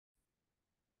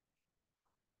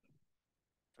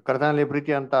ಕರ್ತನಲ್ಲಿ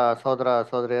ಪ್ರೀತಿ ಅಂತ ಸಹೋದರ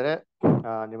ಸಹೋದರಿಯರೇ,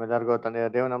 ನಿಮ್ಮೆಲ್ಲರಿಗೂ ತಂದೆಯ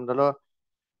ದೇವನಾಮದಲ್ಲೂ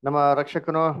ನಮ್ಮ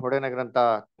ರಕ್ಷಕನು ಒಡೆಯನಾಗಿರಂತ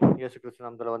ಯೇಸು ಕ್ರಿಸ್ತ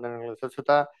ನಾಮದಲ್ಲೂ ವಂದನೆಗಳು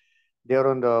ಸಲ್ಲಿಸುತ್ತಾ,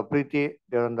 ದೇವರೊಂದು ಪ್ರೀತಿ,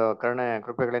 ದೇವರೊಂದು ಕರುಣೆ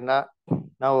ಕೃಪೆಗಳಿಂದ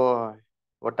ನಾವು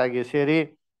ಒಟ್ಟಾಗಿ ಸೇರಿ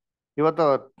ಇವತ್ತು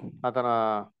ಆತನ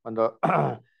ಒಂದು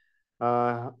ಆ,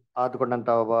 ಆದುಕೊಂಡಂತ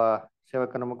ಒಬ್ಬ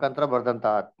ಸೇವಕನ ಮುಖಾಂತರ ಬರೆದಂತ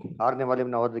 6ನೇ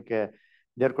ವಾಲ್ಯೂಮ್ನ ಓದೋದಕ್ಕೆ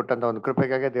ದೇವ್ರು ಕೊಟ್ಟಂತ ಒಂದು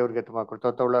ಕೃಪೆಗಾಗಿ ದೇವರಿಗೆ ತುಂಬಾ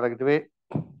ಕೃತಜ್ಞರಾಗಿದ್ವಿ.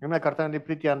 ನಿಮ್ಮ ಕರ್ತನಲ್ಲಿ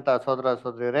ಪ್ರೀತಿ ಅಂತ ಸಹೋದರ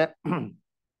ಸಹೋದರಿಯರೇ,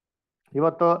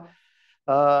 ಇವತ್ತು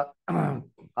ಆ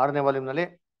 6ನೇ ವಾಲ್ಯೂಮ್ನಲ್ಲಿ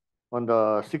ಒಂದು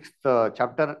 6th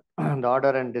chapter the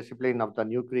order and discipline of the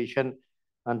new creation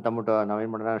ಅಂತ ಅಂದ್ಬಿಟ್ಟು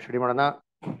ನಾವೇನ್ ಮಾಡೋಣ, ಸ್ಟಡಿ ಮಾಡೋಣ.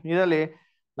 ಇದರಲ್ಲಿ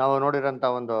ನಾವು ನೋಡಿರೋಂಥ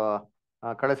ಒಂದು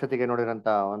ಕಳೆ ಸತಿಗೆ ನೋಡಿರೋಂಥ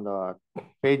ಒಂದು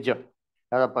ಪೇಜ್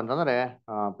ಯಾವ್ದಪ್ಪ ಅಂತಂದ್ರೆ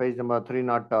ಪೇಜ್ ನಂಬರ್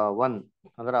 301,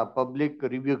 ಅದರ ಪಬ್ಲಿಕ್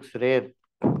ರಿವ್ಯೂಸ್ ರೇರ್.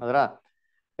 ಅದರ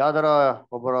ಯಾವ್ದಾರ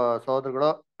ಒಬ್ಬರು ಸಹೋದರಗಳು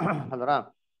ಅದರ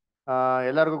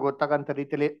ಎಲ್ಲರಿಗೂ ಗೊತ್ತಾಗಂತ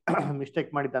ರೀತಿಯಲ್ಲಿ ಮಿಸ್ಟೇಕ್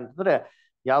ಮಾಡಿದ್ದ ಅಂತಂದ್ರೆ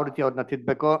ಯಾವ ರೀತಿ ಅವ್ರನ್ನ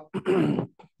ತಿದ್ದಬೇಕು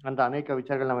ಅಂತ ಅನೇಕ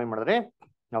ವಿಚಾರಗಳನ್ನ ನಾವೇನ್ ಮಾಡಿದ್ರಿ,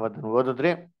 ನಾವು ಅದನ್ನ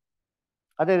ಓದಿದ್ರಿ.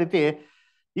 ಅದೇ ರೀತಿ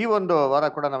ಈ ಒಂದು ವಾರ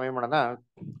ಕೂಡ ನಾವೇನ್ ಮಾಡೋಣ,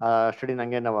 ಸ್ಟಡಿ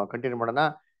ನಂಗೆ ನಾವು ಕಂಟಿನ್ಯೂ ಮಾಡೋಣ.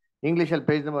 ಇಂಗ್ಲಿಷಲ್ಲಿ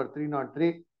ಪೇಜ್ ನಂಬರ್ 303,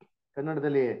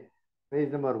 ಕನ್ನಡದಲ್ಲಿ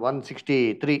ಪೇಜ್ ನಂಬರ್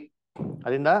 163.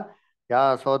 ಅದರಿಂದ ಯಾವ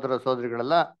ಸಹೋದರ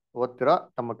ಸಹೋದರಿಗಳೆಲ್ಲ ಓದ್ತಿರೋ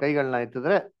ತಮ್ಮ ಕೈಗಳನ್ನ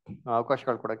ಎತ್ತಿದ್ರೆ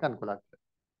ಅವಕಾಶಗಳು ಕೊಡಕ್ಕೆ ಅನುಕೂಲ ಆಗ್ತದೆ.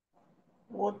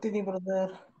 ಓದ್ತೀನಿ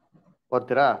ಬ್ರದರ್.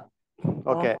 ಓದ್ತೀರಾ?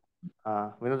 ಓಕೆ.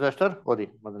 ವಿನೋದ್ ಅಷ್ಟರ್ ಓದಿ,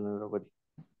 ಮೊದಲನೇ ಓದಿ.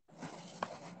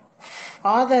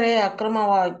 ಆದರೆ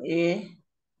ಅಕ್ರಮವಾಗಿ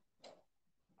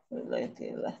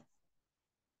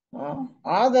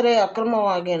ಆದರೆ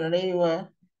ಅಕ್ರಮವಾಗಿ ನಡೆಯುವ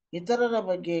ಇತರರ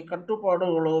ಬಗ್ಗೆ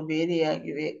ಕಟ್ಟುಪಾಡುಗಳು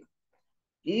ಬೇರೆಯಾಗಿವೆ.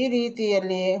 ಈ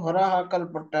ರೀತಿಯಲ್ಲಿ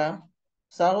ಹೊರಹಾಕಲ್ಪಟ್ಟ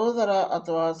ಸಹೋದರ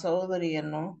ಅಥವಾ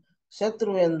ಸಹೋದರಿಯನ್ನು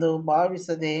ಶತ್ರುವೆಂದು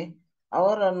ಭಾವಿಸದೆ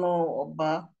ಅವರನ್ನು ಒಬ್ಬ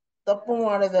ತಪ್ಪು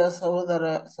ಮಾಡಿದ ಸಹೋದರ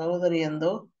ಸಹೋದರಿ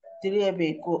ಎಂದು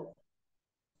ತಿಳಿಯಬೇಕು.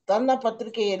 ತನ್ನ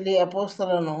ಪತ್ರಿಕೆಯಲ್ಲಿ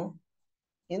ಅಪೊಸ್ತಲನು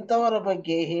ಇಂಥವರ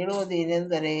ಬಗ್ಗೆ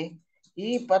ಹೇಳುವುದೇನೆಂದರೆ, ಈ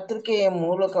ಪತ್ರಿಕೆಯ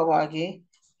ಮೂಲಕವಾಗಿ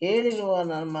ಹೇಳಿರುವ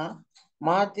ನಮ್ಮ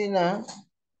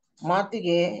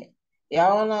ಮಾತಿಗೆ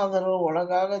ಯಾವನಾದರೂ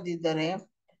ಒಳಗಾಗದಿದ್ದರೆ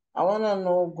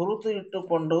ಅವನನ್ನು ಗುರುತು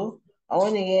ಇಟ್ಟುಕೊಂಡು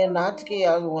ಅವನಿಗೆ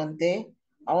ನಾಚಿಕೆಯಾಗುವಂತೆ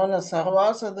ಅವನ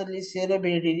ಸಹವಾಸದಲ್ಲಿ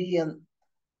ಸೇರಬೇಡಿರಿ.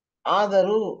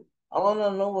 ಆದರೂ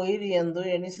ಅವನನ್ನು ವೈರಿ ಎಂದು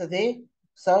ಎಣಿಸದೆ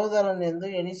ಸಹೋದರನೆಂದು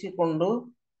ಎಣಿಸಿಕೊಂಡು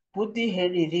ಬುದ್ಧಿ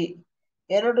ಹೇಳಿರಿ.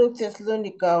 2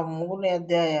 ಥೆಸಲೋನಿಕ 3ನೇ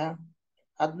ಅಧ್ಯಾಯ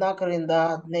 14ರಿಂದ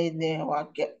 15ನೇ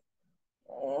ವಾಕ್ಯ.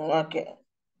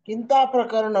 ಇಂಥ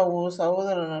ಪ್ರಕರಣವು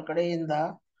ಸಹೋದರನ ಕಡೆಯಿಂದ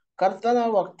ಕರ್ತನ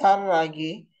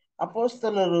ವಕ್ತಾರರಾಗಿ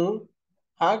ಅಪೊಸ್ತಲರು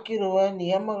ಹಾಕಿರುವ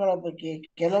ನಿಯಮಗಳ ಬಗ್ಗೆ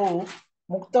ಕೆಲವು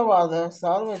ಮುಕ್ತವಾದ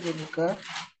ಸಾರ್ವಜನಿಕ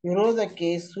ವಿರೋಧಕ್ಕೆ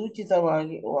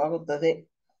ಸೂಚಿತವಾಗುತ್ತದೆ.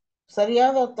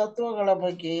 ಸರಿಯಾದ ತತ್ವಗಳ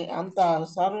ಬಗ್ಗೆ ಅಂತಹ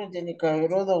ಸಾರ್ವಜನಿಕ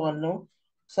ವಿರೋಧವನ್ನು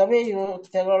ಸಭೆಯು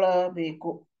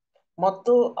ತೆಗೊಳ್ಳಬೇಕು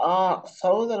ಮತ್ತು ಆ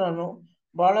ಸಹೋದರನು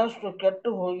ಬಹಳಷ್ಟು ಕೆಟ್ಟು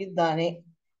ಹೋಗಿದ್ದಾನೆ,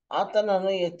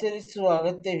 ಆತನನ್ನು ಎಚ್ಚರಿಸುವ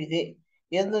ಅಗತ್ಯವಿದೆ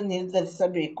ಎಂದು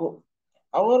ನಿರ್ಧರಿಸಬೇಕು.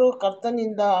 ಅವರು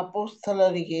ಕರ್ತನಿಂದ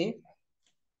ಅಪೊಸ್ತಲರಿಗೆ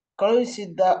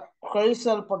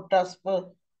ಕಳುಹಿಸಲ್ಪಟ್ಟ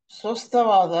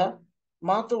ಸ್ವಸ್ಥವಾದ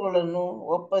ಮಾತುಗಳನ್ನು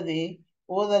ಒಪ್ಪದೆ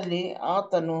ಹೋದಲ್ಲಿ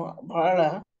ಆತನು ಬಹಳ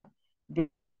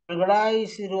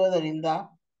ಬಿಗಡಾಯಿಸಿರುವುದರಿಂದ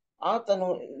ಆತನು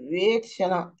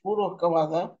ವಿವೇಚನಾ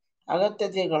ಪೂರ್ವಕವಾದ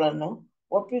ಅಗತ್ಯತೆಗಳನ್ನು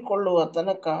ಒಪ್ಪಿಕೊಳ್ಳುವ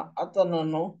ತನಕ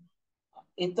ಆತನನ್ನು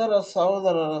ಇತರ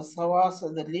ಸಹೋದರರ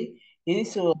ಸಹವಾಸದಲ್ಲಿ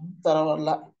ಇರಿಸುವುದು ತರವಲ್ಲ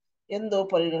ಎಂದು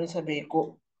ಪರಿಗಣಿಸಬೇಕು.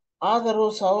 ಆದರೂ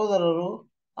ಸಹೋದರರು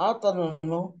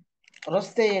ಆತನನ್ನು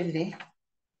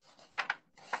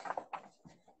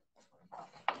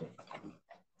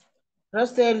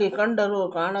ರಸ್ತೆಯಲ್ಲಿ ಕಂಡರೂ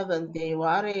ಕಾಣದಂತೆ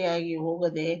ವಾರೆಯಾಗಿ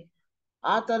ಹೋಗದೆ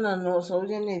ಆತನನ್ನು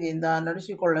ಸೌಜನ್ಯದಿಂದ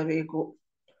ನಡೆಸಿಕೊಳ್ಳಬೇಕು.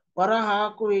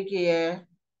 ಹೊರಹಾಕುವಿಕೆಯ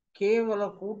ಕೇವಲ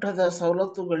ಕೂಟದ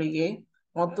ಸವಲತ್ತುಗಳಿಗೆ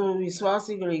ಮತ್ತು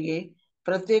ವಿಶ್ವಾಸಿಗಳಿಗೆ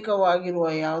ಪ್ರತ್ಯೇಕವಾಗಿರುವ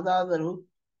ಯಾವುದಾದರೂ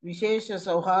ವಿಶೇಷ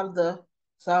ಸೌಹಾರ್ದ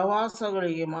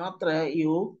ಸಹವಾಸಗಳಿಗೆ ಮಾತ್ರ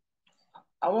ಇವು.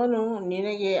 ಅವನು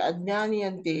ನಿನಗೆ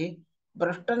ಅಜ್ಞಾನಿಯಂತೆ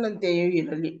ಭ್ರಷ್ಟನಂತೆಯೂ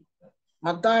ಇರಲಿ.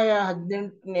 ಮತ್ತಾಯ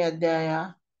 18ನೇ ಅಧ್ಯಾಯ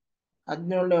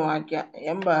 17ನೇ ವಾಕ್ಯ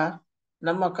ಎಂಬ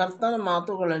ನಮ್ಮ ಕರ್ತನ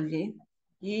ಮಾತುಗಳಲ್ಲಿ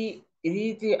ಈ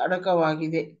ರೀತಿ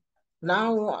ಅಡಕವಾಗಿದೆ.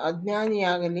 ನಾವು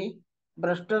ಅಜ್ಞಾನಿಯಾಗಲಿ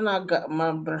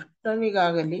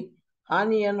ಭ್ರಷ್ಟನಿಗಾಗಲಿ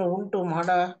ಹಾನಿಯನ್ನು ಉಂಟು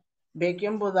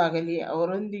ಮಾಡಬೇಕೆಂಬುದಾಗಲಿ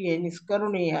ಅವರೊಂದಿಗೆ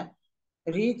ನಿಷ್ಕರುಣೆಯ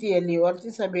ರೀತಿಯಲ್ಲಿ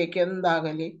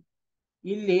ವರ್ತಿಸಬೇಕೆಂದಾಗಲಿ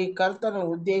ಇಲ್ಲಿ ಕರ್ತನ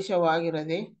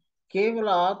ಉದ್ದೇಶವಾಗಿರದೆ ಕೇವಲ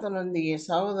ಆತನೊಂದಿಗೆ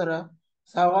ಸಹೋದರ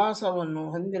ಸಹವಾಸವನ್ನು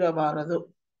ಹೊಂದಿರಬಾರದು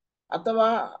ಅಥವಾ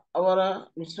ಅವರ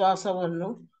ವಿಶ್ವಾಸವನ್ನು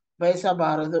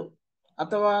ಬಯಸಬಾರದು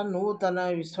ಅಥವಾ ನೂತನ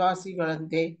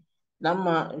ವಿಶ್ವಾಸಿಗಳಂತೆ ನಮ್ಮ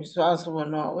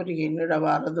ವಿಶ್ವಾಸವನ್ನು ಅವರಿಗೆ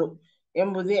ನೀಡಬಾರದು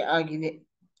ಎಂಬುದೇ ಆಗಿದೆ.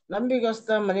 ನಂಬಿಗಸ್ತ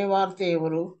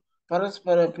ಮನೆವಾರ್ತೆಯವರು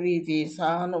ಪರಸ್ಪರ ಪ್ರೀತಿ,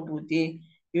 ಸಹಾನುಭೂತಿ,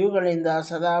 ಇವುಗಳಿಂದ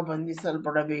ಸದಾ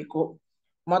ಬಂಧಿಸಲ್ಪಡಬೇಕು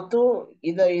ಮತ್ತು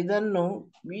ಇದನ್ನು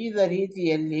ವಿವಿಧ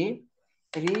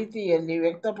ರೀತಿಯಲ್ಲಿ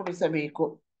ವ್ಯಕ್ತಪಡಿಸಬೇಕು.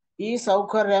 ಈ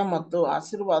ಸೌಕರ್ಯ ಮತ್ತು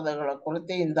ಆಶೀರ್ವಾದಗಳ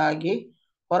ಕೊರತೆಯಿಂದಾಗಿ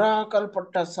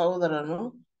ಹೊರಹಾಕಲ್ಪಟ್ಟ ಸಹೋದರನು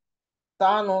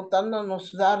ತಾನು ತನ್ನನ್ನು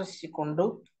ಸುಧಾರಿಸಿಕೊಂಡು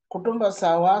ಕುಟುಂಬ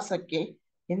ಸಹವಾಸಕ್ಕೆ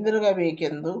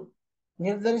ಹಿಂದಿರುಗಬೇಕೆಂದು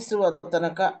ನಿರ್ಧರಿಸುವ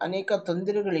ತನಕ ಅನೇಕ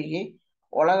ತೊಂದರೆಗಳಿಗೆ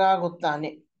ಒಳಗಾಗುತ್ತಾನೆ.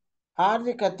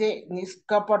 ಆರ್ಥಿಕತೆ,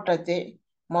 ನಿಷ್ಕಪಟತೆ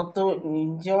ಮತ್ತು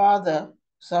ನಿಜವಾದ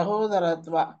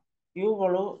ಸಹೋದರತ್ವ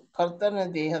ಇವುಗಳು ಕರ್ತನ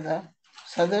ದೇಹದ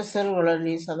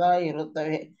ಸದಸ್ಯರುಗಳಲ್ಲಿ ಸದಾ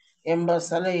ಇರುತ್ತವೆ ಎಂಬ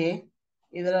ಸಲಹೆ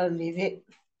ಇದರಲ್ಲಿದೆ.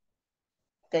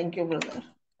 Thank you brother.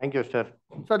 Thank you sir.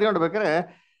 So ಅದು ನೋಡ್ಬೇಕಾದ್ರೆ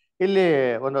ಇಲ್ಲಿ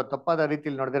ಒಂದು ತಪ್ಪಾದ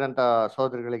ರೀತಿಯಲ್ಲಿ ನಡೆದಿರೋಂಥ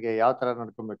ಸಹೋದರಿಗಳಿಗೆ ಯಾವ ತರ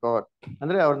ನಡ್ಕೊಬೇಕು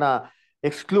ಅಂದ್ರೆ ಅವ್ರನ್ನ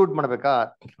ಎಕ್ಸ್ಕ್ಲೂಡ್ ಮಾಡ್ಬೇಕಾ,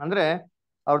 ಅಂದ್ರೆ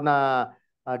ಅವ್ರನ್ನ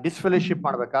ಡಿಸ್ಫೆಲೋಶಿಪ್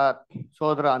ಮಾಡ್ಬೇಕಾ,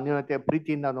 ಸಹೋದರ ಅನ್ಯೋನ್ಯತೆ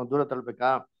ಪ್ರೀತಿಯಿಂದ ನಾವು ದೂರ ತಳ್ಬೇಕಾ,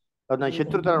 ಅವ್ರನ್ನ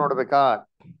ಶತ್ರು ತರ ನೋಡ್ಬೇಕಾ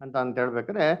ಅಂತ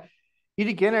ಹೇಳ್ಬೇಕಾದ್ರೆ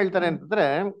ಇದಕ್ಕೆ ಏನ್ ಹೇಳ್ತಾರೆ ಅಂತಂದ್ರೆ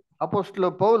ಅಪೋಸ್ಟ್ಲ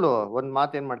ಪೌಲು ಒಂದ್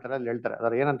ಮಾತು ಏನ್ ಮಾಡ್ತಾರೆ ಅಲ್ಲಿ ಹೇಳ್ತಾರೆ.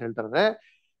 ಅದ್ರ ಏನಂತ ಹೇಳ್ತಾರೆ ಅಂದ್ರೆ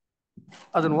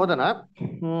ಅದನ್ನ ಓದೋಣ.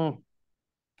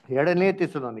 2ನೇ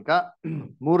ಥೆಸಲೋನಿಕ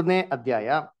 3ನೇ ಅಧ್ಯಾಯ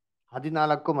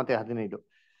 14 ಮತ್ತೆ 15.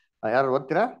 ಯಾರು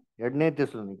ಓದ್ತೀರಾ? 2ನೇ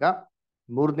ಥೆಸಲೋನಿಕ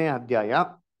 3ನೇ ಅಧ್ಯಾಯ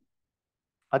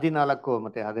 14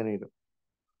 ಮತ್ತೆ 15.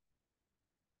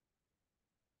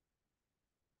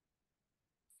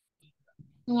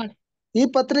 ಈ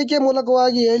ಪತ್ರಿಕೆ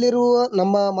ಮೂಲಕವಾಗಿ ಹೇಳಿರುವ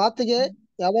ನಮ್ಮ ಮಾತಿಗೆ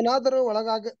ಯಾವನಾದರೂ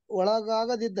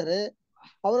ಒಳಗಾಗದಿದ್ದರೆ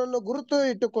ಅವನನ್ನು ಗುರುತು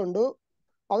ಇಟ್ಟುಕೊಂಡು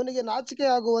ಅವನಿಗೆ ನಾಚಿಕೆ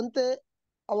ಆಗುವಂತೆ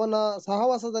ಅವನ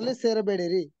ಸಹವಾಸದಲ್ಲಿ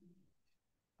ಸೇರಬೇಡಿರಿ.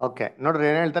 ಓಕೆ, ನೋಡ್ರಿ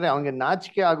ಏನ್ ಹೇಳ್ತಾರೆ, ಅವನಿಗೆ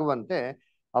ನಾಚಿಕೆ ಆಗುವಂತೆ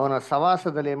ಅವನ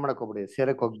ಸವಾಸದಲ್ಲಿ ಏನ್ ಮಾಡಕ್ ಹೋಗ್ಬೇಡಿ,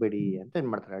 ಸೇರಕ್ ಹೋಗ್ಬೇಡಿ ಅಂತ ಏನ್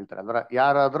ಮಾಡ್ತಾರೆ ಹೇಳ್ತಾರೆ. ಅದರ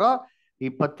ಯಾರಾದ್ರೂ ಈ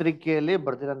ಪತ್ರಿಕೆಯಲ್ಲಿ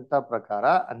ಬರ್ದಿರಂತ ಪ್ರಕಾರ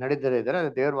ನಡೆದರೆ ಇದ್ರೆ,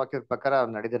 ದೇವ್ರ ವಾಕ್ಯದ ಪ್ರಕಾರ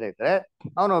ಅವ್ನು ನಡೆದರೆ ಇದ್ರೆ,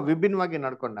 ಅವನು ವಿಭಿನ್ನವಾಗಿ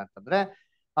ನಡ್ಕೊಂಡ ಅಂತಂದ್ರೆ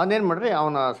ಅವನೇನ್ ಮಾಡ್ರಿ,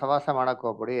 ಅವನ ಸವಾಸ ಮಾಡಕ್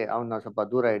ಹೋಗ್ಬೇಡಿ, ಅವನ ಸ್ವಲ್ಪ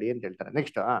ದೂರ ಇಡಿ ಅಂತ ಹೇಳ್ತಾರೆ.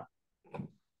 ನೆಕ್ಸ್ಟ್,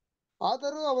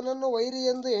 ಆದರೂ ಅವನನ್ನು ವೈರಿ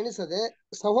ಎಂದು ಎಣಿಸದೆ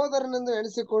ಸಹೋದರನೆಂದು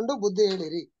ಎಣಿಸಿಕೊಂಡು ಬುದ್ಧಿ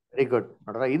ಹೇಳಿರಿ. Very good.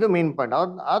 ನೋಡ್ರ, ಇದು ಮೇನ್ ಪಾಯಿಂಟ್.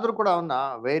 ಆದ್ರೂ ಕೂಡ ಅವನ್ನ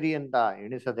ವೈರಿ ಅಂತ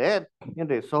ಎಣಿಸದೆ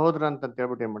ಏನ್ರಿ ಸಹೋದರ ಅಂತ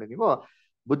ಹೇಳ್ಬಿಟ್ಟು ಏನ್ ಮಾಡಿ ನೀವು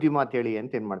ಬುದ್ಧಿ ಮಾತು ಹೇಳಿ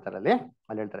ಅಂತ ಏನ್ ಮಾಡ್ತಾರೆ ಅಲ್ಲಿ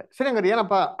ಹೇಳ್ತಾರೆ. ಸರಿ, ಹಂಗಾರೆ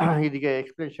ಏನಪ್ಪಾ ಇದಕ್ಕೆ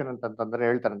ಎಕ್ಸ್ಪ್ಲೇಷನ್ ಅಂತಂದ್ರೆ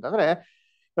ಹೇಳ್ತಾರೆ ಅಂತಂದ್ರೆ,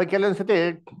 ಇವಾಗ ಕೆಲವೊಂದ್ಸತಿ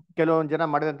ಕೆಲವೊಂದ್ ಜನ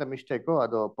ಮಾಡಿದಂತ ಮಿಸ್ಟೇಕು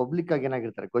ಅದು ಪಬ್ಲಿಕ್ ಆಗಿ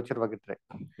ಏನಾಗಿರ್ತಾರೆ, ಗೋಚರವಾಗಿರ್ತಾರೆ,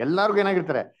 ಎಲ್ಲಾರ್ಗು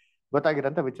ಏನಾಗಿರ್ತಾರೆ,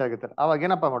 ಗೊತ್ತಾಗಿರಂತ ವಿಚಾರ ಆಗಿರ್ತಾರೆ. ಅವಾಗ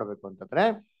ಏನಪ್ಪಾ ಮಾಡ್ಬೇಕು ಅಂತಂದ್ರೆ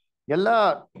ಎಲ್ಲಾ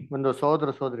ಒಂದು ಸಹೋದರ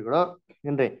ಸಹೋದರಿಗಳು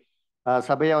ಏನ್ರಿ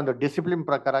ಸಭೆಯ ಒಂದು ಡಿಸಿಪ್ಲಿನ್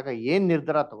ಪ್ರಕಾರ ಏನ್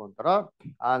ನಿರ್ಧಾರ ತಗೊಂತಾರೋ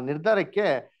ಆ ನಿರ್ಧಾರಕ್ಕೆ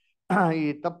ಈ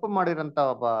ತಪ್ಪು ಮಾಡಿರಂತ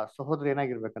ಒಬ್ಬ ಸಹೋದರ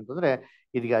ಏನಾಗಿರ್ಬೇಕಂತಂದ್ರೆ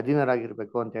ಇದಕ್ಕೆ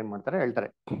ಅಧೀನರಾಗಿರ್ಬೇಕು ಅಂತ ಏನ್ ಮಾಡ್ತಾರೆ ಹೇಳ್ತಾರೆ.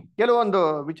 ಕೆಲವೊಂದು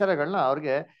ವಿಚಾರಗಳನ್ನ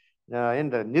ಅವ್ರಿಗೆ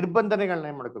ಏನ್ರೆ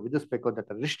ನಿರ್ಬಂಧನೆಗಳನ್ನ ಏನ್ ಮಾಡ್ಬೇಕು, ವಿಧಿಸ್ಬೇಕು ಅಂತ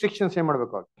ಹೇಳ್ತಾರೆ. ರಿಸ್ಟ್ರಿಕ್ಷನ್ಸ್ ಏನ್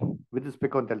ಮಾಡ್ಬೇಕು,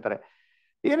 ವಿಧಿಸ್ಬೇಕು ಅಂತ ಹೇಳ್ತಾರೆ.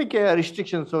 ಏನಕ್ಕೆ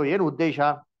ರಿಸ್ಟ್ರಿಕ್ಷನ್ಸ್, ಏನ್ ಉದ್ದೇಶ?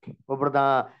 ಒಬ್ರನ್ನ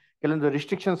ಕೆಲವೊಂದು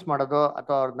ರಿಸ್ಟ್ರಿಕ್ಷನ್ಸ್ ಮಾಡೋದು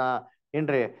ಅಥವಾ ಅವ್ರನ್ನ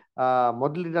ಏನ್ರಿ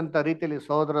ಮೊದಲಿದಂತ ರೀತಿಯಲ್ಲಿ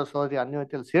ಸಹೋದರ ಸಹೋದರಿ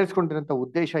ಅನ್ಯೋನ್ಯತೆಯಲ್ಲಿ ಸೇರಿಸ್ಕೊಂಡಿರೋಂಥ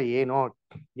ಉದ್ದೇಶ ಏನು,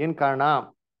 ಏನ್ ಕಾರಣ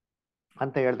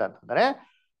ಅಂತ ಹೇಳ್ದ ಅಂತಂದ್ರೆ,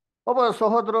 ಒಬ್ಬ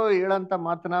ಸಹೋದರು ಹೇಳಂತ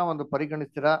ಮಾತನ್ನ ಒಂದು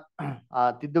ಪರಿಗಣಿಸ್ತೀರ, ಆ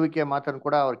ತಿದ್ದುವಿಕೆ ಮಾತನ್ನು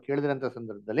ಕೂಡ ಅವ್ರು ಕೇಳಿದ್ರಂತ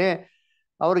ಸಂದರ್ಭದಲ್ಲಿ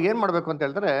ಅವ್ರಿಗೆ ಏನ್ ಮಾಡ್ಬೇಕು ಅಂತ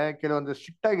ಹೇಳ್ತಾರೆ, ಕೆಲವೊಂದು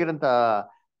ಸ್ಟ್ರಿಕ್ಟ್ ಆಗಿರೋಂಥ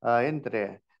ಏನಂತಾರೆ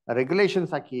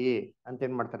ರೆಗ್ಯುಲೇಷನ್ಸ್ ಹಾಕಿ ಅಂತ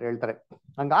ಏನ್ ಮಾಡ್ತಾರೆ ಹೇಳ್ತಾರೆ.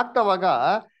 ಹಂಗ ಆಗ್ತವಾಗ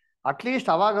ಅಟ್ಲೀಸ್ಟ್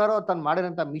ಅವಾಗಾರೋ ತನ್ನ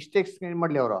ಮಾಡಿರೋಂಥ ಮಿಸ್ಟೇಕ್ಸ್ ಏನ್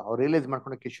ಮಾಡ್ಲಿ, ಅವ್ರು ರಿಯಲೈಸ್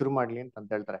ಮಾಡ್ಕೊಳಕ್ಕೆ ಶುರು ಮಾಡ್ಲಿ ಅಂತ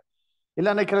ಹೇಳ್ತಾರೆ.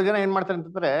 ಇಲ್ಲಾಂದ್ರೆ ಕೆಲವು ಜನ ಏನ್ ಮಾಡ್ತಾರೆ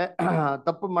ಅಂತಂದ್ರೆ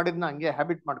ತಪ್ಪು ಮಾಡಿದ್ನ ಹಂಗೆ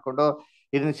ಹ್ಯಾಬಿಟ್ ಮಾಡ್ಕೊಂಡು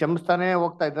ಇದನ್ನ ಕ್ಷಮಿಸ್ತಾನೆ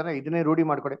ಹೋಗ್ತಾ ಇದ್ದಾರೆ, ಇದನ್ನೇ ರೂಢಿ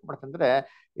ಮಾಡ್ಕೊಂಡು ಏನ್ ಮಾಡ್ತಂದ್ರೆ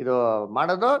ಇದು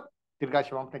ಮಾಡೋದು ತಿರ್ಗಾ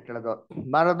ಕ್ಷಮಾಪಣೆ ಕೇಳೋದು,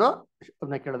 ಮಾರೋದು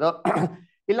ಅದನ್ನ ಕೇಳೋದು,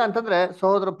 ಇಲ್ಲ ಅಂತಂದ್ರೆ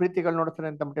ಸಹೋದರ ಪ್ರೀತಿಗಳು ನೋಡ್ತಾರೆ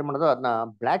ಅಂತ ಮಟ್ಟೆ ಮಾಡೋದು, ಅದನ್ನ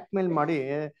ಬ್ಲ್ಯಾಕ್ ಮೇಲ್ ಮಾಡಿ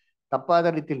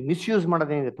ತಪ್ಪಾದ ರೀತಿಯಲ್ಲಿ ಮಿಸ್ಯೂಸ್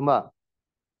ಮಾಡೋದೇನಿದೆ ತುಂಬಾ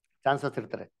ಚಾನ್ಸಸ್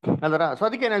ಇರ್ತಾರೆ ಅಲ್ವರ. ಸೊ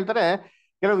ಅದಕ್ಕೆ ಏನ್ ಹೇಳ್ತಾರೆ,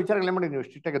 ಕೆಲವು ವಿಚಾರಗಳು ಮಾಡಿ ನೀವು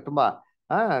ಸ್ಟ್ರಿಕ್ಟ್ ಆಗಿ ತುಂಬಾ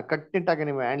ಕಟ್ಟುನಿಟ್ಟಾಗಿ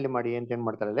ನೀವು ಹ್ಯಾಂಡಲ್ ಮಾಡಿ ಅಂತ ಏನ್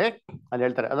ಮಾಡ್ತಾರೆ ಅಲ್ಲಿ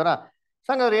ಹೇಳ್ತಾರೆ ಅದರ.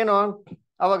 ಸಂಘವ್ರು ಏನು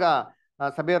ಅವಾಗ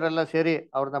ಸಭೆಯವರೆಲ್ಲ ಸೇರಿ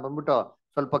ಅವ್ರನ್ನ ಬಂದ್ಬಿಟ್ಟು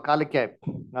ಸ್ವಲ್ಪ ಕಾಲಕ್ಕೆ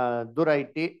ದೂರ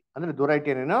ಇಟ್ಟಿ, ಅಂದ್ರೆ ದೂರ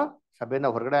ಇಟ್ಟಿ ಏನೇನು ಸಭೆಯಿಂದ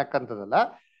ಹೊರಗಡೆ ಹಾಕಂತದಲ್ಲ,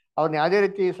 ಅವ್ರನ್ನ ಯಾವುದೇ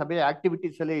ರೀತಿ ಸಭೆಯ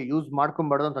ಆಕ್ಟಿವಿಟೀಸ್ ಅಲ್ಲಿ ಯೂಸ್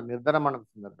ಮಾಡ್ಕೊಂಬಾರ್ದು ಅಂತ ನಿರ್ಧಾರ ಮಾಡೋ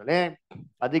ಸಂದರ್ಭದಲ್ಲಿ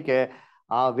ಅದಕ್ಕೆ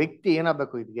ಆ ವ್ಯಕ್ತಿ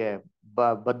ಏನಾಗಬೇಕು, ಇದಕ್ಕೆ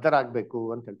ಬದ್ಧರಾಗಬೇಕು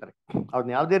ಅಂತ ಹೇಳ್ತಾರೆ.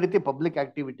 ಅವ್ರನ್ನ ಯಾವುದೇ ರೀತಿ ಪಬ್ಲಿಕ್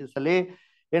ಆಕ್ಟಿವಿಟೀಸ್ ಅಲ್ಲಿ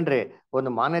ಏನ್ರಿ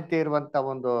ಒಂದು ಮಾನ್ಯತೆ ಇರುವಂತ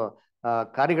ಒಂದು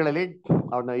ಕಾರ್ಯಗಳಲ್ಲಿ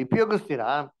ಅವ್ರನ್ನ ಉಪಯೋಗಿಸ್ತೀರಾ,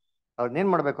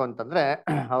 ಅವ್ರನ್ನೇನ್ ಮಾಡ್ಬೇಕು ಅಂತಂದ್ರೆ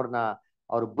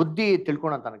ಅವ್ರ ಬುದ್ಧಿ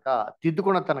ತಿಳ್ಕೊಳೋ ತನಕ,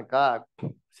 ತಿದ್ದುಕೊಳೋ ತನಕ,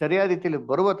 ಸರಿಯಾದ ರೀತಿಯಲ್ಲಿ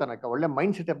ಬರುವ ತನಕ, ಒಳ್ಳೆ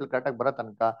ಮೈಂಡ್ ಸೆಟ್ ಕರೆಕ್ಟಾಗಿ ಬರೋ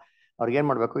ತನಕ ಅವ್ರಿಗೆ ಏನ್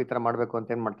ಮಾಡ್ಬೇಕು, ಈ ತರ ಮಾಡ್ಬೇಕು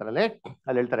ಅಂತ ಏನ್ ಮಾಡ್ತಾರೆ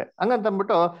ಅಲ್ಲಿ ಹೇಳ್ತಾರೆ.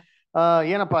 ಹಂಗಂತಂದ್ಬಿಟ್ಟು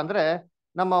ಏನಪ್ಪಾ ಅಂದ್ರೆ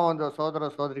ನಮ್ಮ ಒಂದು ಸಹೋದರ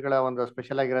ಸಹೋದರಿಗಳ ಒಂದು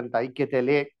ಸ್ಪೆಷಲ್ ಆಗಿರೋಂಥ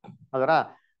ಐಕ್ಯತೆಯಲ್ಲಿ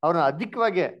ಅವ್ರನ್ನ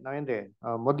ಅಧಿಕವಾಗಿ ನಾವೇನ್ರಿ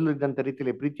ಮೊದಲು ಇದ್ದಂತ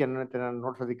ರೀತಿಯಲ್ಲಿ ಪ್ರೀತಿಯನ್ನು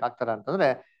ನೋಡ್ಸೋದಿಕ್ ಆಗ್ತಾರ ಅಂತಂದ್ರೆ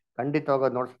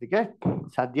ಖಂಡಿತವಾಗಿ ನೋಡ್ಸೋದಿಕ್ಕೆ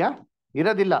ಸಾಧ್ಯ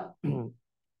ಇರೋದಿಲ್ಲ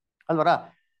ಅಲ್ವರ.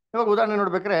 ಇವಾಗ ಉದಾಹರಣೆ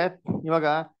ನೋಡ್ಬೇಕ್ರೆ, ಇವಾಗ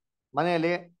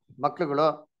ಮನೆಯಲ್ಲಿ ಮಕ್ಳುಗಳು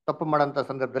ತಪ್ಪು ಮಾಡೋಂಥ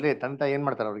ಸಂದರ್ಭದಲ್ಲಿ ತಂದೆ ಏನ್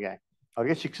ಮಾಡ್ತಾರೆ,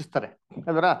 ಅವ್ರಿಗೆ ಶಿಕ್ಷಿಸ್ತಾರೆ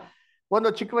ಅಲ್ವರ. ಒಂದು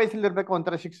ಚಿಕ್ಕ ವಯಸ್ಸಲ್ಲಿ ಇರ್ಬೇಕು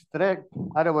ಒಂಥರ ಶಿಕ್ಷಿಸ್ತಾರೆ,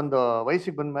 ಆದ್ರೆ ಒಂದು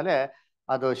ವಯಸ್ಸಿಗೆ ಬಂದ್ಮೇಲೆ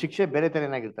ಅದು ಶಿಕ್ಷೆ ಬೇರೆ ತರ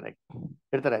ಏನಾಗಿರ್ತಾರೆ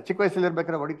ಇರ್ತಾರೆ. ಚಿಕ್ಕ ವಯಸ್ಸಲ್ಲಿ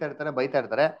ಇರ್ಬೇಕಾದ್ರೆ ಹೊಡಿತಾ ಇರ್ತಾರೆ, ಬೈತಾ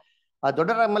ಇರ್ತಾರೆ. ಆ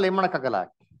ದೊಡ್ಡರಾದ್ಮೇಲೆ ಏನ್ ಮಾಡಕ್ಕಾಗಲ್ಲ,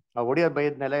 ಆ ಹೊಡಿಯೋದ್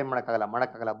ಬೈದ್ಮೇಲೆ ಏನ್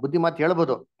ಮಾಡಕ್ಕಾಗಲ್ಲ. ಬುದ್ಧಿ ಮಾತು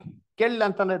ಹೇಳ್ಬೋದು. ಕೇಳಿಲ್ಲ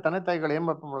ಅಂತಂದ್ರೆ ತಂದೆ ತಾಯಿಗಳು ಏನ್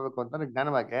ಮಾಡ್ಬೇಕು ಅಂತಂದ್ರೆ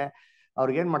ಜ್ಞಾನವಾಗಿ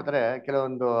ಅವ್ರಿಗೆ ಏನ್ ಮಾಡ್ತಾರೆ,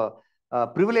 ಕೆಲವೊಂದು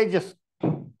ಪ್ರಿವಿಲೇಜಸ್,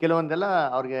 ಕೆಲವೊಂದೆಲ್ಲ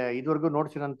ಅವ್ರಿಗೆ ಇದುವರೆಗೂ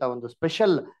ನೋಡ್ಸಿರೋಂಥ ಒಂದು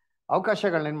ಸ್ಪೆಷಲ್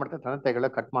ಅವಕಾಶಗಳನ್ನ ಏನ್ ಮಾಡ್ತಾರೆ ತಂದೆ ತಾಯಿಗಳು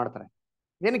ಕಟ್ ಮಾಡ್ತಾರೆ.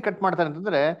 ಏನಕ್ಕೆ ಕಟ್ ಮಾಡ್ತಾರೆ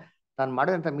ಅಂತಂದ್ರೆ ತಾನು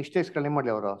ಮಾಡಿದಂಥ ಮಿಸ್ಟೇಕ್ಸ್ಗಳನ್ನ ಏನ್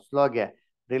ಮಾಡ್ಲಿ ಅವರು ಸ್ಲೋಗೆ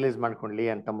ರಿಲೀಸ್ ಮಾಡ್ಕೊಳ್ಳಿ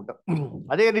ಅಂತ ಅಂದ್ಬಿಟ್ಟು.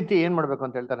 ಅದೇ ರೀತಿ ಏನ್ ಮಾಡ್ಬೇಕು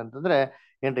ಅಂತ ಹೇಳ್ತಾರೆ ಅಂತಂದ್ರೆ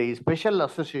ಏನ್ರಿ, ಈ ಸ್ಪೆಷಲ್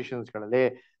ಅಸೋಸಿಯೇಷನ್ಸ್ಗಳಲ್ಲಿ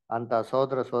ಅಂತ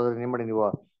ಸಹೋದರ ಸಹೋದರಿ ಏನ್ ಮಾಡಿ ನೀವು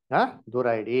ದೂರ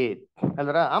ಇಡಿ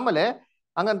ಅಲ್ರ. ಆಮೇಲೆ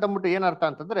ಹಂಗಂತಂದ್ಬಿಟ್ಟು ಏನರ್ಥ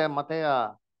ಅಂತಂದ್ರೆ ಮತ್ತೆ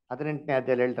 18ನೇ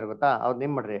ಅಧ್ಯಾಯಲ್ಲಿ ಹೇಳ್ತಾರೆ ಗೊತ್ತಾ, ಅವ್ರನ್ನ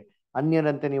ಏನ್ ಮಾಡ್ರಿ,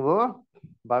 ಅನ್ಯರಂತೆ ನೀವು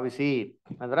ಭಾವಿಸಿ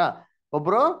ಅಂದ್ರ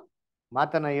ಒಬ್ರು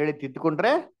ಮಾತನ್ನ ಹೇಳಿ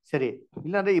ತಿದ್ದುಕೊಂಡ್ರೆ ಸರಿ,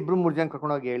 ಇಲ್ಲಾಂದ್ರೆ 2-3 ಜನ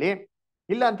ಕರ್ಕೊಂಡೋಗಿ ಹೇಳಿ,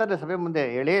 ಇಲ್ಲ ಅಂತಂದ್ರೆ ಸಭೆ ಮುಂದೆ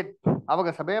ಹೇಳಿ. ಅವಾಗ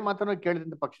ಸಭೆಯ ಮಾತನ್ನು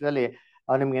ಕೇಳಿದಂತ ಪಕ್ಷದಲ್ಲಿ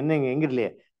ನಿಮ್ಗೆ ಹೆಂಗಿರ್ಲಿ,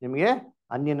 ನಿಮ್ಗೆ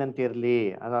ಅನ್ಯನಂತೆ ಇರ್ಲಿ,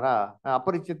 ಅದರ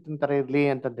ಅಪರಿಚಿತ ತರ ಇರ್ಲಿ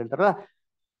ಅಂತ ಹೇಳ್ತಾರ.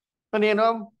 ನಾನೇನು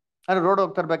ಅಂದ್ರೆ ರೋಡ್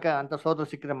ಹೋಗ್ತಾ ಇರ್ಬೇಕಾ ಅಂತ ಸೋದರ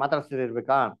ಸಿಕ್ಕಿದ್ರೆ ಮಾತಾಡ್ಸಿದ್ರೆ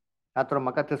ಇರ್ಬೇಕಾ, ಆತರ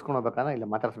ಮಕ್ಕ ತಿರ್ಸ್ಕೊಂಡು ಹೋಗ್ಬೇಕಾ, ಇಲ್ಲ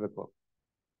ಮಾತಾಡ್ಸ್ಬೇಕು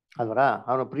ಅಲ್ವರ.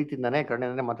 ಅವನು ಪ್ರೀತಿಯಿಂದಾನೆ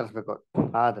ಕರುಣೆಯಿಂದಾನೆ ಮಾತಾಡ್ಸ್ಬೇಕು.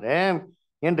 ಆದ್ರೆ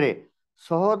ಏನ್ರಿ,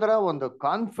 ಸಹೋದರ ಒಂದು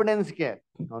ಕಾನ್ಫಿಡೆನ್ಸ್ಗೆ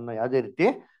ಅವನ್ನ ಯಾವುದೇ ರೀತಿ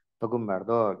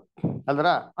ತಗೊಂಬಾರ್ದು ಅಲ್ವರ.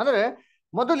 ಅಂದ್ರೆ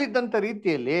ಮೊದಲಿದ್ದಂತ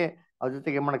ರೀತಿಯಲ್ಲಿ ಅವ್ರ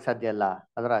ಜೊತೆಗೆ ಏನ್ ಮಾಡಕ್ ಸಾಧ್ಯ ಇಲ್ಲ,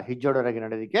 ಅದರ ಹಿಜ್ಜೋಡರಾಗಿ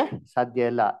ನಡೆಯೋದಕ್ಕೆ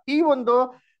ಸಾಧ್ಯ ಇಲ್ಲ. ಈ ಒಂದು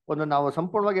ನಾವು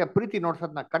ಸಂಪೂರ್ಣವಾಗಿ ಪ್ರೀತಿ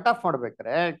ನೋಡ್ಸೋದನ್ನ ಕಟ್ ಆಫ್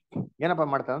ಮಾಡ್ಬೇಕಾರೆ ಏನಪ್ಪಾ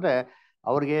ಮಾಡ್ತಾರೆ ಅಂದ್ರೆ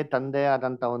ಅವ್ರಿಗೆ ತಂದೆ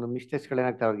ಆದಂತ ಒಂದು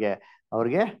ಮಿಸ್ಟೇಕ್ಸ್ಗಳೇನಾಗ್ತವೆ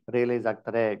ಅವ್ರಿಗೆ ರಿಯಲೈಸ್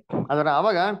ಆಗ್ತಾರೆ. ಅದರ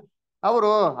ಅವಾಗ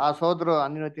ಅವರು ಆ ಸೋದರ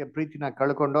ಅನ್ಯೋನ್ಯತೆಯ ಪ್ರೀತಿನ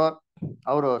ಕಳ್ಕೊಂಡು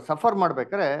ಅವರು ಸಫರ್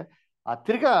ಮಾಡ್ಬೇಕಾರೆ ಆ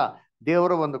ತಿರ್ಗಾ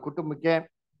ದೇವರ ಒಂದು ಕುಟುಂಬಕ್ಕೆ,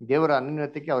 ದೇವರ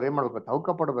ಅನ್ಯೋನ್ಯತೆಗೆ ಅವ್ರು ಏನ್ ಮಾಡ್ಬೇಕು, ತೌಕ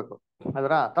ಪಡಬೇಕು.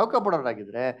 ಅದರ ತೌಕ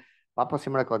ಪಡೋರಾಗಿದ್ರೆ ವಾಪಸ್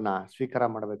ಮಾಡಕ್ಕೆ ಅವ್ರನ್ನ ಸ್ವೀಕಾರ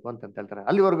ಮಾಡ್ಬೇಕು ಅಂತ ಹೇಳ್ತಾರೆ.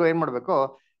 ಅಲ್ಲಿವರೆಗೂ ಏನ್ ಮಾಡ್ಬೇಕು,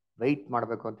 ವೆಯ್ಟ್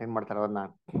ಮಾಡ್ಬೇಕು ಅಂತ ಏನ್ ಮಾಡ್ತಾರೆ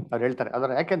ಅವ್ರು ಹೇಳ್ತಾರೆ.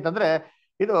 ಅದರ ಯಾಕೆಂತಂದ್ರೆ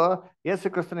ಇದು ಯೇಸು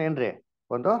ಕ್ರಿಸ್ತನ ಏನ್ರಿ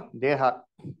ಒಂದು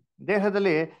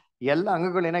ದೇಹದಲ್ಲಿ ಎಲ್ಲ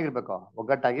ಅಂಗಗಳು ಏನಾಗಿರ್ಬೇಕು,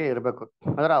 ಒಗ್ಗಟ್ಟಾಗಿ ಇರ್ಬೇಕು.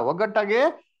 ಅದರ ಒಗ್ಗಟ್ಟಾಗಿ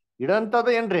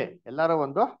ಇಡಂತದ್ದು ಏನ್ರಿ ಎಲ್ಲಾರು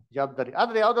ಒಂದು ಜವಾಬ್ದಾರಿ.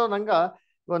 ಆದ್ರೆ ಯಾವ್ದೋ ಒಂದು ಅಂಗ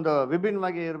ಒಂದು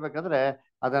ವಿಭಿನ್ನವಾಗಿ ಇರ್ಬೇಕಾದ್ರೆ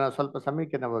ಅದನ್ನ ಸ್ವಲ್ಪ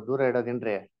ಸಮಯಕ್ಕೆ ನಾವು ದೂರ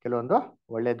ಇಡೋದೇನ್ರಿ ಕೆಲವೊಂದು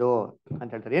ಒಳ್ಳೇದು ಅಂತ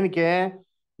ಹೇಳ್ತಾರೆ.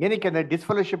 ಏನಕ್ಕೆ ಅಂದ್ರೆ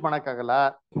ಡಿಸ್ಫೆಲೋಶಿಪ್ ಮಾಡಕ್ಕಾಗಲ್ಲ,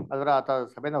 ಅದರ ಅಥವಾ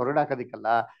ಸಭೆನ ಹೊರಡಾಕೋದಿಕ್ಕಲ್ಲ,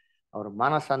 ಅವ್ರ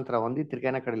ಮಾನಸಾಂತರ ಹೊಂದಿ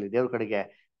ತಿರ್ಗಾನ ಕಡೆಲಿ ದೇವ್ರ ಕಡೆಗೆ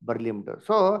ಬರ್ಲಿ ಉಂಟು.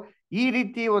 ಸೊ ಈ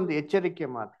ರೀತಿ ಒಂದು ಎಚ್ಚರಿಕೆ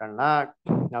ಮಾತುಗಳನ್ನ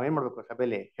ನಾವೇನ್ ಮಾಡ್ಬೇಕು,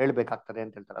 ಸಭೆಯಲ್ಲಿ ಹೇಳ್ಬೇಕಾಗ್ತದೆ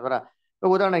ಅಂತ ಹೇಳ್ತಾರೆ. ಅದರ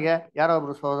ಉದಾಹರಣೆಗೆ ಯಾರೋ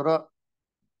ಒಬ್ರು ಸಹೋದರು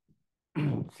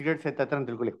ಸಿಗರೇಟ್ ಸೇತಾ ಅಂತ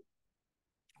ತಿಳ್ಕೊಳ್ಳಿ,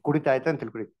 ಕುಡಿತಾ ಅಂತ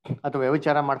ತಿಳ್ಕೊಳ್ಳಿ, ಅಥವಾ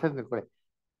ವ್ಯವಿಚಾರ ಮಾಡ್ತಾ ಅಂತ ತಿಳ್ಕೊಳ್ಳಿ.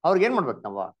 ಅವ್ರಿಗೆ ಏನ್ ಮಾಡ್ಬೇಕು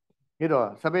ನಾವು, ಇದು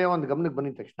ಸಭೆಯ ಒಂದು ಗಮನಕ್ಕೆ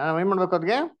ಬಂದಿದ ತಕ್ಷಣ ನಾವ್ ಏನ್ ಮಾಡ್ಬೇಕು,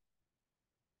 ಅವ್ರಿಗೆ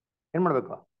ಏನ್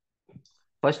ಮಾಡ್ಬೇಕು,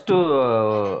 ಫಸ್ಟ್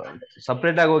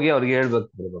ಸಪ್ರೇಟ್ ಆಗಿ ಹೋಗಿ ಅವ್ರಿಗೆ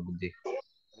ಹೇಳ್ಬೇಕು ಬುದ್ಧಿ.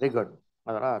 Very good.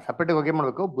 ಅದರ ಸಪ್ರೇಟ್ ಹೋಗಿ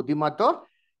ಮಾಡ್ಬೇಕು, ಬುದ್ಧಿ ಮಾತು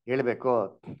ಹೇಳ್ಬೇಕು.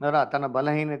 ಅದರ ತನ್ನ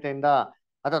ಬಲಹೀನತೆಯಿಂದ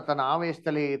ಅಥವಾ ತನ್ನ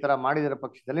ಆವೇಶದಲ್ಲಿ ಈ ತರ ಮಾಡಿದಿರೋ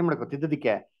ಪಕ್ಷದಲ್ಲಿ ಮಾಡ್ಬೇಕು,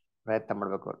 ತಿದ್ದೋದಿಕ್ಕೆ ಪ್ರಯತ್ನ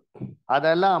ಮಾಡ್ಬೇಕು.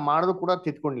 ಅದೆಲ್ಲ ಮಾಡೋದು ಕೂಡ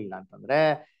ತಿದ್ಕೊಂಡಿಲ್ಲ ಅಂತಂದ್ರೆ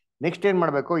ನೆಕ್ಸ್ಟ್ ಏನ್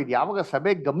ಮಾಡ್ಬೇಕು, ಇದು ಯಾವಾಗ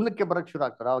ಸಭೆ ಗಮನಕ್ಕೆ ಬರಕ್ ಶುರು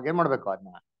ಆಗ್ತಾರೋ ಅವಾಗ ಏನ್ ಮಾಡ್ಬೇಕು,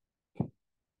 ಅದನ್ನ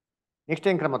ನೆಕ್ಸ್ಟ್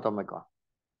ಏನ್ ಕ್ರಮ ತಗೋಬೇಕು.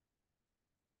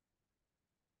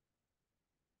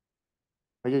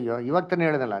 ಅಯ್ಯೋ ಇವಾಗ ತಾನೇ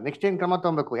ಹೇಳಿದಲ್ಲ, ನೆಕ್ಸ್ಟ್ ಏನ್ ಕ್ರಮ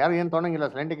ತಗೋಬೇಕು. ಯಾರು ಏನ್ ತಗೊಂಡಂಗಿಲ್ಲ,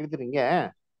 ಸೈಲೆಂಟ್ ಇರ್ತೀರಿ ಹಿಂಗೆ.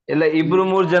 ಎಲ್ಲ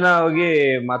 2-3 ಜನ ಹೋಗಿ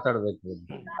ಮಾತಾಡ್ಬೇಕು.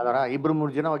 ಅದರ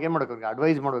 2-3 ಜನ ಹೋಗಿ ಏನ್ ಮಾಡ್ಬೇಕು,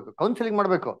 ಅಡ್ವೈಸ್ ಮಾಡ್ಬೇಕು, ಕೌನ್ಸಿಲಿಂಗ್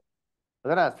ಮಾಡ್ಬೇಕು.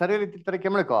 ಅದರ ಸರಿ ರೀತಿ ತರಕ್ಕೆ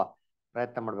ಏನ್ ಮಾಡ್ಬೇಕು,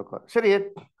 ಪ್ರಯತ್ನ ಮಾಡ್ಬೇಕು. ಸರಿ,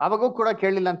 ಅವಾಗೂ ಕೂಡ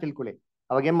ಕೇಳಲಿಲ್ಲ ಅಂತ ತಿಳ್ಕೊಳ್ಳಿ,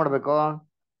 ಅವಾಗ ಏನ್ ಮಾಡ್ಬೇಕು,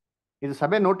 ಇದು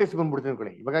ಸಭೆ ನೋಟಿಸ್ ಬಂದ್ಬಿಡ್ತೀನಿ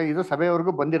ತಿಳ್ಕೊಳ್ಳಿ. ಇವಾಗ ಇದು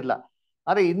ಸಭೆಯವರೆಗೂ ಬಂದಿರಲ್ಲ,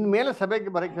 ಆದ್ರೆ ಇನ್ಮೇಲೆ ಸಭೆಗೆ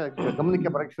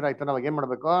ಗಮನಕ್ಕೆ ಬರಕ್ ಶುರು ಆಯ್ತು, ಅವಾಗ ಏನ್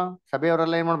ಮಾಡ್ಬೇಕು,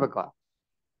 ಸಭೆಯವರೆಲ್ಲ ಏನ್ ಮಾಡ್ಬೇಕು,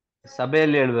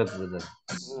 ಸಭೆಯಲ್ಲಿ ಹೇಳ್ಬೇಕು.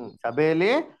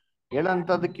 ಸಭೆಯಲ್ಲಿ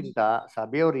ಹೇಳಂತದಕ್ಕಿಂತ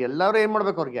ಸಭೆಯವ್ರು ಎಲ್ಲರೂ ಏನ್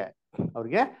ಮಾಡ್ಬೇಕು,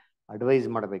 ಅವ್ರಿಗೆ ಅಡ್ವೈಸ್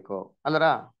ಮಾಡ್ಬೇಕು ಅಲ್ಲರ.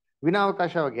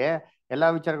 ವಿನಾವಕಾಶವಾಗಿ ಎಲ್ಲಾ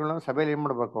ವಿಚಾರಗಳನ್ನ ಸಭೆಯಲ್ಲಿ ಏನ್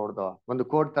ಮಾಡ್ಬೇಕು, ಅವ್ರದ್ದು ಒಂದು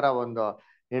ಕೋರ್ಟ್ ತರ ಒಂದು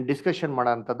ಡಿಸ್ಕಷನ್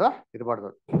ಮಾಡೋ ಅಂತದ್ದು ಇರಬಾರ್ದು.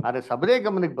 ಆದ್ರೆ ಸಭೆ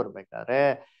ಗಮನಕ್ಕೆ ಬರ್ಬೇಕಾದ್ರೆ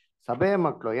ಸಭೆಯ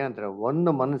ಮಕ್ಕಳು ಏನಂತಾರೆ,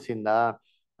 ಒಂದು ಮನಸ್ಸಿಂದ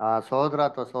ಆ ಸಹೋದರ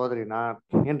ಅಥವಾ ಸಹೋದರಿನ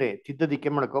ಏನ್ರಿ ತಿದ್ದದಿಕ್ಕೆ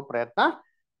ಮಾಡ್ಕೋ ಪ್ರಯತ್ನ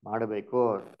ಮಾಡಬೇಕು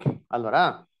ಅಲ್ವರ.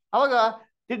 ಅವಾಗ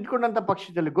ತಿದ್ಕೊಂಡಂತ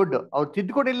ಪಕ್ಷದಲ್ಲಿ ಗುಡ್, ಅವ್ರು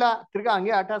ತಿದ್ಕೊಂಡಿಲ್ಲ ತಿರ್ಗಾ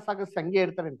ಹಂಗೆ ಆಟ ಸಾಗಿಸಿ ಹಂಗೆ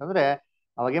ಇರ್ತಾರೆ ಅಂತಂದ್ರೆ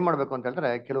ಅವಾಗ ಏನ್ ಮಾಡ್ಬೇಕು ಅಂತ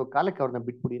ಹೇಳ್ತಾರೆ, ಕೆಲವು ಕಾಲಕ್ಕೆ ಅವ್ರನ್ನ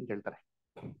ಬಿಟ್ಬಿಡಿ ಅಂತ ಹೇಳ್ತಾರೆ.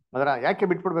 ಅದರ ಯಾಕೆ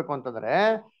ಬಿಟ್ಬಿಡ್ಬೇಕು ಅಂತಂದ್ರೆ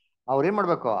ಅವ್ರ ಏನ್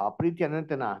ಮಾಡ್ಬೇಕು, ಆ ಪ್ರೀತಿ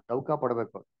ಅನ್ನಂತೆನ ತೌಕ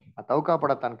ಪಡ್ಬೇಕು. ಆ ತೌಕ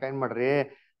ಪಡೋ ತನಕ ಏನ್ ಮಾಡ್ರಿ,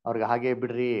 ಅವ್ರಿಗೆ ಹಾಗೆ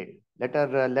ಬಿಡ್ರಿ,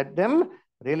 let them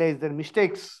realise there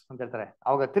mistakes ಅಂತ ಹೇಳ್ತಾರೆ.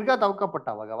 ಅವಾಗ ತಿರ್ಗಾ ತೌಕ ಪಟ್ಟ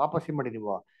ಅವಾಗ ವಾಪಸ್ ಮಾಡಿ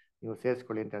ನೀವು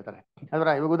ಸೇರಿಸ್ಕೊಳ್ಳಿ ಅಂತ ಹೇಳ್ತಾರೆ. ಅದ್ರ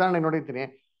ಇವಾಗ ಉದಾಹರಣೆ ನೋಡಿರ್ತೀನಿ,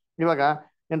 ಇವಾಗ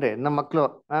ಏನ್ರಿ ನಮ್ಮ ಮಕ್ಳು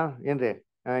ಏನ್ರಿ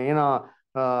ಏನೋ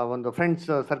ಒಂದು ಫ್ರೆಂಡ್ಸ್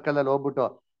ಸರ್ಕಲ್ ಅಲ್ಲಿ ಹೋಗ್ಬಿಟ್ಟು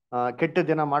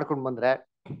ಕೆಟ್ಟದೇನ ಮಾಡ್ಕೊಂಡ್ ಬಂದ್ರೆ,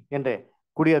 ಏನ್ರಿ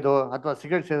ಕುಡಿಯೋದು ಅಥವಾ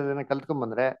ಸಿಗರೇಟ್ ಸೇದೋದನ್ನ ಕಲ್ತ್ಕೊಂಡ್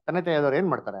ಬಂದ್ರೆ ತಂದೆ ತಾಯಿಯದವ್ರು ಏನ್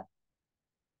ಮಾಡ್ತಾರೆ,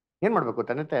 ಏನ್ ಮಾಡ್ಬೇಕು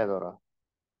ತಂದೆ ತಾಯಿಯದವರು,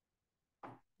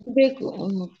 ಬೇಕು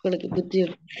ಮಕ್ಕಳಿಗೆ ಬುದ್ಧಿ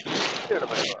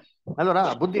ಹೇಳ್ಬೇಕು ಅಲ್ವರ.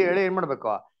 ಬುದ್ಧಿ ಹೇಳಿ ಏನ್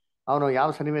ಮಾಡ್ಬೇಕು, ಅವನು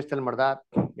ಯಾವ ಸನ್ನಿವೇಶದಲ್ಲಿ ಮಾಡ್ದ,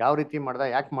 ಯಾವ ರೀತಿ ಮಾಡ್ದ,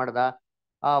 ಯಾಕೆ ಮಾಡ್ದ,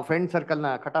 ಆ ಫ್ರೆಂಡ್ ಸರ್ಕಲ್ ನ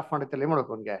ಕಟ್ ಆಫ್ ಮಾಡುತ್ತಲ್ಲ ಏನ್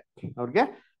ಮಾಡ್ಬೇಕು, ಅವ್ರಿಗೆ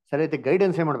ಸರಿಯಾದ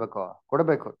ಗೈಡೆನ್ಸ್ ಏನ್ ಮಾಡ್ಬೇಕು,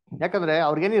 ಕೊಡಬೇಕು. ಯಾಕಂದ್ರೆ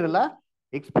ಅವ್ರಿಗೇನಿರಲ್ಲ,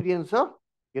 ಎಕ್ಸ್ಪೀರಿಯನ್ಸು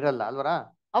ಇರಲ್ಲ ಅಲ್ವರ.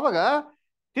 ಅವಾಗ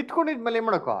ತಿದ್ಕೊಂಡಿದ್ಮೇಲೆ ಏನ್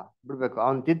ಮಾಡಬೇಕು, ಬಿಡ್ಬೇಕು.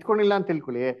 ಅವ್ನು ತಿದ್ಕೊಂಡಿಲ್ಲ ಅಂತ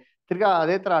ತಿಳ್ಕೊಳ್ಳಿ, ತಿರ್ಗಾ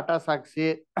ಅದೇ ತರ ಹಠ ಸಾಕ್ಸಿ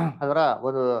ಅದರ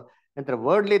ಒಂದು ಎಂತ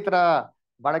ವರ್ಡ್ಲಿ ತರ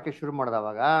ಬಾಳಕ್ಕೆ ಶುರು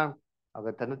ಮಾಡ್ದವಾಗ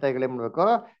ಆಗ ತಂದೆ ತಾಯಿಗಳು ಏನ್ ಮಾಡ್ಬೇಕು,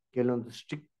 ಕೆಲವೊಂದು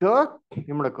ಸ್ಟ್ರಿಕ್ಟ್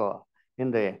ಏನ್ ಮಾಡ್ಬೇಕು,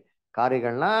 ಹಿಂದೆ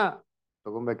ಕಾರ್ಯಗಳನ್ನ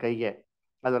ತಗೊಬೇಕು ಕೈಗೆ.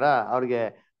 ಅದರ ಅವ್ರಿಗೆ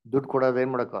ದುಡ್ಡು ಕೊಡೋದು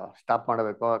ಏನ್ ಮಾಡಬೇಕು, ಸ್ಟಾಪ್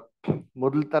ಮಾಡಬೇಕು.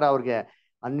 ಮೊದಲ ತರ ಅವ್ರಿಗೆ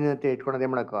ಅನ್ಯತೆ ಇಟ್ಕೊಳೋದು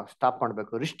ಏನ್ ಮಾಡಬೇಕು, ಸ್ಟಾಪ್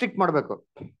ಮಾಡಬೇಕು, ರಿಸ್ಟ್ರಿಕ್ಟ್ ಮಾಡಬೇಕು.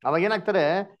 ಅವಾಗ ಏನಾಗ್ತಾರೆ,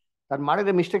 ತಾನು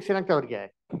ಮಾಡಿದ ಮಿಸ್ಟೇಕ್ಸ್ ಏನಾಗ್ತವೆ ಅವ್ರಿಗೆ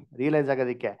ರಿಯಲೈಸ್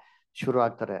ಆಗೋದಕ್ಕೆ ಶುರು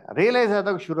ಆಗ್ತಾರೆ. ರಿಯಲೈಸ್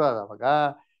ಆದಾಗ ಶುರು ಆದವಾಗ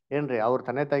ಏನ್ರಿ, ಅವ್ರ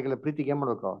ತಂದೆ ತಾಯಿಗಳ ಪ್ರೀತಿಗೆ ಏನ್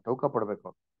ಮಾಡ್ಬೇಕು, ಟೌಕ ಪಡ್ಬೇಕು.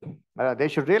 They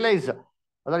should realise.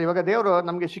 ಅದ್ರ ಇವಾಗ ದೇವರು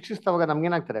ನಮ್ಗೆ ಶಿಕ್ಷಿಸ್ತವಾಗ ನಮ್ಗೆ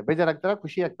ಏನಾಗ್ತಾರೆ, ಬೇಜಾರಾಗ್ತಾರ,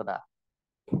 ಖುಷಿ ಆಗ್ತದ?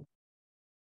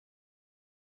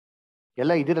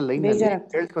 ಎಲ್ಲ ಇದಿರಲ್ಲ ಲೈನ್ನಲ್ಲಿ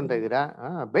ಕೇಳ್ಕೊಂತ ಇದ್ದೀರಾ?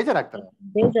 ಬೇಜಾರಾಗ್ತಾರೆ,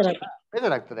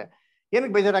 ಬೇಜಾರಾಗ್ತದೆ.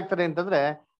 ಏನಕ್ಕೆ ಬೇಜಾರಾಗ್ತಾರೆ ಅಂತಂದ್ರೆ,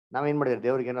 ನಾವೇನ್ ಮಾಡಿದ್ರೆ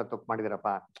ದೇವ್ರಿಗೆ ಏನೋ ತಪ್ಪು ಮಾಡಿದಿರಪ್ಪ,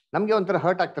 ನಮ್ಗೆ ಒಂಥರ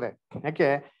ಹರ್ಟ್ ಆಗ್ತಾರೆ. ಯಾಕೆ,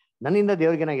 ನನ್ನಿಂದ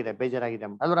ದೇವ್ರಿಗೆ ಏನಾಗಿದೆ, ಬೇಜಾರಾಗಿದೆ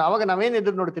ಅಲ್ವ. ಅವಾಗ ನಾವೇನ್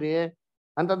ಎದುರು ನೋಡ್ತೀರಿ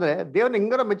ಅಂತಂದ್ರೆ, ದೇವ್ರನ್ನ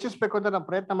ಹಿಂಗಾರ ಮೆಚ್ಚಿಸ್ಬೇಕು ಅಂತ ನಾವು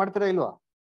ಪ್ರಯತ್ನ ಮಾಡ್ತೀರಾ ಇಲ್ವಾ?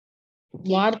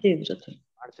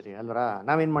 ಮಾಡ್ತೀರಿ ಅಲ್ವರ.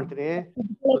 ನಾವೇನ್ ಮಾಡ್ತೀರಿ,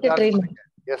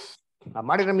 ಎಸ್,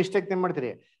 ಮಾಡಿರೋ ಮಿಸ್ಟೇಕ್ ಏನ್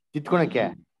ಮಾಡ್ತೀರಿ, ತಿದ್ಕೊಳಕ್ಕೆ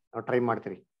ನಾವು ಟ್ರೈ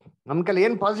ಮಾಡ್ತೀರಿ. ನಮ್ ಕೈಲಿ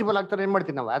ಏನ್ ಪಾಸಿಬಲ್ ಆಗ್ತಾರೆ ಏನ್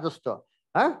ಮಾಡ್ತೀವಿ ನಾವು ಆದಷ್ಟು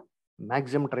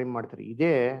ಮ್ಯಾಕ್ಸಿಮಮ್ ಟ್ರೈ ಮಾಡ್ತೀರಿ.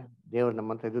 ಇದೇ ದೇವ್ರು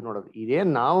ನಮ್ಮಂತ ಎದುರು ನೋಡೋದು. ಇದೇ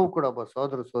ನಾವು ಕೂಡ ಒಬ್ಬ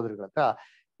ಸೋದರ ಸೋದರಿಗಳ ಹತ್ರ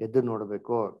ಎದ್ದು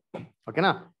ನೋಡ್ಬೇಕು.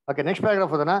 ಓಕೆನಾ? ಓಕೆ, ನೆಕ್ಸ್ಟ್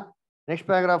ಪ್ಯಾರಾಗ್ರಾಫ್ ಓದೋಣ. ನೆಕ್ಸ್ಟ್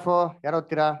ಪ್ಯಾರಾಗ್ರಾಫ್ ಯಾರು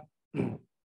ಓದ್ತೀರಾ?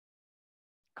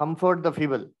 ಕಂಫರ್ಟ್ ದ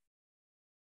ಫೀಬಲ್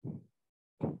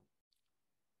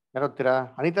ಯಾರು ಓದ್ತೀರಾ?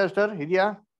 ಅನಿತಾ ಸ್ಟರ್ ಇದೆಯಾ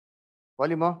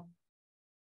ವಾಲ್ಯೂಮು?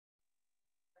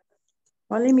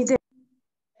 ಇದೆ,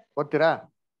 ಓದ್ತೀರಾ?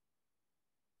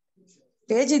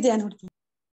 ಪೇಜ್ ಇದೆಯಾ ನೋಡ್ತೀನಿ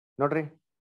ನೋಡ್ರಿ,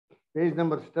 ಪೇಜ್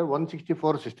ನಂಬರ್ ಸಿಸ್ಟರ್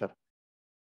 164 ಸಿಸ್ಟರ್.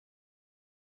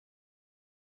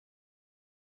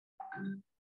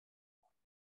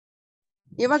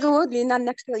 ಇವಾಗ ಓದ್ಲಿ, ನಾನು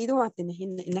ನೆಕ್ಸ್ಟ್ ಇದು ಮಾಡ್ತೀನಿ,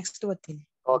 ನೆಕ್ಸ್ಟ್ ಓದ್ತೀನಿ.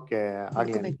 ಓಕೆ,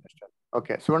 ಆಗ್ಲಿ.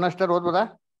 ಓಕೆ, ಸುವರ್ಣ ಸ್ಟರ್ ಓದ್ಬೋದಾ?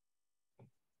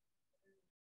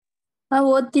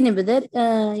 ಓದ್ತೀನಿ ಬ್ರದರ್.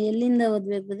 ಎಲ್ಲಿಂದ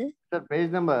ಓದ್ಬೇಕು ಬ್ರದರ್? ಸರ್, ಪೇಜ್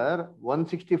ನಂಬರ್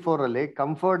 164 ಅಲ್ಲಿ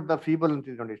ಕಂಫರ್ಟ್ ದ ಫೀಬಲ್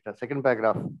ಅಂತ ನೋಡಿ sir, second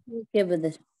paragraph. Okay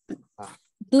brother.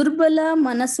 ದುರ್ಬಲ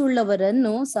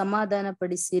ಮನಸ್ಸುಳ್ಳವರನ್ನು ಸಮಾಧಾನ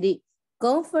ಪಡಿಸಿರಿ,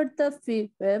 ಕಂಫರ್ಟ್ ದ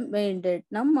ಫೀಬಲ್ ಮೈಂಡೆಡ್.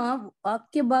 ನಮ್ಮ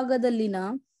ವಾಕ್ಯ ಭಾಗದಲ್ಲಿನ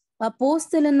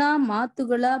ಅಪೊಸ್ತಲನ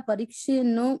ಮಾತುಗಳ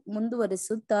ಪರೀಕ್ಷೆಯನ್ನು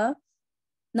ಮುಂದುವರಿಸುತ್ತಾ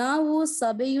ನಾವು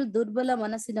ಸಭೆಯು ದುರ್ಬಲ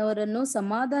ಮನಸ್ಸಿನವರನ್ನು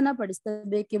ಸಮಾಧಾನ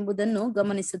ಪಡಿಸಬೇಕೆಂಬುದನ್ನು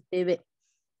ಗಮನಿಸುತ್ತೇವೆ.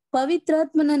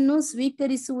 ಪವಿತ್ರಾತ್ಮನನ್ನು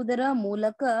ಸ್ವೀಕರಿಸುವುದರ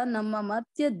ಮೂಲಕ ನಮ್ಮ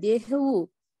ಮರ್ತ್ಯ ದೇಹವು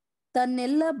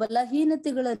ತನ್ನೆಲ್ಲ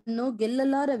ಬಲಹೀನತೆಗಳನ್ನು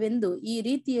ಗೆಲ್ಲಲಾರವೆಂದು ಈ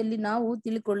ರೀತಿಯಲ್ಲಿ ನಾವು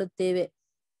ತಿಳ್ಕೊಳ್ಳುತ್ತೇವೆ.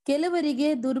 ಕೆಲವರಿಗೆ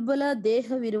ದುರ್ಬಲ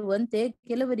ದೇಹವಿರುವಂತೆ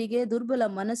ಕೆಲವರಿಗೆ ದುರ್ಬಲ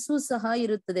ಮನಸ್ಸು ಸಹ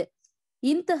ಇರುತ್ತದೆ.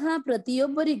 ಇಂತಹ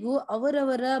ಪ್ರತಿಯೊಬ್ಬರಿಗೂ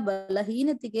ಅವರವರ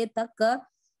ಬಲಹೀನತೆಗೆ ತಕ್ಕ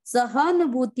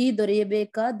ಸಹಾನುಭೂತಿ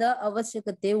ದೊರೆಯಬೇಕಾದ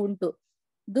ಅವಶ್ಯಕತೆ ಉಂಟು.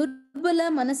 ದುರ್ಬಲ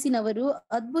ಮನಸ್ಸಿನವರು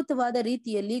ಅದ್ಭುತವಾದ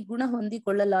ರೀತಿಯಲ್ಲಿ ಗುಣ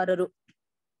ಹೊಂದಿಕೊಳ್ಳಲಾರರು.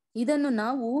 ಇದನ್ನು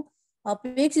ನಾವು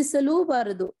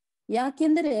ಅಪೇಕ್ಷಿಸಲೂಬಾರದು.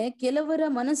 ಯಾಕೆಂದರೆ ಕೆಲವರ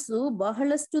ಮನಸ್ಸು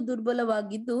ಬಹಳಷ್ಟು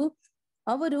ದುರ್ಬಲವಾಗಿದ್ದು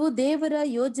ಅವರು ದೇವರ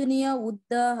ಯೋಜನೆಯ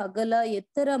ಉದ್ದ, ಅಗಲ,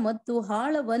 ಎತ್ತರ ಮತ್ತು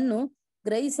ಆಳವನ್ನು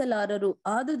ಗ್ರಹಿಸಲಾರರು.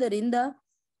 ಆದುದರಿಂದ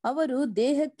ಅವರು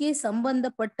ದೇಹಕ್ಕೆ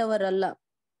ಸಂಬಂಧಪಟ್ಟವರಲ್ಲ.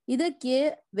 ಇದಕ್ಕೆ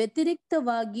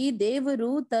ವ್ಯತಿರಿಕ್ತವಾಗಿ ದೇವರು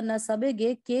ತನ್ನ ಸಭೆಗೆ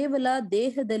ಕೇವಲ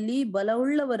ದೇಹದಲ್ಲಿ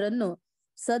ಬಲವುಳ್ಳವರನ್ನು,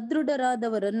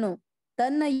 ಸದೃಢರಾದವರನ್ನು,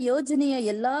 ತನ್ನ ಯೋಜನೆಯ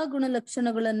ಎಲ್ಲಾ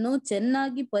ಗುಣಲಕ್ಷಣಗಳನ್ನು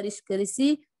ಚೆನ್ನಾಗಿ ಪರಿಷ್ಕರಿಸಿ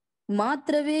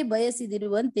ಮಾತ್ರವೇ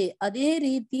ಬಯಸಿದಿರುವಂತೆ, ಅದೇ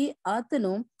ರೀತಿ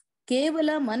ಆತನು ಕೇವಲ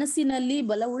ಮನಸ್ಸಿನಲ್ಲಿ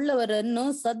ಬಲವುಳ್ಳವರನ್ನು,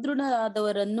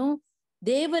 ಸದೃಢರಾದವರನ್ನು,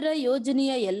 ದೇವರ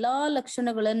ಯೋಜನೆಯ ಎಲ್ಲಾ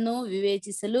ಲಕ್ಷಣಗಳನ್ನು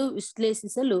ವಿವೇಚಿಸಲು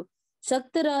ವಿಶ್ಲೇಷಿಸಲು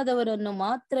ಶಕ್ತರಾದವರನ್ನು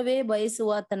ಮಾತ್ರವೇ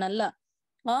ಬಯಸುವಾತನಲ್ಲ.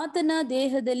 ಆತನ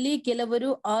ದೇಹದಲ್ಲಿ ಕೆಲವರು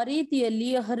ಆ ರೀತಿಯಲ್ಲಿ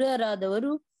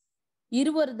ಅರ್ಹರಾದವರು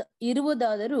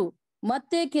ಇರುವುದಾದರೂ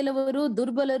ಮತ್ತೆ ಕೆಲವರು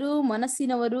ದುರ್ಬಲರು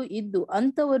ಮನಸ್ಸಿನವರು ಇದ್ದು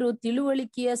ಅಂಥವರು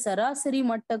ತಿಳುವಳಿಕೆಯ ಸರಾಸರಿ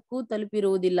ಮಟ್ಟಕ್ಕೂ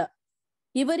ತಲುಪಿರುವುದಿಲ್ಲ.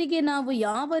 ಇವರಿಗೆ ನಾವು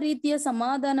ಯಾವ ರೀತಿಯ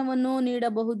ಸಮಾಧಾನವನ್ನು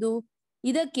ನೀಡಬಹುದು?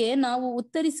 ಇದಕ್ಕೆ ನಾವು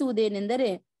ಉತ್ತರಿಸುವುದೇನೆಂದರೆ,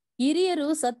 ಹಿರಿಯರು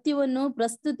ಸತ್ಯವನ್ನು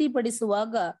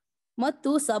ಪ್ರಸ್ತುತಿಪಡಿಸುವಾಗ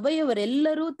ಮತ್ತು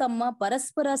ಸಭೆಯವರೆಲ್ಲರೂ ತಮ್ಮ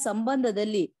ಪರಸ್ಪರ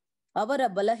ಸಂಬಂಧದಲ್ಲಿ ಅವರ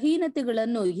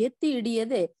ಬಲಹೀನತೆಗಳನ್ನು ಎತ್ತಿ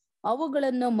ಹಿಡಿಯದೆ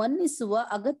ಅವುಗಳನ್ನು ಮನ್ನಿಸುವ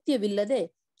ಅಗತ್ಯವಿಲ್ಲದೆ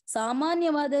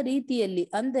ಸಾಮಾನ್ಯವಾದ ರೀತಿಯಲ್ಲಿ,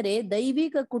 ಅಂದರೆ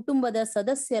ದೈವಿಕ ಕುಟುಂಬದ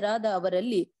ಸದಸ್ಯರಾದ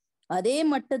ಅವರಲ್ಲಿ ಅದೇ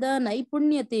ಮಟ್ಟದ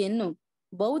ನೈಪುಣ್ಯತೆಯನ್ನು,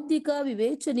 ಬೌದ್ಧಿಕ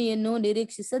ವಿವೇಚನೆಯನ್ನು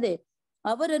ನಿರೀಕ್ಷಿಸದೆ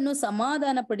ಅವರನ್ನು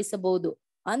ಸಮಾಧಾನ ಪಡಿಸಬಹುದು.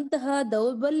 ಅಂತಹ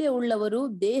ದೌರ್ಬಲ್ಯವುಳ್ಳವರು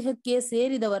ದೇಹಕ್ಕೆ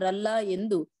ಸೇರಿದವರಲ್ಲ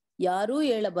ಎಂದು ಯಾರೂ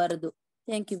ಹೇಳಬಾರದು.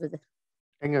 Thank you brother.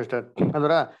 Thank you star.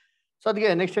 ಅದರ ಸೊ ಅದಕ್ಕೆ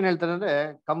ನೆಕ್ಸ್ಟ್ ಏನ್ ಹೇಳ್ತಾರೆ ಅಂದ್ರೆ,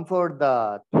 ಕಂಫರ್ಟ್ ದ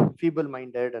ಫೀಬಲ್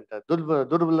ಮೈಂಡೆಡ್ ಅಂತ,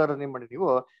 ದುರ್ಬಲರನ್ನ ಏನ್ ಮಾಡಿ ನೀವು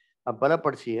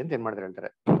ಬಲಪಡಿಸಿ ಅಂತ ಏನ್ ಮಾಡಿದ್ರೆ ಹೇಳ್ತಾರೆ.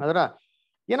 ಅದರ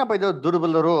ಏನಪ್ಪ ಇದು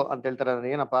ದುರ್ಬಲರು ಅಂತ ಹೇಳ್ತಾರೆ ಅಂದ್ರೆ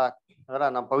ಏನಪ್ಪ ಅದರ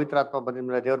ನಮ್ಮ ಪವಿತ್ರಾತ್ಮ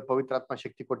ಬಂದಿದ್ಮೇಲೆ ದೇವ್ರ ಪವಿತ್ರಾತ್ಮ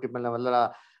ಶಕ್ತಿ ಕೊಟ್ಟಿದ್ಮೇಲೆ ನಾವೆಲ್ಲ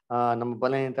ನಮ್ಮ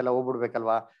ಬಲಹೀನತೆಲ್ಲ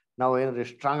ಹೋಗ್ಬಿಡ್ಬೇಕಲ್ವಾ, ನಾವು ಏನಾದ್ರು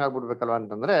ಸ್ಟ್ರಾಂಗ್ ಆಗ್ಬಿಡ್ಬೇಕಲ್ವಾ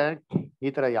ಅಂತಂದ್ರೆ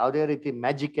ಈ ತರ ಯಾವುದೇ ರೀತಿ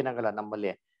ಮ್ಯಾಜಿಕ್ ಏನಾಗಲ್ಲ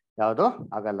ನಮ್ಮಲ್ಲಿ, ಯಾವುದು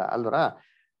ಆಗಲ್ಲ ಅಲ್ವರ.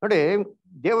 ನೋಡಿ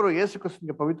ದೇವರು ಯೇಸು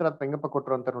ಕ್ರಿಸ್ತನಿಗೆ ಪವಿತ್ರಾತ್ಮ ಹೆಂಗಪ್ಪ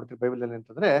ಕೊಟ್ರು ಅಂತ ನೋಡ್ತೀವಿ ಬೈಬಲ್ ಅಲ್ಲಿ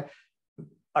ಅಂತಂದ್ರೆ,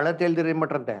 ಅಳತೆ ಇಲ್ದಿರ ಏನ್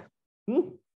ಮಾಡ್ರಂತೆ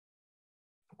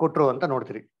ಕೊಟ್ರು ಅಂತ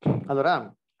ನೋಡ್ತೀರಿ ಅಲ್ವರ.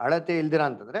 ಅಳತೆ ಇಲ್ದಿರ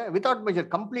ಅಂತಂದ್ರೆ ವಿತೌಟ್ ಮೆಜರ್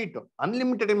ಕಂಪ್ಲೀಟ್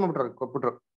ಅನ್ಲಿಮಿಟೆಡ್ ಏನ್ ಮಾಡ್ಬಿಟ್ರು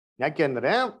ಕೊಟ್ಬಿಟ್ರು. ಯಾಕೆ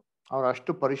ಅಂದ್ರೆ ಅವ್ರು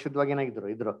ಅಷ್ಟು ಪರಿಶುದ್ಧವಾಗಿ ಏನಾಗಿದ್ರು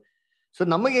ಇದ್ರು. ಸೊ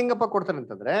ನಮಗೆ ಹೆಂಗಪ್ಪ ಕೊಡ್ತಾರೆ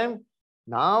ಅಂತಂದ್ರೆ,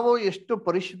 ನಾವು ಎಷ್ಟು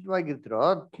ಪರಿಶುದ್ಧವಾಗಿರ್ತಿರೋ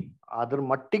ಅದ್ರ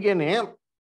ಮಟ್ಟಿಗೆನೆ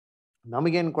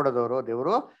ನಮಗೇನ್ ಕೊಡೋದವರು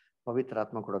ದೇವರು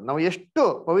ಪವಿತ್ರಾತ್ಮ ಕೊಡೋದು. ನಾವು ಎಷ್ಟು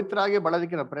ಪವಿತ್ರ ಆಗಿ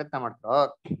ಬಳೋದಕ್ಕೆ ನಾವು ಪ್ರಯತ್ನ ಮಾಡ್ತಾರೋ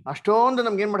ಅಷ್ಟೊಂದು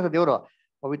ನಮ್ಗೆ ಏನ್ ಮಾಡ್ತಾರೆ ದೇವರು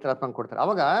ಪವಿತ್ರಾತ್ಮ ಕೊಡ್ತಾರೆ.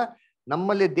 ಅವಾಗ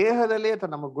ನಮ್ಮಲ್ಲಿ ದೇಹದಲ್ಲಿ ಅಥವಾ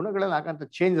ನಮ್ಮ ಗುಣಗಳಲ್ಲಿ ಆಗಂತ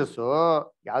ಚೇಂಜಸ್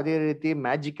ಯಾವುದೇ ರೀತಿ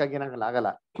ಮ್ಯಾಜಿಕ್ ಆಗಿ ಏನಾಗಲ್ಲ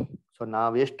ಆಗಲ್ಲ. ಸೊ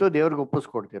ನಾವ್ ಎಷ್ಟು ದೇವ್ರಿಗೆ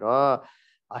ಒಪ್ಪಿಸ್ಕೊಡ್ತಿರೋ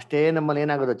ಅಷ್ಟೇ ನಮ್ಮಲ್ಲಿ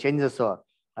ಏನಾಗೋದು ಚೇಂಜಸ್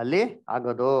ಅಲ್ಲಿ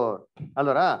ಆಗೋದು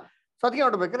ಅಲ್ವರ. ಸೊ ಅದಕ್ಕೆ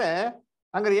ನೋಡ್ಬೇಕ್ರೆ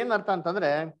ಹಂಗಾರೆ ಏನ್ ಅರ್ಥ ಅಂತಂದ್ರೆ,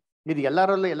 ಇದು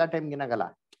ಎಲ್ಲರಲ್ಲೂ ಎಲ್ಲಾ ಟೈಮ್ಗೆ ಏನಾಗಲ್ಲ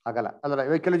ಆಗಲ್ಲ ಅಲ್ವರ.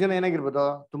 ಇವಾಗ ಕೆಲವು ಜನ ಏನಾಗಿರ್ಬೋದು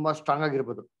ತುಂಬಾ ಸ್ಟ್ರಾಂಗ್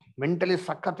ಆಗಿರ್ಬೋದು, ಮೆಂಟಲಿ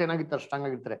ಸಖತ್ ಏನಾಗಿರ್ತಾರೆ ಸ್ಟ್ರಾಂಗ್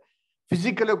ಆಗಿರ್ತಾರೆ,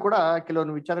 ಫಿಸಿಕಲಿ ಕೂಡ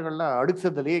ಕೆಲವೊಂದು ವಿಚಾರಗಳನ್ನ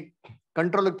ಅಡಗಿಸೋದಲ್ಲಿ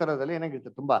ಕಂಟ್ರೋಲ್ ತರೋದಲ್ಲಿ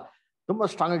ಏನಾಗಿರ್ತಾರೆ ತುಂಬಾ ತುಂಬಾ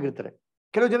ಸ್ಟ್ರಾಂಗ್ ಆಗಿರ್ತಾರೆ.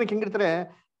 ಕೆಲವು ಜನಕ್ಕೆ ಹೆಂಗಿರ್ತಾರೆ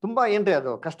ತುಂಬಾ ಏನ್ರಿ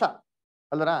ಅದು ಕಷ್ಟ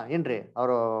ಅಲ್ವರ, ಏನ್ರಿ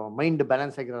ಅವರು ಮೈಂಡ್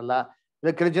ಬ್ಯಾಲೆನ್ಸ್ ಆಗಿರಲ್ಲ.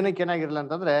 ಇಲ್ಲ ಕೆಲವು ಜನಕ್ಕೆ ಏನಾಗಿರಲ್ಲ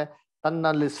ಅಂತಂದ್ರೆ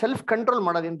ತನ್ನಲ್ಲಿ ಸೆಲ್ಫ್ ಕಂಟ್ರೋಲ್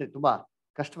ಮಾಡೋದೇನ್ರಿ ತುಂಬಾ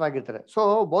ಕಷ್ಟವಾಗಿರ್ತಾರೆ. ಸೊ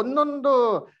ಒಂದೊಂದು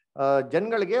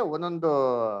ಜನಗಳಿಗೆ ಒಂದೊಂದು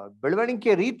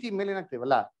ಬೆಳವಣಿಗೆ ರೀತಿ ಮೇಲೆ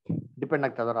ಏನಾಗ್ತೀವಲ್ಲ ಡಿಪೆಂಡ್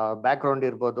ಆಗ್ತದೆ. ಅವರ ಬ್ಯಾಕ್ ಗ್ರೌಂಡ್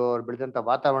ಇರ್ಬೋದು, ಅವ್ರು ಬೆಳೆದಂತ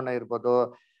ವಾತಾವರಣ ಇರ್ಬೋದು,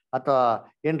 ಅಥವಾ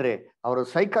ಏನ್ರಿ ಅವರು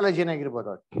ಸೈಕಾಲಜಿ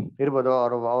ಏನಾಗಿರ್ಬೋದು ಇರ್ಬೋದು,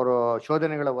 ಅವರು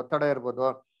ಶೋಧನೆಗಳ ಒತ್ತಡ ಇರ್ಬೋದು,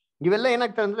 ಇವೆಲ್ಲ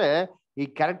ಏನಾಗ್ತದೆ ಅಂದ್ರೆ ಈ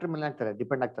ಕ್ಯಾರೆಕ್ಟರ್ ಮೇಲೆ ಆಗ್ತಾರೆ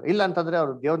ಡಿಪೆಂಡ್ ಆಗ್ತಾರೆ. ಇಲ್ಲ ಅಂತಂದ್ರೆ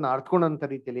ಅವ್ರು ದೇವ್ರನ್ನ ಅರ್ಥಕೊಂಡಂತ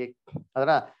ರೀತಿಯಲ್ಲಿ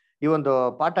ಅದರ ಈ ಒಂದು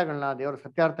ಪಾಠಗಳನ್ನ ದೇವರ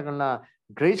ಸತ್ಯಾರ್ಥಗಳನ್ನ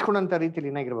ಗ್ರಹಿಸ್ಕೊಂಡಂತ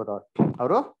ರೀತಿಯಲ್ಲಿ ಏನಾಗಿರ್ಬೋದು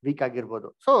ಅವರು ವೀಕ್ ಆಗಿರ್ಬೋದು.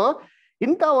 ಸೊ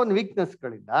ಇಂಥ ಒಂದು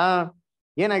ವೀಕ್ನೆಸ್ಗಳಿಂದ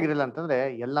ಏನಾಗಿರಲ್ಲ ಅಂತಂದ್ರೆ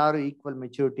ಎಲ್ಲಾರು ಈಕ್ವಲ್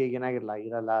ಮೆಚುರಿಟಿ ಏನಾಗಿರಲ್ಲ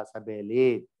ಇರಲ್ಲ ಸಭೆಯಲ್ಲಿ.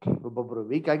 ಒಬ್ಬೊಬ್ರು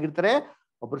ವೀಕ್ ಆಗಿರ್ತಾರೆ,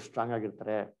 ಒಬ್ರು ಸ್ಟ್ರಾಂಗ್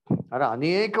ಆಗಿರ್ತಾರೆ. ಆದ್ರೆ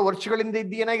ಅನೇಕ ವರ್ಷಗಳಿಂದ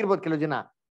ಇದ್ದು ಏನಾಗಿರ್ಬೋದು ಕೆಲವು ಜನ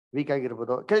ವೀಕ್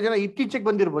ಆಗಿರ್ಬೋದು, ಕೆಲವು ಜನ ಇತ್ತೀಚೆಗೆ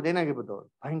ಬಂದಿರ್ಬೋದು ಏನಾಗಿರ್ಬೋದು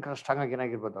ಭಯಂಕರ ಸ್ಟ್ರಾಂಗ್ ಆಗಿ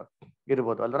ಏನಾಗಿರ್ಬೋದು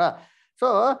ಇರ್ಬೋದು ಅಲ್ವರ. ಸೊ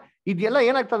ಇದೆಲ್ಲ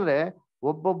ಏನಾಗ್ತಂದ್ರೆ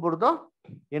ಒಬ್ಬೊಬ್ಬರದು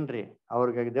ಏನ್ರಿ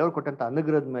ಅವ್ರಿಗೆ ದೇವ್ರು ಕೊಟ್ಟಂತ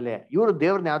ಅನುಗ್ರಹದ ಮೇಲೆ ಇವರು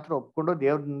ದೇವ್ರನ್ನ ಯಾವ ತರ ಒಪ್ಕೊಂಡು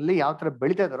ದೇವ್ರಲ್ಲಿ ಯಾವ ತರ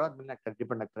ಬೆಳಿತಾ ಇದಾರೋ ಅದ್ಮೇಲೆ ಆಗ್ತಾರೆ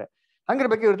ಡಿಪೆಂಡ್ ಆಗ್ತಾರೆ.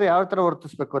 ಹಂಗಿರ್ಬೇಕು ಇವ್ರ ಯಾವ ತರ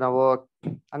ವರ್ತಿಸ್ಬೇಕು ನಾವು.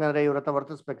 ಹಂಗಂದ್ರೆ ಇವ್ರ ಹತ್ರ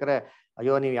ವರ್ತಿಸ್ಬೇಕಾರೆ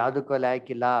ಅಯ್ಯೋ ನೀವ್ ಯಾವ್ದಕ್ಕೂ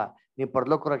ಲಾಯಕ್ಕಿಲ್ಲ, ನೀವ್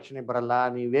ಪರಲೋಕ ರಕ್ಷಣೆ ಬರಲ್ಲ,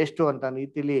 ನೀವ್ ವೇಸ್ಟು ಅಂತ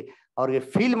ರೀತಿಲಿ ಅವ್ರಿಗೆ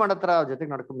ಫೀಲ್ ಮಾಡತ್ರ ಅವ್ರ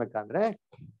ಜೊತೆಗೆ ನಡ್ಕೊಬೇಕಂದ್ರೆ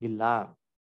ಇಲ್ಲ.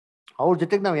 ಅವ್ರ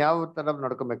ಜೊತೆಗೆ ನಾವ್ ಯಾವ ತರ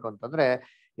ನಡ್ಕೊಬೇಕು ಅಂತಂದ್ರೆ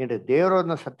ಏನ್ರಿ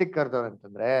ದೇವ್ರವ್ರನ್ನ ಸತ್ಯಕ್ಕೆ ಕರೆದವ್ರು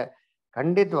ಅಂತಂದ್ರೆ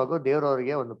ಖಂಡಿತವಾಗೂ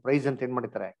ದೇವ್ರವ್ರಿಗೆ ಒಂದು ಪ್ರೈಸ್ ಅಂತ ಏನ್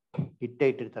ಮಾಡಿರ್ತಾರೆ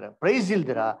ಇಟ್ಟಿರ್ತಾರೆ. ಪ್ರೈಸ್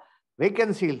ಇಲ್ದಿರ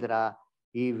ವೇಕೆನ್ಸಿ ಇಲ್ದಿರ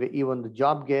ಈ ಒಂದು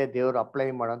ಜಾಬ್ಗೆ ದೇವ್ರು ಅಪ್ಲೈ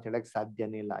ಮಾಡೋ ಅಂತ ಹೇಳಕ್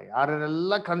ಸಾಧ್ಯನೇ ಇಲ್ಲ.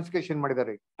 ಯಾರೆಲ್ಲ ಕಾನ್ಸ್ಕೇಷನ್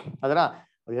ಮಾಡಿದಾರೆ ಅದರ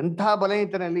ಎಂಥ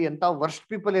ಬಲಹೀನತೆಯಲ್ಲಿ ಎಂಥ ವರ್ಸ್ಟ್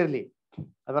ಪೀಪಲ್ ಇರ್ಲಿ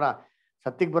ಅದರ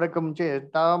ಸತ್ಯಕ್ಕೆ ಬರೋಕೆ ಮುಂಚೆ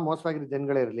ಎಂಥ ಮೋಸವಾಗಿರೋ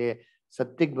ಜನಗಳೇ ಇರ್ಲಿ,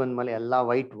 ಸತ್ಯಕ್ಕೆ ಬಂದ್ಮೇಲೆ ಎಲ್ಲಾ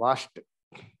ವೈಟ್ ವಾಶ್ಡ್.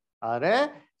 ಆದ್ರೆ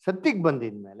ಸತ್ಯಕ್ಕೆ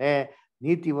ಬಂದಿದ್ಮೇಲೆ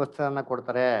ನೀತಿ ವಸ್ತ್ರನ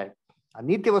ಕೊಡ್ತಾರೆ. ಆ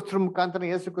ನೀತಿ ವಸ್ತ್ರ ಮುಖಾಂತರ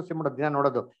ಯೇಸು ಕ್ರಿಸ್ತ ಮಾಡೋದು ದಿನ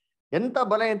ನೋಡೋದು. ಎಂತ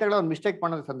ಬಲಹೀನತೆಗಳ ಒಂದು ಮಿಸ್ಟೇಕ್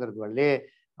ಮಾಡೋ ಸಂದರ್ಭದಲ್ಲಿ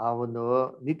ಆ ಒಂದು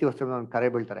ನೀತಿ ವಸ್ತ್ರ ಒಂದು ಕರೆ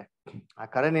ಬೀಳ್ತಾರೆ. ಆ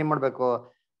ಕರೆನ ಏನ್ ಮಾಡ್ಬೇಕು,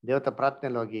 ದೇವತಾ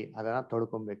ಪ್ರಾರ್ಥನೆಯಲ್ಲಿ ಹೋಗಿ ಅದನ್ನ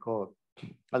ತೊಳ್ಕೊಬೇಕು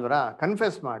ಅಲ್ವರ.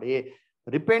 ಕನ್ಫೆಸ್ ಮಾಡಿ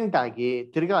ರಿಪೆಂಟ್ ಆಗಿ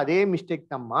ತಿರ್ಗಾ ಅದೇ ಮಿಸ್ಟೇಕ್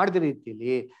ನ ಮಾಡಿದ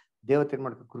ರೀತಿಯಲ್ಲಿ ದೇವತೆ ಏನ್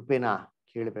ಮಾಡ್ಬೇಕು ಕೃಪೆನ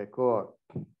ಕೇಳಬೇಕು.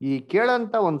 ಈ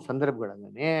ಕೇಳಂತ ಒಂದು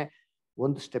ಸಂದರ್ಭಗಳನ್ನೇ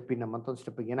ಒಂದು ಸ್ಟೆಪ್ಪಿನ ಮತ್ತೊಂದು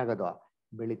ಸ್ಟೆಪ್ಪಿಗೆ ಏನಾಗೋದು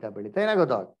ಬೆಳೀತಾ ಬೆಳೀತಾ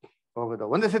ಏನಾಗೋದು ಹೋಗೋದು.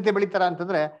 ಒಂದೇ ಸತಿ ಬೆಳಿತಾರ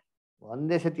ಅಂತಂದ್ರೆ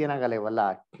ಒಂದೇ ಸತಿ ಏನಾಗಲ್ಲ ಇವೆಲ್ಲ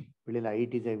ಬೆಳಿಲ್ಲ.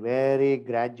 It is A very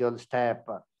gradual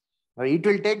step. It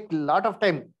will take lot of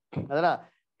time ಅದರ.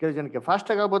 ಕೆಲವು ಜನಕ್ಕೆ ಫಾಸ್ಟ್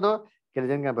ಆಗಿ ಆಗ್ಬೋದು, ಕೆಲವು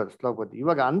ಜನಕ್ಕೆ ಆಗ್ಬೋದು ಸ್ಲೋ ಆಗ್ಬೋದು.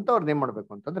 ಇವಾಗ ಅಂಥವ್ರನ್ನ ಏನ್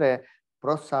ಮಾಡ್ಬೇಕು ಅಂತಂದ್ರೆ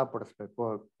ಪ್ರೋತ್ಸಾಹ ಪಡಿಸ್ಬೇಕು.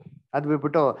 ಅದ್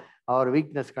ಬಿಟ್ಬಿಟ್ಟು ಅವ್ರ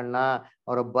ವೀಕ್ನೆಸ್ಗಳನ್ನ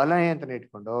ಅವ್ರ ಬಲಹೀನತೆನ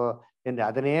ಇಟ್ಕೊಂಡು ಏನ್ರಿ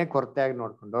ಅದನ್ನೇ ಕೊರತೆಯಾಗಿ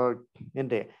ನೋಡ್ಕೊಂಡು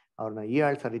ಏನ್ರಿ ಅವ್ರನ್ನ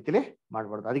ಹೀಯಾಳ್ಸೋ ರೀತಿಲಿ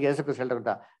ಮಾಡ್ಬಾರ್ದು. ಅದಕ್ಕೆ ಯೇಸು ಕ್ರಿಸ್ತ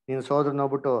ಹೇಳ್ತಾರಂತ, ನೀನು ಸೋದರ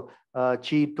ನೋಡ್ಬಿಟ್ಟು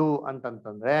ಚೀತು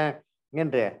ಅಂತಂತಂದ್ರೆ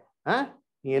ಏನ್ರಿ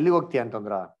ನೀ ಎಲ್ಲಿಗೆ ಹೋಗ್ತೀಯ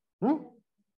ಅಂತಂದ್ರ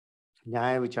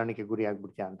ನ್ಯಾಯ ವಿಚಾರಣೆಗೆ ಗುರಿ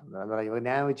ಆಗ್ಬಿಡ್ತೀಯ ಅಂತಂದ್ರ ಅಲ್ವ. ಇವಾಗ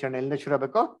ನ್ಯಾಯ ವಿಚಾರಣೆ ಎಲ್ಲಿಂದ ಶುರು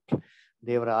ಆಗ್ಬೇಕು,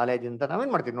 ದೇವರ ಆಲಯದಿಂದ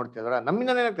ನಾವೇನ್ ಮಾಡ್ತೀವಿ ನೋಡ್ತೀವಿ ಅಲ್ವರ.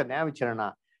 ನಮ್ಮಿಂದ ಏನಾಗ್ತದೆ ನ್ಯಾಯ ವಿಚಾರಣೆ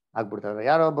ಆಗ್ಬಿಡ್ತಾರೆ.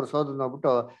 ಯಾರೋ ಒಬ್ರು ಸೋದರ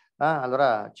ನೋಡ್ಬಿಟ್ಟು ಅಲ್ವರ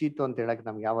ಚೀತು ಅಂತ ಹೇಳಕ್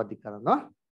ನಮ್ಗೆ ಯಾವ ಅಧಿಕಾರನೂ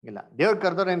ಇಲ್ಲ. ದೇವ್ರ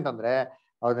ಕರ್ದವ್ರೆ ಅಂತಂದ್ರೆ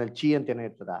ಅವ್ರಲ್ಲಿ ಚೀ ಅಂತೇನೋ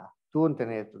ಇರ್ತದ, ತೂ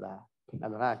ಅಂತೇನೋ ಇರ್ತದ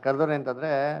ಅಲ್ವರ. ಕರ್ದವ್ರೆ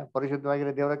ಅಂತಂದ್ರೆ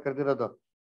ಪರಿಶುದ್ಧವಾಗಿರೋ ದೇವ್ರ ಕರ್ದಿರೋದು.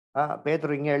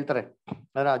 ಪೇತರು ಹಿಂಗೆ ಹೇಳ್ತಾರೆ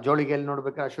ಅದ್ರ ಜೋಳಿಗೆ ಎಲ್ಲಿ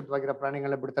ನೋಡ್ಬೇಕಾದ್ರೆ ಅಶುದ್ಧವಾಗಿರೋ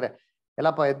ಪ್ರಾಣಿಗಳನ್ನ ಬಿಡ್ತಾರೆ,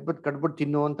 ಎಲ್ಲಪ್ಪ ಎದ್ಬಿಟ್ಟು ಕಟ್ಬಿಟ್ಟು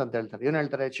ತಿನ್ನು ಅಂತ ಹೇಳ್ತಾರೆ. ಏನ್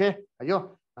ಹೇಳ್ತಾರೆ, ಛೇ ಅಯ್ಯೋ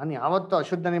ನಾನು ಯಾವತ್ತೂ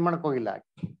ಅಶುದ್ಧನೇ ಮಾಡಕ್ ಹೋಗಿಲ್ಲ,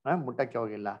 ಮುಟ್ಟಕ್ಕೆ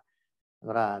ಹೋಗಿಲ್ಲ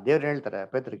ಅದರ. ದೇವ್ರು ಹೇಳ್ತಾರೆ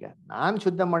ಪೇತ್ರಿಗೆ, ನಾನ್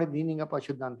ಶುದ್ಧ ಮಾಡಿದ್ ನೀನ್ ಹಿಂಗಪ್ಪ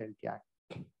ಅಶುದ್ಧ ಅಂತ ಹೇಳ್ತೀಯ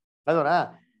ಅದರ.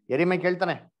 ಎರಿಮೆ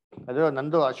ಕೇಳ್ತಾನೆ, ಅದು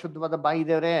ನಂದು ಅಶುದ್ಧವಾದ ಬಾಯಿ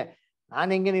ದೇವ್ರೆ,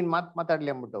 ನಾನ್ ಹೆಂಗೆ ನೀನ್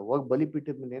ಮಾತಾಡ್ಲಿ ಅಂದ್ಬಿಟ್ಟು ಹೋಗಿ ಬಲಿ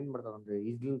ಪೀಠದ ಮೇಲೆ ಏನ್ ಮಾಡ್ತಾರ ಅಂದ್ರೆ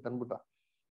ಇದ್ಲಿನ ತಂದ್ಬಿಟ್ಟು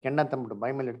ಕೆಂಡ ತಂದ್ಬಿಟ್ಟು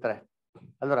ಬಾಯಿ ಮೇಲೆ ಇಡ್ತಾರೆ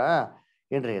ಅಲ್ವರ.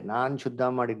 ಏನ್ರಿ ನಾನ್ ಶುದ್ಧ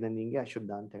ಮಾಡಿದ್ನ ನಿಂಗೆ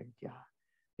ಅಶುದ್ಧ ಅಂತ ಹೇಳ್ತೀಯ.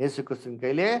 ಯೇಸು ಕ್ರಿಸ್ತನ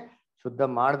ಕೈಲಿ ಶುದ್ಧ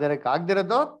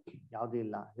ಆಗದಿರೋದು ಯಾವುದೂ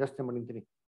ಇಲ್ಲ. ಯೋಚನೆ ಮಾಡಿರ್ತೀನಿ.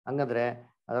 ಹಂಗಂದ್ರೆ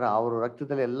ಅವ್ರ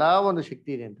ರಕ್ತದಲ್ಲಿ ಎಲ್ಲಾ ಒಂದು ಶಕ್ತಿ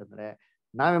ಇದೆ ಅಂತಂದ್ರೆ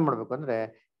ನಾವೇನ್ ಮಾಡ್ಬೇಕು ಅಂದ್ರೆ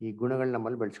ಈ ಗುಣಗಳನ್ನ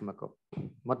ನಮ್ಮಲ್ಲಿ ಬೆಳೆಸ್ಬೇಕು.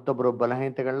 ಮತ್ತೊಬ್ಬರು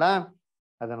ಬಲಹೀನತೆಗಳನ್ನ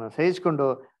ಅದನ್ನ ಸಹಿಸ್ಕೊಂಡು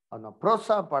ಅವನ್ನ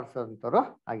ಪ್ರೋತ್ಸಾಹ ಪಡಿಸೋಂಥವ್ರು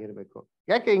ಆಗಿರ್ಬೇಕು.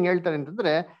 ಯಾಕೆ ಹಿಂಗ್ ಹೇಳ್ತಾರೆ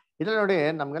ಅಂತಂದ್ರೆ ಇದ್ರಲ್ಲಿ ನೋಡಿ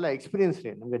ನಮ್ಗೆಲ್ಲ ಎಕ್ಸ್ಪೀರಿಯನ್ಸ್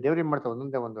ರೀ. ನಮ್ಗೆ ದೇವ್ರು ಏನ್ ಮಾಡ್ತಾವೆ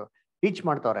ಒಂದೊಂದೇ ಒಂದು ಟೀಚ್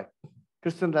ಮಾಡ್ತಾವ್ರೆ.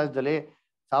 ಕ್ರಿಸ್ತನ್ ರಾಜ್ಯದಲ್ಲಿ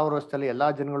 1000 ವರ್ಷದಲ್ಲಿ ಎಲ್ಲಾ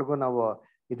ಜನಗಳಿಗೂ ನಾವು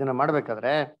ಇದನ್ನ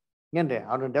ಮಾಡ್ಬೇಕಾದ್ರೆ ಏನ್ರಿ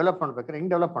ಅವ್ರನ್ನ ಡೆವಲಪ್ ಮಾಡ್ಬೇಕಾದ್ರೆ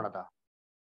ಹೆಂಗ್ ಡೆವಲಪ್ ಮಾಡೋದ?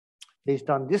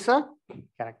 ಬೇಸ್ಡ್ ಆನ್ ದಿಸ್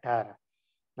ಕ್ಯಾರೆಕ್ಟರ್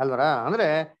ಅಲ್ವರ. ಅಂದ್ರೆ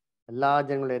ಎಲ್ಲಾ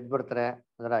ಜನಗಳು ಎದ್ ಬರ್ತಾರೆ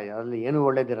ಅಂದ್ರೆ ಅಲ್ಲಿ ಏನು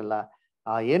ಒಳ್ಳೇದಿರಲ್ಲ.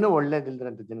 ಆ ಏನು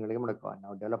ಒಳ್ಳೇದಿಲ್ದಿರಂತ ಜನಗಳಿಗೆ ಮಾಡಬೇಕು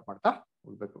ನಾವು ಡೆವಲಪ್ ಮಾಡ್ತಾ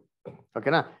ಹೋಗ್ಬೇಕು.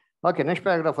 ಓಕೆನಾ? ಓಕೆ, ನೆಕ್ಸ್ಟ್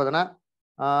ಪ್ಯಾರಾಗ್ರಾಫ್ ಅದನ್ನ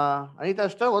ಅನಿತಾ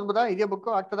ಅಷ್ಟ ಓದ್ಬೋದಾ? ಇದೇ ಬುಕ್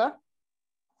ಆಗ್ತದಾ?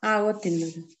 ಓದ್ತೀನಿ.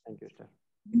 Thank you sir.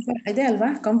 ಇದೆ ಅಲ್ವಾ?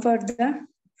 Comfort the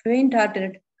faint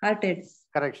hearted.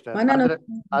 Correct sir.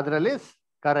 ಅದರಲ್ಲಿ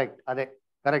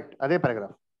ಕರೆಕ್ಟ್ ಅದೇ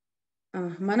ಪ್ಯಾರಾಗ್ರಾಫ್.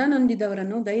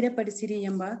 ಮನನೊಂದಿದವರನ್ನು ಧೈರ್ಯಪಡಿಸಿರಿ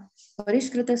ಎಂಬ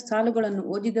ಪರಿಷ್ಕೃತ ಸಾಲುಗಳನ್ನು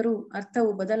ಓದಿದರೂ ಅರ್ಥವು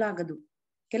ಬದಲಾಗದು.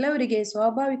 ಕೆಲವರಿಗೆ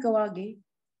ಸ್ವಾಭಾವಿಕವಾಗಿ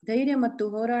ಧೈರ್ಯ ಮತ್ತು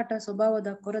ಹೋರಾಟ ಸ್ವಭಾವದ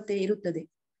ಕೊರತೆ ಇರುತ್ತದೆ.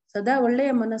 ಸದಾ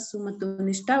ಒಳ್ಳೆಯ ಮನಸ್ಸು ಮತ್ತು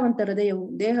ನಿಷ್ಠಾವಂತ ಹೃದಯವು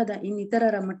ದೇಹದ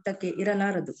ಇನ್ನಿತರರ ಮಟ್ಟಕ್ಕೆ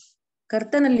ಇರಲಾರದು.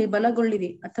 ಕರ್ತನಲ್ಲಿ ಬಲಗೊಳ್ಳಿರಿ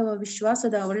ಅಥವಾ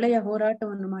ವಿಶ್ವಾಸದ ಒಳ್ಳೆಯ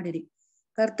ಹೋರಾಟವನ್ನು ಮಾಡಿರಿ.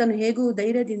 ಕರ್ತನು ಹೇಗೂ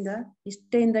ಧೈರ್ಯದಿಂದ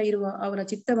ನಿಷ್ಠೆಯಿಂದ ಇರುವ ಅವರ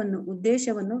ಚಿತ್ತವನ್ನು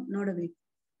ಉದ್ದೇಶವನ್ನು ನೋಡಬೇಕು.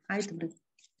 ಆಯ್ತು ಬ್ರದರ್.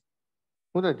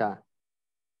 ಹೌದಾಯ್ತಾ?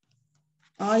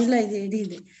 ಇಲ್ಲ,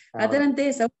 ಇದೆ. ಅದರಂತೆ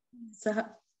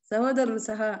ಸಹೋದರರು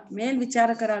ಸಹ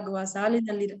ಮೇಲ್ವಿಚಾರಕರಾಗುವ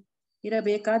ಸಾಲಿನಲ್ಲಿ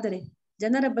ಇರಬೇಕಾದರೆ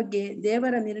ಜನರ ಬಗ್ಗೆ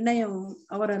ದೇವರ ನಿರ್ಣಯವು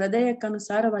ಅವರ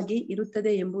ಹೃದಯಕ್ಕನುಸಾರವಾಗಿ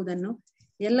ಇರುತ್ತದೆ ಎಂಬುದನ್ನು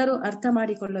ಎಲ್ಲರೂ ಅರ್ಥ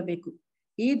ಮಾಡಿಕೊಳ್ಳಬೇಕು.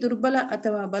 ಈ ದುರ್ಬಲ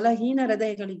ಅಥವಾ ಬಲಹೀನ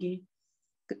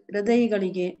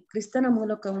ಹೃದಯಗಳಿಗೆ ಕ್ರಿಸ್ತನ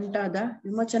ಮೂಲಕ ಉಂಟಾದ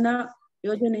ವಿಮೋಚನಾ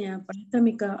ಯೋಜನೆಯ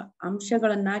ಪ್ರಾಥಮಿಕ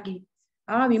ಅಂಶಗಳನ್ನಾಗಿ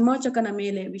ಆ ವಿಮೋಚಕನ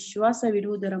ಮೇಲೆ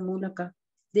ವಿಶ್ವಾಸವಿಡುವುದರ ಮೂಲಕ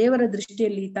ದೇವರ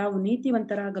ದೃಷ್ಟಿಯಲ್ಲಿ ತಾವು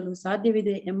ನೀತಿವಂತರಾಗಲು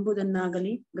ಸಾಧ್ಯವಿದೆ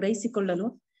ಎಂಬುದನ್ನಾಗಲಿ ಗ್ರಹಿಸಿಕೊಳ್ಳಲು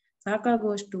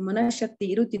ಸಾಕಾಗುವಷ್ಟು ಮನಃಶಕ್ತಿ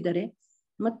ಇರುತ್ತಿದ್ದರೆ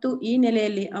ಮತ್ತು ಈ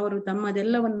ನೆಲೆಯಲ್ಲಿ ಅವರು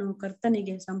ತಮ್ಮದೆಲ್ಲವನ್ನು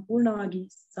ಕರ್ತನಿಗೆ ಸಂಪೂರ್ಣವಾಗಿ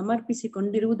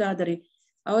ಸಮರ್ಪಿಸಿಕೊಂಡಿರುವುದಾದರೆ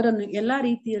ಅವರನ್ನು ಎಲ್ಲಾ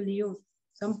ರೀತಿಯಲ್ಲಿಯೂ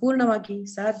ಸಂಪೂರ್ಣವಾಗಿ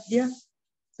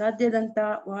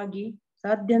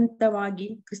ಸಾಧ್ಯಂತವಾಗಿ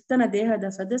ಕ್ರಿಸ್ತನ ದೇಹದ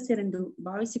ಸದಸ್ಯರೆಂದು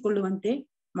ಭಾವಿಸಿಕೊಳ್ಳುವಂತೆ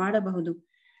ಮಾಡಬಹುದು.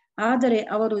 ಆದರೆ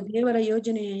ಅವರು ದೇವರ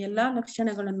ಯೋಜನೆಯ ಎಲ್ಲಾ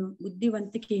ಲಕ್ಷಣಗಳನ್ನು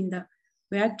ಬುದ್ಧಿವಂತಿಕೆಯಿಂದ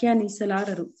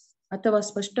ವ್ಯಾಖ್ಯಾನಿಸಲಾರರು ಅಥವಾ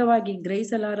ಸ್ಪಷ್ಟವಾಗಿ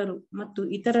ಗ್ರಹಿಸಲಾರರು ಮತ್ತು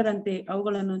ಇತರರಂತೆ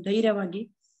ಅವುಗಳನ್ನು ಧೈರ್ಯವಾಗಿ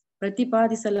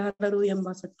ಪ್ರತಿಪಾದಿಸಲಾರರು ಎಂಬ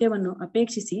ಸತ್ಯವನ್ನು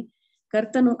ಅಪೇಕ್ಷಿಸಿ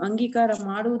ಕರ್ತನು ಅಂಗೀಕಾರ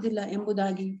ಮಾಡುವುದಿಲ್ಲ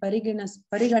ಎಂಬುದಾಗಿ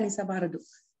ಪರಿಗಣಿಸಬಾರದು.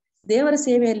 ದೇವರ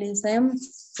ಸೇವೆಯಲ್ಲಿ ಸ್ವಯಂ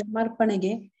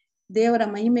ಸಮರ್ಪಣೆಗೆ, ದೇವರ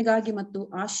ಮಹಿಮೆಗಾಗಿ ಮತ್ತು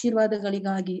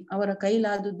ಆಶೀರ್ವಾದಗಳಿಗಾಗಿ ಅವರ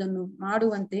ಕೈಲಾದುದನ್ನು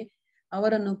ಮಾಡುವಂತೆ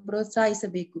ಅವರನ್ನು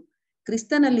ಪ್ರೋತ್ಸಾಹಿಸಬೇಕು.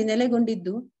 ಕ್ರಿಸ್ತನಲ್ಲಿ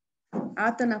ನೆಲೆಗೊಂಡಿದ್ದು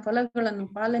ಆತನ ಫಲಗಳನ್ನು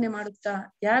ಪಾಲನೆ ಮಾಡುತ್ತಾ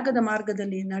ತ್ಯಾಗದ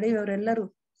ಮಾರ್ಗದಲ್ಲಿ ನಡೆಯುವವರೆಲ್ಲರೂ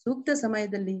ಸೂಕ್ತ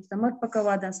ಸಮಯದಲ್ಲಿ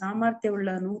ಸಮರ್ಪಕವಾದ ಸಾಮರ್ಥ್ಯವುಳ್ಳ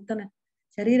ನೂತನ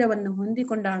ಶರೀರವನ್ನು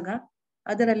ಹೊಂದಿಕೊಂಡಾಗ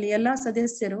ಅದರಲ್ಲಿ ಎಲ್ಲಾ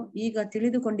ಸದಸ್ಯರು ಈಗ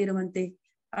ತಿಳಿದುಕೊಂಡಿರುವಂತೆ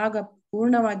ಆಗ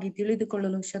ಪೂರ್ಣವಾಗಿ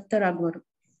ತಿಳಿದುಕೊಳ್ಳಲು ಶಕ್ತರಾಗುವರು.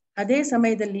 ಅದೇ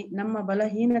ಸಮಯದಲ್ಲಿ ನಮ್ಮ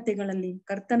ಬಲಹೀನತೆಗಳಲ್ಲಿ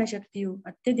ಕರ್ತನ ಶಕ್ತಿಯು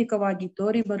ಅತ್ಯಧಿಕವಾಗಿ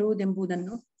ತೋರಿ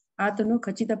ಬರುವುದೆಂಬುದನ್ನು ಆತನು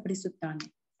ಖಚಿತಪಡಿಸುತ್ತಾನೆ.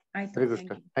 ಆಯ್ತು,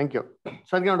 ಥ್ಯಾಂಕ್ ಯು.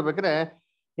 ಸರಿ, ನೋಡ್ಬೇಕ್ರೆ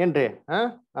ಏನ್ರಿ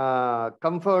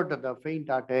ಕಂಫರ್ಟ್ ದ ಫೇಂಟ್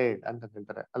ಹಾರ್ಟೆಡ್ ಅಂತ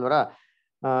ಹೇಳ್ತಾರೆ ಅಲ್ವರ.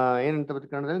 ಏನಂತ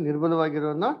ಕನ್ನಡದಲ್ಲಿ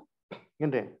ನಿರ್ಬಲವಾಗಿರೋನ್ನ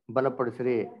ಏನ್ರಿ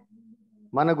ಬಲಪಡಿಸಿರಿ,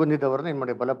 ಮನಗುಂದಿದವ್ರನ್ನ ಏನ್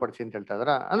ಮಾಡಿ ಬಲಪಡಿಸಿ ಅಂತ ಹೇಳ್ತಾ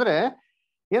ಇದಾರ. ಅಂದ್ರೆ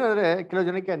ಏನಂದ್ರೆ ಕೆಲವು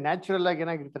ಜನಕ್ಕೆ ನ್ಯಾಚುರಲ್ ಆಗಿ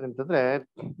ಏನಾಗಿರ್ತಾರೆ ಅಂತಂದ್ರೆ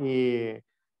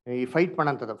ಈ ಫೈಟ್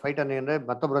ಮಾಡಂತದ, ಫೈಟ್ ಅಂದ್ರೆ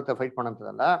ಮತ್ತೊಬ್ಬರ ಹತ್ರ ಫೈಟ್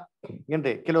ಮಾಡಂತದಲ್ಲ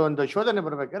ಏನ್ರಿ. ಕೆಲವೊಂದು ಶೋಧನೆ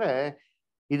ಬರ್ಬೇಕಾದ್ರೆ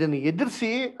ಇದನ್ನ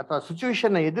ಎದುರಿಸಿ ಅಥವಾ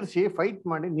ಸಿಚುವೇಶನ್ ಎದುರಿಸಿ ಫೈಟ್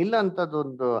ಮಾಡಿ ನಿಲ್ಲಂತದ್ದು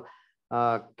ಒಂದು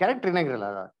ಕ್ಯಾರೆಕ್ಟರ್ ಏನಾಗಿರಲ್ಲ,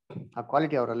 ಆ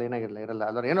ಕ್ವಾಲಿಟಿ ಅವರಲ್ಲಿ ಇರಲ್ಲ.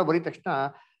 ಅದ್ರ ಏನೋ ಬರೀ ತಕ್ಷಣ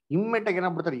ಇಮ್ಮೆಟ್ ಆಗಿ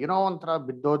ಏನಾಗ್ಬಿಡ್ತಾರೆ, ಏನೋ ಒಂಥರ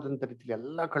ಬಿದ್ದೋದಂತ ರೀತಿಲಿ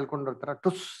ಎಲ್ಲ ಕಳ್ಕೊಂಡಿರ್ತಾರ,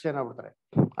 ಟುಸ್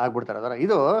ಆಗ್ಬಿಡ್ತಾರೆ. ಅದರ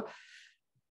ಇದು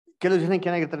ಕೆಲವು ಜನಕ್ಕೆ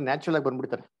ಏನಾಗಿರ್ತಾರೆ, ನ್ಯಾಚುರಲ್ ಆಗಿ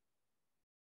ಬಂದ್ಬಿಡ್ತಾರೆ.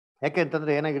 ಯಾಕೆ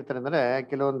ಅಂತಂದ್ರೆ ಏನಾಗಿರ್ತಾರೆ ಅಂದ್ರೆ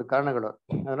ಕೆಲವೊಂದು ಕಾರಣಗಳು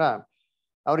ಅದರ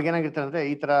ಅವ್ರಿಗೆ ಏನಾಗಿರ್ತಾರೆ ಅಂದ್ರೆ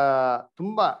ಈ ತರ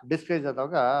ತುಂಬಾ ಡಿಸ್ಕರೇಜ್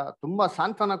ಆದಾಗ ತುಂಬಾ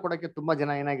ಸಾಂತ್ವನ ಕೊಡಕ್ಕೆ ತುಂಬಾ ಜನ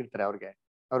ಏನಾಗಿರ್ತಾರೆ,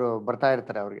 ಅವರು ಬರ್ತಾ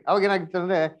ಇರ್ತಾರೆ. ಅವಾಗ ಏನಾಗಿರ್ತಾರೆ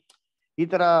ಅಂದ್ರೆ ಈ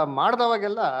ತರ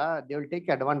ಮಾಡ್ದವಾಗೆಲ್ಲ ದೇ ವಿಲ್ ಟೇಕ್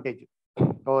ಅಡ್ವಾಂಟೇಜ್.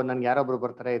 ನನ್ಗೆ ಯಾರೊಬ್ರು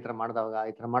ಬರ್ತಾರೆ, ಈ ತರ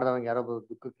ಮಾಡ್ದವಾಗ ಯಾರೊಬ್ರು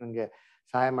ದುಃಖಕ್ಕೆ ನಂಗೆ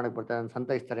ಸಹಾಯ ಮಾಡಕ್ ಬರ್ತಾರೆ,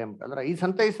 ಸಂತೈಸ್ತಾರೆ ಅಂತ. ಅಂದ್ರೆ ಈ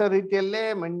ಸಂತೈಸೋ ರೀತಿಯಲ್ಲೇ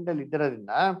ಮೈಂಡಲ್ಲಿ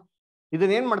ಇದ್ದಿರೋದ್ರಿಂದ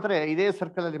ಇದನ್ನ ಏನ್ ಮಾಡ್ತಾರೆ, ಇದೇ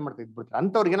ಸರ್ಕಲ್ ಅಲ್ಲಿ ಮಾಡ್ತಾರೆ ಇದ್ಬಿಡ್ತಾರೆ.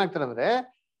 ಅಂತವ್ರಿಗೆ ಏನಾಗ್ತಾರೆ ಅಂದ್ರೆ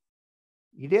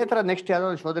ಇದೇ ತರ ನೆಕ್ಸ್ಟ್ ಯಾವ್ದೋ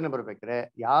ಶೋಧನೆ ಬರ್ಬೇಕಾರೆ,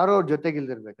 ಯಾರೋ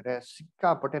ಜೊತೆಗಿಲ್ದಿರ್ಬೇಕಾರೆ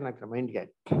ಸಿಕ್ಕಾಪಟ್ಟೆ ಏನಾಗ್ತಾರೆ ಮೈಂಡ್ಗೆ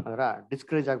ಅದರ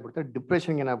ಡಿಸ್ಕರೇಜ್ ಆಗ್ಬಿಡ್ತಾರೆ,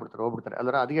 ಡಿಪ್ರೆಷನ್ಗೆ ಏನಾಗ್ಬಿಡ್ತಾರೆ, ಹೋಗ್ಬಿಡ್ತಾರೆ.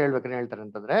 ಅಲ್ವರ ಅದಕ್ಕೆ ಹೇಳ್ಬೇಕಂತ ಹೇಳ್ತಾರೆ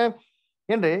ಅಂತಂದ್ರೆ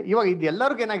ಏನ್ರಿ, ಇವಾಗ ಇದು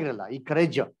ಎಲ್ಲರಿಗೂ ಏನಾಗಿರಲ್ಲ, ಈ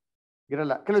ಕರೇಜ್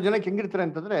ಇರಲ್ಲ. ಕೆಲವು ಜನಕ್ಕೆ ಹೆಂಗಿರ್ತಾರೆ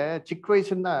ಅಂತಂದ್ರೆ ಚಿಕ್ಕ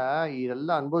ವಯಸ್ಸಿಂದ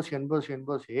ಇದೆಲ್ಲ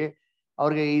ಅನ್ಭವಿಸಿ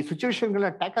ಅವ್ರಿಗೆ ಈ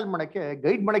ಸಿಚುವೇಶನ್ಗಳನ್ನ ಟ್ಯಾಕಲ್ ಮಾಡಕ್ಕೆ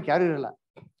ಗೈಡ್ ಮಾಡಕ್ಕೆ ಯಾರು ಇರಲ್ಲ.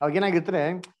 ಅವಾಗ ಏನಾಗಿರ್ತಾರೆ,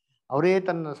 ಅವರೇ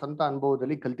ತನ್ನ ಸ್ವಂತ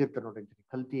ಅನುಭವದಲ್ಲಿ ಕಲ್ತಿರ್ತಾರೆ ನೋಡ್ರಿ.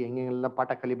 ಕಲ್ತಿ ಹೆಂಗೆಲ್ಲ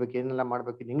ಪಾಠ ಕಲಿಬೇಕು, ಏನೆಲ್ಲ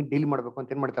ಮಾಡ್ಬೇಕು, ಹೆಂಗ್ ಡೀಲ್ ಮಾಡ್ಬೇಕು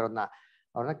ಅಂತ ಏನ್ ಮಾಡ್ತಾರೆ,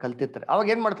 ಅವ್ರನ್ನ ಕಲ್ತಿರ್ತಾರೆ. ಅವಾಗ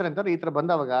ಏನ್ ಮಾಡ್ತಾರೆ ಅಂತಂದ್ರೆ, ಈ ತರ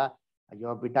ಬಂದವಾಗ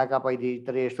ಅಯ್ಯೋ ಬಿಟ್ಟಾಕಪ್ಪ, ಇದು ಈ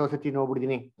ತರ ಎಷ್ಟೋ ಸತಿ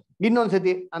ನೋಡ್ಬಿಡಿದೀನಿ,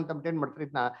 ಇನ್ನೊಂದ್ಸತಿ ಅಂತ ಏನ್ ಮಾಡ್ತಾರೆ,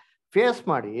 ಇದನ್ನ ಫೇಸ್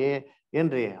ಮಾಡಿ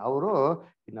ಏನ್ರಿ ಅವರು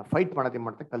ಇನ್ನ ಫೈಟ್ ಮಾಡೋದೇನ್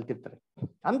ಮಾಡ್ತಾರೆ, ಕಲ್ತಿರ್ತಾರೆ.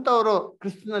 ಅಂತವ್ರು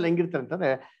ಕ್ರಿಸ್ತನಲ್ಲಿ ಹೆಂಗಿರ್ತಾರೆ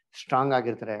ಅಂತಂದ್ರೆ ಸ್ಟ್ರಾಂಗ್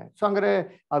ಆಗಿರ್ತಾರೆ. ಸೊ ಹಂಗಾರೆ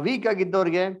ಆ ವೀಕ್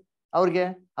ಆಗಿದ್ದವ್ರಿಗೆ, ಅವ್ರಿಗೆ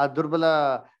ಆ ದುರ್ಬಲ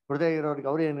ಹೃದಯ ಇರೋರಿಗೆ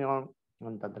ಅವ್ರೇನು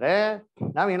ಅಂತಂದ್ರೆ,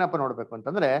 ನಾವೇನಪ್ಪ ನೋಡ್ಬೇಕು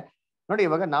ಅಂತಂದ್ರೆ, ನೋಡಿ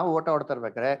ಇವಾಗ ನಾವು ಓಟ ಓಡ್ತಾ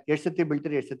ಇರ್ಬೇಕಾರೆ ಎಷ್ಟ್ ಸತಿ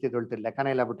ಬೀಳ್ತೀರಿ, ಎಷ್ಟ್ ಸತಿ ಎದ್ದೊಳ್ತೀರಿ,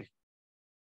 ಲೆಕ್ಕನೇ ಇಲ್ಲ ಬಿಟ್ರಿ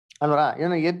ಅಲ್ವರ.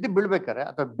 ಏನೋ ಎದ್ದು ಬೀಳ್ಬೇಕಾರೆ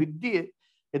ಅಥವಾ ಬಿದ್ದಿ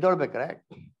ಎದ್ದೊಳ್ಬೇಕಾರೆ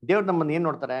ದೇವ್ರು ನಮ್ಮನ್ನ ಏನ್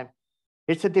ನೋಡ್ತಾರೆ,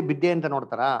 ಎಷ್ಟ್ ಸತಿ ಬಿದ್ದೆ ಅಂತ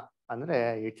ನೋಡ್ತಾರ ಅಂದ್ರೆ,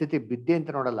 ಎಷ್ಟ್ ಸತಿ ಬಿದ್ದೆ ಅಂತ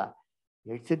ನೋಡಲ್ಲ,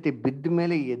 ಎಷ್ಟ್ ಸತಿ ಬಿದ್ದ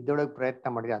ಮೇಲೆ ಎದ್ದೊಳಗ್ ಪ್ರಯತ್ನ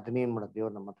ಮಾಡಿ ಅದನ್ನೇ ಏನ್ ಮಾಡೋದು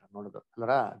ದೇವ್ರು ನಮ್ಮ ಹತ್ರ ನೋಡೋದು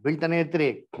ಅಲ್ವರ. ಬೀಳ್ತಾನೆ ಇರ್ತೀರಿ,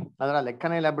 ಅದರ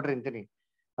ಲೆಕ್ಕನೇ ಇಲ್ಲ ಬಿಡ್ರಿ ಅಂತೀನಿ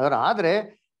ಅದರ. ಆದ್ರೆ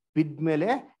ಬಿದ್ಮೇಲೆ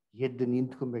ಎದ್ದು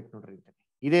ನಿಂತ್ಕೊಬೇಕು ನೋಡ್ರಿ ಅಂತೀನಿ.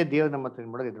 ಇದೇ ದೇವ್ರು ನಮ್ಮ ಹತ್ರ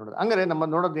ಏನ್ ಮಾಡೋದು, ಎದ್ದು ನೋಡೋದು. ಹಂಗಾರೆ ನಮ್ಮ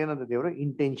ನೋಡೋದು ಏನಂದ್ರೆ ದೇವ್ರು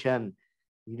ಇಂಟೆನ್ಷನ್.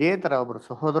 ಇದೇ ತರ ಒಬ್ರು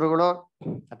ಸಹೋದರಗಳು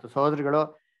ಅಥವಾ ಸಹೋದರಿಗಳು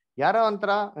ಯಾರೋ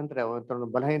ಒಂಥರ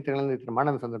ಬಲಹೀನತೆಗಳನ್ನ ಈ ತರ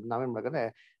ಮಾಡೋ ಸಂದರ್ಭ ನಾವೇನ್ ಮಾಡ್ಬೇಕಂದ್ರೆ,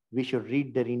 we should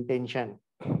read there intention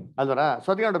ಅಲ್ವರ. ಸೊ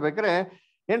ಅದಕ್ಕೆ ನೋಡ್ಬೇಕಾದ್ರೆ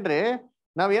ಏನ್ರಿ,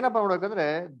 ನಾವ್ ಏನಪ್ಪಾ ಮಾಡ್ಬೇಕಂದ್ರೆ,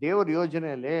 ದೇವ್ರ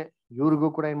ಯೋಜನೆಯಲ್ಲಿ ಇವ್ರಿಗೂ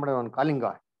ಕೂಡ ಏನ್ ಮಾಡೋದು, ಒಂದು ಕಾಲಿಂಗ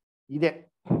ಇದೆ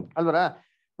ಅಲ್ವರ.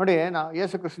 ನೋಡಿ, ನಾವು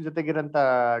ಯೇಸು ಕ್ರಿಸ್ತನ ಜೊತೆಗಿರಂತ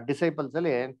ಡಿಸೈಪಲ್ಸ್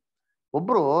ಅಲ್ಲಿ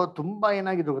ಒಬ್ರು ತುಂಬಾ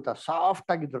ಏನಾಗಿದ್ರು ಗೊತ್ತಾ,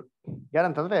 ಸಾಫ್ಟ್ ಆಗಿದ್ರು.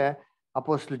 ಯಾರಂತಂದ್ರೆ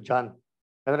ಅಪೋಸ್ಟಲ್ ಜಾನ್.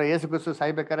 ಅಂದ್ರೆ ಯೇಸು ಕ್ರಿಸ್ತ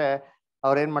ಸಾಯ್ಬೇಕಾರೆ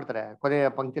ಅವ್ರ ಏನ್ ಮಾಡ್ತಾರೆ, ಕೊನೆಯ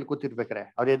ಪಂಕ್ತಿಯಲ್ಲಿ ಕೂತಿರ್ಬೇಕಾರೆ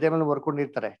ಅವ್ರ ಎದೆ ಮೇಲೆ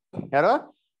ಬರ್ಕೊಂಡಿರ್ತಾರೆ. ಯಾರೋ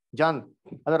ಜಾನ್.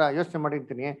 ಅದರ ಯೋಚನೆ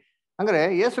ಮಾಡಿರ್ತೀನಿ. ಅಂದ್ರೆ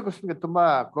ಯೇಸು ಕ್ರಿಸ್ತನ್ಗೆ ತುಂಬಾ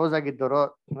ಕ್ಲೋಸ್ ಆಗಿದ್ದವರು,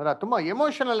 ಅಂದ್ರೆ ತುಂಬಾ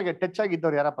ಎಮೋಷನಲ್ಗೆ ಟಚ್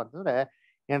ಆಗಿದ್ದವ್ರು ಯಾರಪ್ಪ ಅಂತಂದ್ರೆ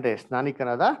ಏನ್ರಿ,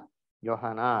 ಸ್ನಾನಿಕನಾದ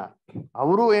ಯೋಹಾನ.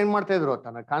 ಅವರು ಏನ್ ಮಾಡ್ತಾ ಇದ್ರು,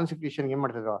 ತನ್ನ ಕಾನ್ಸಿಕ್ಯೂಷನ್ ಏನ್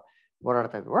ಮಾಡ್ತಾ ಇದ್ರು,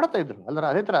 ಓಡಾಡ್ತಾ ಇದ್ರು ಅಲ್ದರ.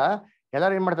 ಅದೇ ತರ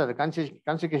ಎಲ್ಲಾರು ಏನ್ ಮಾಡ್ತಾ ಇದ್ರು,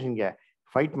 ಕಾನ್ಸಿಕ್ಯೂಷನ್ಗೆ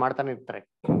ಫೈಟ್ ಮಾಡ್ತಾನೆ ಇರ್ತಾರೆ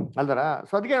ಅಲ್ದರ.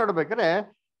 ಸೊ ಅದಕ್ಕೆ ನೋಡ್ಬೇಕಾದ್ರೆ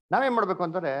ನಾವೇನ್ ಮಾಡ್ಬೇಕು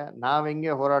ಅಂತಂದ್ರೆ, ನಾವ್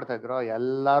ಹೆಂಗೆ ಹೋರಾಡ್ತಾ ಇದ್ರೋ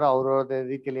ಎಲ್ಲಾರು ಅವ್ರವ್ರದೇ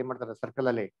ರೀತಿಯಲ್ಲಿ ಏನ್ ಮಾಡ್ತಾರೆ, ಸರ್ಕಲ್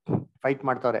ಅಲ್ಲಿ ಫೈಟ್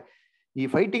ಮಾಡ್ತಾವ್ರೆ. ಈ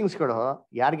ಫೈಟಿಂಗ್ಸ್ಗಳು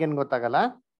ಯಾರಿಗೇನ್ ಗೊತ್ತಾಗಲ್ಲ,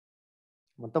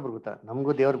 ಮತ್ತೊಬ್ರು ಗೊತ್ತಾ,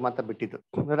 ನಮಗೂ ದೇವ್ರಿಗೆ ಮಾತ್ರ ಬಿಟ್ಟಿದ್ದು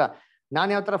ಅಂದ್ರ.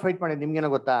 ನಾನ್ ಯಾವ ತರ ಫೈಟ್ ಮಾಡಿದ್ ನಿಮ್ಗೇನೋ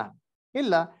ಗೊತ್ತಾ,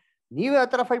 ಇಲ್ಲ. ನೀವ್ ಯಾವ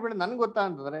ತರ ಫೈಟ್ ಮಾಡಿದ್ ನನ್ಗೆ ಗೊತ್ತಾ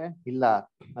ಅಂತಂದ್ರೆ ಇಲ್ಲ.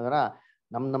 ಅದರ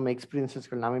ನಮ್ಮ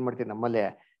ಎಕ್ಸ್ಪೀರಿಯನ್ಸಸ್ಗಳು ನಾವೇನ್ ಮಾಡ್ತೀವಿ, ನಮ್ಮಲ್ಲೇ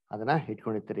ಅದನ್ನ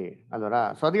ಇಟ್ಕೊಂಡಿರ್ತೀರಿ ಅಲ್ವರ.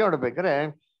 ಸೊ ಅದಕ್ಕೆ ನೋಡ್ಬೇಕಾದ್ರೆ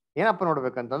ಏನಪ್ಪ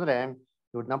ನೋಡ್ಬೇಕಂತಂದ್ರೆ,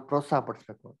 ಇವ್ರನ್ನ ಪ್ರೋತ್ಸಾಹ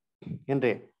ಪಡಿಸ್ಬೇಕು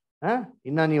ಏನ್ರಿ.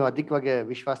 ಇನ್ನ ನೀವು ಅಧಿಕವಾಗಿ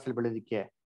ವಿಶ್ವಾಸದಲ್ಲಿ ಬೆಳೆಯೋದಿಕ್ಕೆ,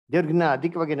 ದೇವ್ರಿಗಿನ್ನ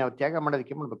ಅಧಿಕವಾಗಿ ನಾವು ತ್ಯಾಗ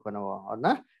ಮಾಡೋದಕ್ಕೆ ಮಾಡ್ಬೇಕು, ನಾವು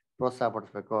ಅವ್ರನ್ನ ಪ್ರೋತ್ಸಾಹ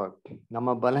ಪಡಿಸ್ಬೇಕು.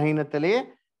 ನಮ್ಮ ಬಲಹೀನತೆಯಲ್ಲಿ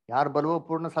ಯಾರ ಬಲವೂ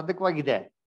ಪೂರ್ಣ ಸಾಧಕವಾಗಿದೆ,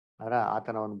 ಅದರ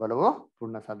ಆತನ ಒಂದು ಬಲವು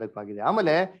ಪೂರ್ಣ ಸಾಧಕವಾಗಿದೆ.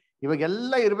 ಆಮೇಲೆ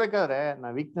ಇವಾಗೆಲ್ಲ ಇರ್ಬೇಕಾದ್ರೆ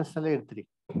ನಾವು ವೀಕ್ನೆಸ್ ಅಲ್ಲೇ ಇರ್ತೀರಿ.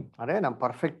 ಅಂದ್ರೆ ನಮ್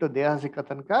ಪರ್ಫೆಕ್ಟ್ ದೇಹ ಸಿಕ್ಕ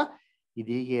ತನಕ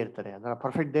ಇದು ಹೀಗೆ ಇರ್ತಾರೆ. ಅದರ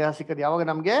ಪರ್ಫೆಕ್ಟ್ ದೇಹ ಸಿಕ್ಕದು ಯಾವಾಗ,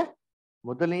 ನಮ್ಗೆ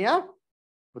ಮೊದಲನೆಯ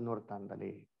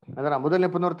ಪುನರುತ್ಥಾನದಲ್ಲಿ. ಅದರ ಮೊದಲನೇ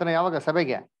ಪುನರುತ್ಥಾನ ಯಾವಾಗ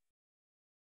ಸಭೆಗೆ?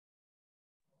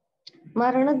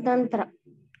 ಮರಣದ ನಂತರ.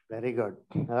 Very good.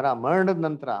 ಅದರ ಮರಣದ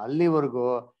ನಂತರ ಅಲ್ಲಿವರೆಗೂ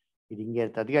ಇದು ಹಿಂಗೆ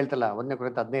ಇರ್ತದೆ. ಅದ್ ಹೇಳ್ತಲ್ಲ 1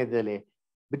 ಕೊರಿಂಥ 15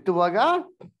 ಬಿತ್ತುವಾಗ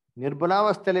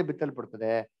ನಿರ್ಬಲಾವಸ್ಥೆಯಲ್ಲಿ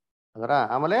ಬಿತ್ತಲ್ಪಡ್ತದೆ ಅದರ,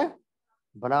 ಆಮೇಲೆ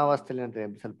ಬಲಾವಸ್ಥೆಯಲ್ಲಿ ಅಂತ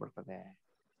ಎಬ್ಬಿಸಲ್ಪಡ್ತದೆ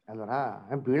ಅಲ್ವರ.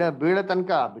 ಬೀಳ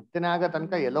ತನಕ, ಬಿತ್ತನೆ ಆಗ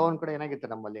ತನಕ ಎಲ್ಲೋ ಒಂದ್ ಕಡೆ ಏನಾಗಿತ್ತು,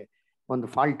 ನಮ್ಮಲ್ಲಿ ಒಂದು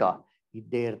ಫಾಲ್ಟ್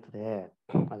ಇದ್ದೇ ಇರ್ತದೆ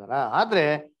ಅದರ. ಆದ್ರೆ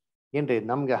ಏನ್ರಿ,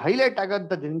 ನಮ್ಗೆ ಹೈಲೈಟ್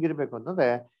ಆಗಂತದ್ದು ಹೆಂಗಿರ್ಬೇಕು ಅಂತಂದ್ರೆ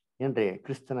ಏನ್ರಿ,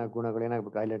 ಕ್ರಿಸ್ತನ ಗುಣಗಳು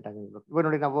ಏನಾಗ್ಬೇಕು, ಹೈಲೈಟ್ ಆಗಿರ್ಬೇಕು. ಇವಾಗ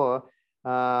ನೋಡಿ, ನಾವು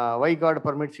ವೈ ಗಾಡ್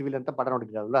ಪರ್ಮಿಟ್ ಸಿವಿಲ್ ಅಂತ ಪಾಠ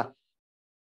ನೋಡಿದ್ರಲ್ಲ,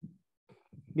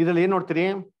 ಇದ್ರಲ್ಲಿ ಏನ್ ನೋಡ್ತೀರಿ,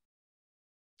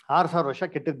 6000 ವರ್ಷ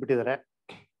ಕೆಟ್ಟದ್ ಬಿಟ್ಟಿದ್ದಾರೆ,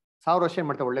 1000 ವರ್ಷ ಏನ್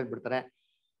ಮಾಡ್ತಾರೆ, ಒಳ್ಳೇದ್ ಬಿಡ್ತಾರೆ.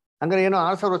 ಹಂಗಾರೆ ಏನೋ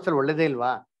 6000 ವರ್ಷದಲ್ಲಿ ಒಳ್ಳೇದೇ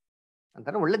ಇಲ್ವಾ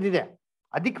ಅಂತಾನೆ? ಒಳ್ಳೇದಿದೆ.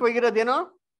 ಅಧಿಕವಾಗಿರೋದೇನೋ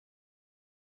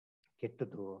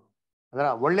ಕೆಟ್ಟದ್ದು. ಅದರ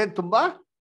ಒಳ್ಳೇದು ತುಂಬಾ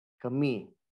ಕಮ್ಮಿ,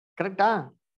 ಕರೆಕ್ಟಾ?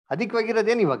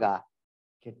 ಅಧಿಕವಾಗಿರೋದೇನು ಇವಾಗ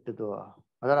ಕೆಟ್ಟದ್ದು.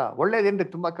 ಅದರ ಒಳ್ಳೇದೇನ್ರಿ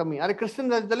ತುಂಬಾ ಕಮ್ಮಿ. ಆದ್ರೆ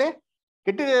ಕ್ರಿಸ್ತನ ರಾಜ್ಯದಲ್ಲಿ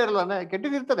ಕೆಟ್ಟದೇ ಇರಲ್ಲ, ಅಂದ್ರೆ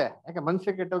ಕೆಟ್ಟದಿರ್ತದೆ. ಯಾಕೆ,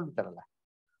 ಮನುಷ್ಯ ಕೆಟ್ಟದಿರ್ತಾರಲ್ಲ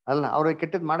ಅಲ್ಲ, ಅವ್ರು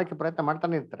ಕೆಟ್ಟದ್ ಮಾಡಕ್ಕೆ ಪ್ರಯತ್ನ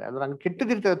ಮಾಡ್ತಾನೆ ಇರ್ತಾರೆ. ಅದ್ರ ಹಂಗೆ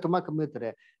ಕೆಟ್ಟದಿರ್ತದೆ ತುಂಬಾ ಕಮ್ಮಿ ಇರ್ತಾರೆ,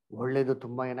 ಒಳ್ಳೇದು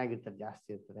ತುಂಬಾ ಏನಾಗಿರ್ತದೆ, ಜಾಸ್ತಿ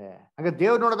ಇರ್ತದೆ. ಹಾಗೆ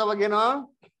ದೇವ್ರು ನೋಡೋದವಾಗ ಏನೋ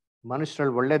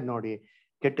ಮನುಷ್ಯರಲ್ಲಿ ಒಳ್ಳೇದ್ ನೋಡಿ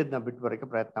ಕೆಟ್ಟದ್ನ ಬಿಟ್ಟು ಬರೋಕೆ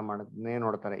ಪ್ರಯತ್ನ ಮಾಡೋದನ್ನೇ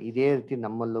ನೋಡ್ತಾರೆ. ಇದೇ ರೀತಿ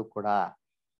ನಮ್ಮಲ್ಲೂ ಕೂಡ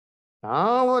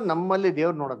ನಾವು ನಮ್ಮಲ್ಲಿ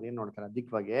ದೇವ್ರು ನೋಡೋದು ಏನ್ ನೋಡ್ತಾರೆ,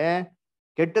 ಅಧಿಕವಾಗಿ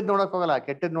ಕೆಟ್ಟದ್ ನೋಡಕ್ ಹೋಗಲ್ಲ.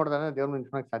 ಕೆಟ್ಟದ್ ನೋಡಿದ್ರೆ ದೇವ್ರ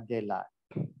ನಿಂತ್ಕೊಳಕ್ ಸಾಧ್ಯ ಇಲ್ಲ.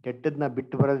 ಕೆಟ್ಟದ್ನ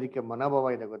ಬಿಟ್ಟು ಬರೋದಕ್ಕೆ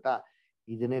ಮನೋಭಾವ ಇದೆ ಗೊತ್ತಾ,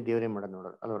 ಇದನ್ನೇ ದೇವರೇ ಮಾಡೋದು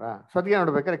ನೋಡೋದು ಅಲ್ವರ. ಸೊ ಅದಕ್ಕೆ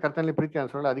ನೋಡ್ಬೇಕಾದ್ರೆ ಕರ್ತನಲ್ಲಿ ಪ್ರೀತಿ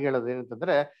ಅನ್ಸೋಲ್ಲ. ಅದಕ್ಕೆ ಹೇಳೋದು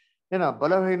ಏನಂತಂದ್ರೆ, ಏನೋ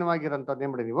ಬಲಹೀನವಾಗಿರೋಂಥದ್ದು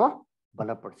ಏನ್ ಮಾಡಿ ನೀವು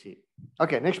ಬಲಪಡಿಸಿ.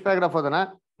 ಓಕೆ, ನೆಕ್ಸ್ಟ್ ಪ್ಯಾರಾಗ್ರಾಫ್ ಓದೋಣ.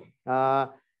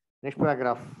 ನೆಕ್ಸ್ಟ್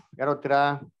ಪ್ಯಾರಾಗ್ರಾಫ್ ಯಾರು ಓದ್ತೀರಾ?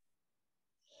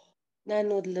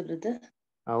 ನಾನು ಓದಲ ಬ್ರದರ್?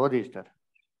 ಓದಿ ಸರ್.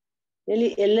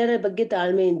 ಎಲ್ಲರ ಬಗ್ಗೆ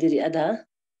ತಾಳ್ಮೆಯಿಂದಿರಿ, ಅದಾ?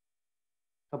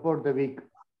 Support the weak,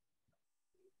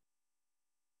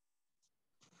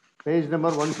 page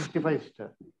number 165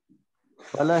 sister.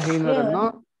 ಬಲಹೀನರನ್ನು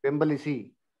ಬೆಂಬಲಿಸಿ.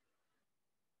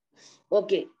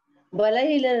 ಓಕೆ,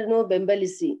 ಬಲಹೀನರನ್ನು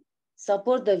ಬೆಂಬಲಿಸಿ,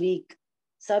 ಸಪೋರ್ಟ್ ದ ವೀಕ್.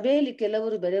 ಸಭೆಯಲ್ಲಿ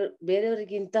ಕೆಲವರು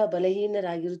ಬೇರೆಯವರಿಗಿಂತ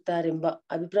ಬಲಹೀನರಾಗಿರುತ್ತಾರೆಂಬ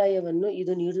ಅಭಿಪ್ರಾಯವನ್ನು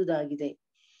ಇದು ನೀಡುವುದಾಗಿದೆ.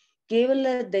 ಕೇವಲ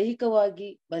ದೈಹಿಕವಾಗಿ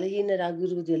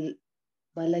ಬಲಹೀನರಾಗಿರುವುದಿಲ್ಲ,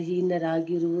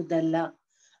 ಬಲಹೀನರಾಗಿರುವುದಲ್ಲ,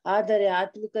 ಆದರೆ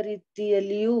ಆತ್ಮಿಕ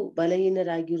ರೀತಿಯಲ್ಲಿಯೂ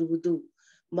ಬಲಹೀನರಾಗಿರುವುದು.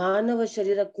 ಮಾನವ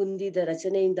ಶರೀರ ಕುಂದಿದ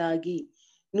ರಚನೆಯಿಂದಾಗಿ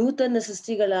ನೂತನ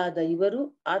ಸೃಷ್ಟಿಗಳಾದ ಇವರು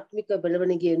ಆತ್ಮಿಕ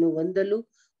ಬೆಳವಣಿಗೆಯನ್ನು ಹೊಂದಲು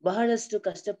ಬಹಳಷ್ಟು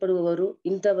ಕಷ್ಟಪಡುವವರು.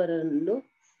 ಇಂಥವರನ್ನು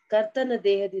ಕರ್ತನ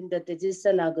ದೇಹದಿಂದ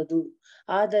ತ್ಯಜಿಸಲಾಗದು.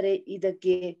 ಆದರೆ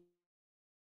ಇದಕ್ಕೆ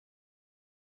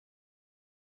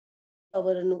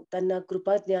ಅವರನ್ನು ತನ್ನ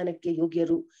ಕೃಪಾಜ್ಞಾನಕ್ಕೆ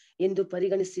ಯೋಗ್ಯರು ಎಂದು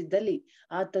ಪರಿಗಣಿಸಿದ್ದಲ್ಲಿ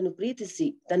ಆತನು ಪ್ರೀತಿಸಿ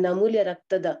ತನ್ನ ಅಮೂಲ್ಯ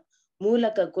ರಕ್ತದ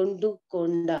ಮೂಲಕ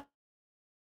ಕೊಂಡುಕೊಂಡ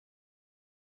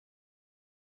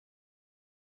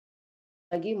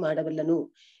ಮಾಡಬಲ್ಲನು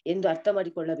ಎಂದು ಅರ್ಥ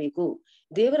ಮಾಡಿಕೊಳ್ಳಬೇಕು.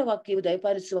 ದೇವರ ವಾಕ್ಯವು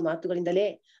ದಯಪಾಲಿಸುವ ಮಾತುಗಳಿಂದಲೇ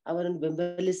ಅವರನ್ನು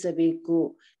ಬೆಂಬಲಿಸಬೇಕು.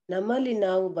 ನಮ್ಮಲ್ಲಿ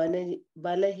ನಾವು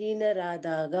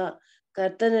ಬಲಹೀನರಾದಾಗ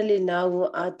ಕರ್ತನಲ್ಲಿ ನಾವು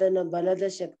ಆತನ ಬಲದ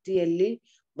ಶಕ್ತಿಯಲ್ಲಿ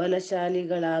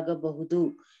ಬಲಶಾಲಿಗಳಾಗಬಹುದು.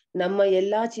 ನಮ್ಮ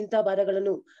ಎಲ್ಲಾ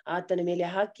ಚಿಂತಾಭಾರಗಳನ್ನು ಆತನ ಮೇಲೆ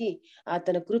ಹಾಕಿ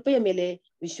ಆತನ ಕೃಪೆಯ ಮೇಲೆ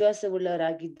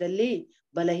ವಿಶ್ವಾಸವುಳ್ಳವರಾಗಿದ್ದಲ್ಲಿ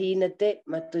ಬಲಹೀನತೆ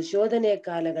ಮತ್ತು ಶೋಧನೆಯ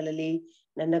ಕಾಲಗಳಲ್ಲಿ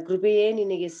ನನ್ನ ಕೃಪೆಯೇ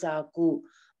ನಿನಗೆ ಸಾಕು,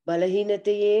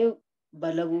 ಬಲಹೀನತೆಯೇ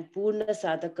ಬಲವು ಪೂರ್ಣ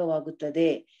ಸಾಧಕವಾಗುತ್ತದೆ.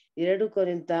 2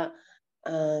 ಕೊರಿಂಥ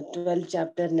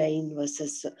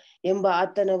 12:9 ಎಂಬ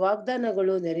ಆತನ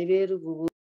ವಾಗ್ದಾನಗಳು ನೆರವೇರುವುವು.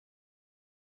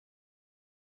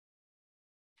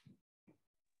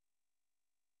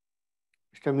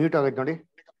 ಮ್ಯೂಟ್ ಆಗೈತೆ ನೋಡಿ.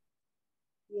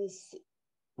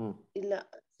 ಇಲ್ಲ,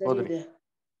 ಸರಿ ಇದೆ.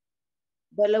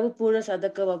 ಬಲವು ಪೂರ್ಣ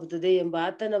ಸಾಧಕವಾಗುತ್ತದೆ ಎಂಬ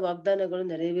ಆತನ ವಾಗ್ದಾನಗಳು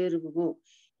ನೆರವೇರುವುವು.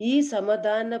 ಈ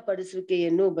ಸಮಾಧಾನ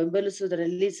ಪಡಿಸುವಿಕೆಯನ್ನು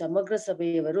ಬೆಂಬಲಿಸುವುದರಲ್ಲಿ ಸಮಗ್ರ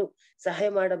ಸಭೆಯವರು ಸಹಾಯ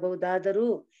ಮಾಡಬಹುದಾದರೂ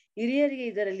ಹಿರಿಯರಿಗೆ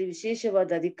ಇದರಲ್ಲಿ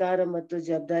ವಿಶೇಷವಾದ ಅಧಿಕಾರ ಮತ್ತು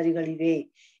ಜವಾಬ್ದಾರಿಗಳಿವೆ.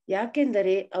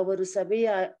 ಯಾಕೆಂದರೆ ಅವರು ಸಭೆಯ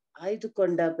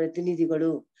ಆಯ್ದುಕೊಂಡ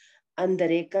ಪ್ರತಿನಿಧಿಗಳು.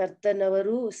 ಅಂದರೆ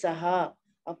ಕರ್ತನವರು ಸಹ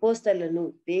ಅಪೊಸ್ತಲನು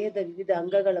ದೇಹದ ವಿವಿಧ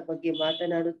ಅಂಗಗಳ ಬಗ್ಗೆ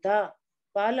ಮಾತನಾಡುತ್ತಾ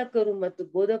ಪಾಲಕರು ಮತ್ತು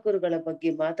ಬೋಧಕರುಗಳ ಬಗ್ಗೆ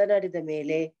ಮಾತನಾಡಿದ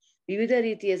ಮೇಲೆ ವಿವಿಧ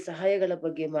ರೀತಿಯ ಸಹಾಯಗಳ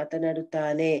ಬಗ್ಗೆ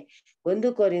ಮಾತನಾಡುತ್ತಾನೆ.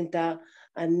 1 ಕೊರಿಂಥ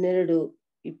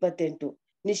 12:28.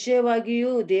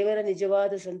 ನಿಶ್ಚಯವಾಗಿಯೂ ದೇವರ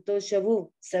ನಿಜವಾದ ಸಂತೋಷವು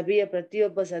ಸಭೆಯ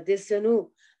ಪ್ರತಿಯೊಬ್ಬ ಸದಸ್ಯನೂ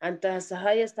ಅಂತಹ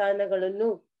ಸಹಾಯ ಸ್ಥಾನಗಳನ್ನು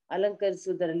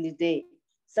ಅಲಂಕರಿಸುವುದರಲ್ಲಿದೆ.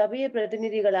 ಸಭೆಯ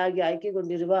ಪ್ರತಿನಿಧಿಗಳಾಗಿ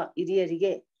ಆಯ್ಕೆಗೊಂಡಿರುವ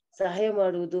ಹಿರಿಯರಿಗೆ ಸಹಾಯ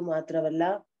ಮಾಡುವುದು ಮಾತ್ರವಲ್ಲ,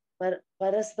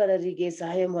 ಪರಸ್ಪರರಿಗೆ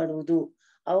ಸಹಾಯ ಮಾಡುವುದು,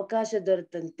 ಅವಕಾಶ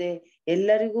ದೊರೆತಂತೆ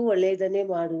ಎಲ್ಲರಿಗೂ ಒಳ್ಳೆಯದನ್ನೇ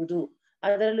ಮಾಡುವುದು,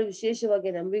 ಅದರಲ್ಲೂ ವಿಶೇಷವಾಗಿ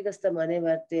ನಂಬಿಗಸ್ತ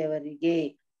ಮನೆವಾರ್ತೆಯವರಿಗೆ.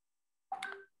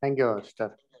 Thank you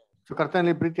sister.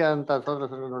 ಕರ್ತನಲ್ಲಿ ಪ್ರೀತಿಯಾದಂತ ಸಹೋದರ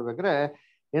ಸಹೋದರರು ನೋಡ್ಬೇಕ್ರೆ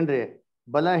ಏನ್ರಿ,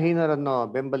 ಬಲಹೀನರನ್ನು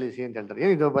ಬೆಂಬಲಿಸಿ ಅಂತ ಹೇಳ್ತಾರೆ.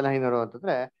 ಏನಿದು ಬಲಹೀನರು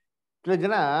ಅಂತಂದ್ರೆ, ಕೆಲವು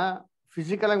ಜನ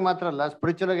ಫಿಸಿಕಲ್ ಆಗಿ ಮಾತ್ರ ಅಲ್ಲ,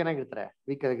 ಸ್ಪಿರಿಚುವಲ್ ಆಗಿ ಏನಾಗಿರ್ತಾರೆ,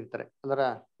 ವೀಕ್ ಆಗಿರ್ತಾರೆ ಅಲ್ವರ.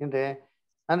 ಏನ್ರಿ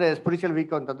ಅಂದ್ರೆ ಸ್ಪಿರಿಚುವಲ್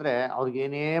ವೀಕ್ ಅಂತಂದ್ರೆ ಅವ್ರಿಗೆ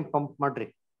ಏನೇ ಪಂಪ್ ಮಾಡ್ರಿ,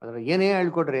 ಅದ್ರ ಏನೇ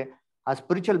ಹೇಳ್ಕೊಡ್ರಿ, ಆ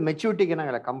ಸ್ಪಿರಿಚುವಲ್ ಮೆಚ್ಯೂರಿಟಿಗೆ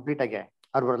ಏನಾಗಲ್ಲ, ಕಂಪ್ಲೀಟ್ ಆಗಿ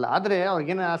ಅವ್ರು ಬರಲ್ಲ. ಆದ್ರೆ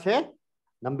ಅವ್ರಿಗೇನ ಆಸೆ,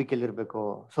 ನಂಬಿಕೆಯಲ್ಲಿರ್ಬೇಕು,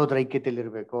 ಸೋದರ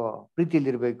ಐಕ್ಯತೆಯಲ್ಲಿರ್ಬೇಕು,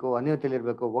 ಪ್ರೀತಿಯಲ್ಲಿರ್ಬೇಕು,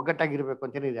 ಅನ್ಯೋನ್ಯತೆಯಲ್ಲಿರ್ಬೇಕು, ಒಗ್ಗಟ್ಟಾಗಿರ್ಬೇಕು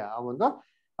ಅಂತ ಏನಿದೆ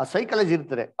ಆ ಸೈಕಾಲಜಿ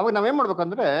ಇರ್ತಾರೆ. ಅವಾಗ ನಾವೇನ್ ಮಾಡ್ಬೇಕು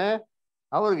ಅಂದ್ರೆ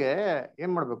ಅವ್ರಿಗೆ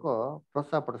ಏನ್ ಮಾಡ್ಬೇಕು,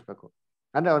 ಪ್ರೋತ್ಸಾಹ ಪಡಿಸ್ಬೇಕು.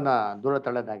 ಅಂದ್ರೆ ಅವ್ರನ್ನ ದೂರ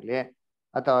ತಳ್ಳೋದಾಗ್ಲಿ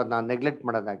ಅಥವಾ ಅವ್ರನ್ನ ನೆಗ್ಲೆಕ್ಟ್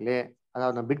ಮಾಡೋದಾಗ್ಲಿ ಅಥವಾ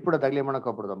ಅವ್ರನ್ನ ಬಿಟ್ಬಿಡೋದಾಗ್ಲಿ ಮಾಡಕ್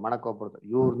ಹೋಗ್ಬಿಡ್ದು.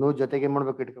 ಇವ್ರನ್ನೂ ಜೊತೆಗೆ ಏನ್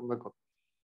ಮಾಡ್ಬೇಕು, ಇಟ್ಕೊಬೇಕು.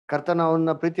 ಕರ್ತನ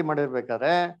ಅವನ್ನ ಪ್ರೀತಿ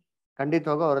ಮಾಡಿರ್ಬೇಕಾದ್ರೆ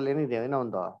ಖಂಡಿತವಾಗೂ ಅವರಲ್ಲಿ ಏನಿದೆ, ಏನೋ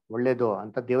ಒಂದು ಒಳ್ಳೇದು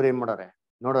ಅಂತ ದೇವ್ರು ಏನ್ ಮಾಡೋರೆ,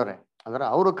 ನೋಡೋರೆ. ಅಂದ್ರೆ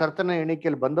ಅವರು ಕರ್ತನ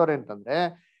ಎಣಿಕೆಯಲ್ಲಿ ಬಂದವ್ರೆ ಅಂತಂದ್ರೆ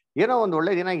ಏನೋ ಒಂದು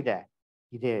ಒಳ್ಳೇದು ಏನಾಗಿದೆ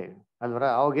ಇದೆ ಅಲ್ವರ.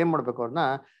 ಅವಾಗ ಏನ್ ಮಾಡ್ಬೇಕು, ಅವ್ರನ್ನ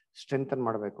ಸ್ಟ್ರೆಂಥನ್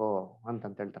ಮಾಡ್ಬೇಕು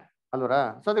ಅಂತ ಹೇಳ್ತಾರೆ ಅಲ್ವರ.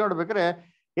 ಸೊ ಅದ್ ನೋಡ್ಬೇಕಾದ್ರೆ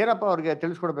ಏನಪ್ಪ ಅವ್ರಿಗೆ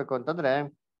ತಿಳಿಸ್ಕೊಡ್ಬೇಕು ಅಂತಂದ್ರೆ,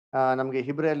 ನಮ್ಗೆ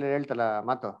ಹಿಬ್ರಿಯಲ್ಲಿ ಹೇಳ್ತಲ್ಲ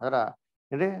ಮಾತು, ಅದರ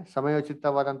ಏನ್ರಿ,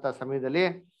 ಸಮಯೋಚಿತವಾದಂತ ಸಮಯದಲ್ಲಿ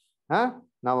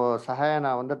ನಾವು ಸಹಾಯನ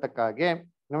ಹೊಂದತಕ್ಕಾಗಿ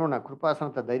ನೋಡೋಣ,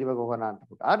 ಕೃಪಾಸನಂತ ಧೈರ್ಯವಾಗಿ ಹೋಗೋಣ ಅಂತ.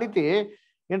 ಆ ರೀತಿ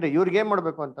ಏನ್ರಿ ಇವ್ರಿಗೆ ಏನ್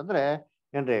ಮಾಡ್ಬೇಕು ಅಂತಂದ್ರೆ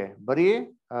ಏನ್ರಿ, ಬರೀ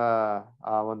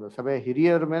ಆ ಒಂದು ಸಭೆ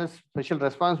ಹಿರಿಯರ ಮೇಲೆ ಸ್ಪೆಷಲ್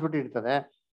ರೆಸ್ಪಾನ್ಸಿಬಿಲಿಟಿ ಇರ್ತದೆ.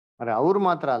 ಅಂದ್ರೆ ಅವ್ರು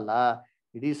ಮಾತ್ರ ಅಲ್ಲ,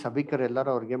 ಇಡೀ ಸಭಿಕರು ಎಲ್ಲರೂ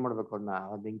ಅವ್ರಿಗೆ ಏನ್ ಮಾಡ್ಬೇಕು,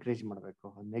 ಅವ್ರನ್ನ ಎಂಕರೇಜ್ ಮಾಡ್ಬೇಕು,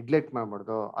 ನೆಗ್ಲೆಕ್ಟ್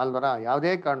ಮಾಡ್ಬಾರ್ದು ಅಲ್ವರ.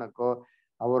 ಯಾವುದೇ ಕಾರಣಕ್ಕೂ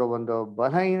ಅವರ ಒಂದು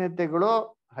ಬಲಹೀನತೆಗಳು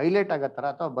ಹೈಲೈಟ್ ಆಗತ್ತಾರ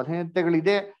ಅಥವಾ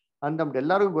ಬಲಹೀನತೆಗಳಿದೆ ಅಂತಂದ್ಬಿಟ್ಟು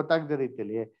ಎಲ್ಲರಿಗೂ ಗೊತ್ತಾಗದ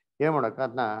ರೀತಿಯಲ್ಲಿ ಏನ್ ಮಾಡಕ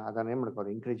ಅದನ್ನ ಏನ್ ಮಾಡ್ಕೋ,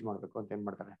 ಎಂಕರೇಜ್ ಮಾಡ್ಬೇಕು ಅಂತ ಏನ್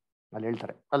ಮಾಡ್ತಾರೆ ಅಲ್ಲಿ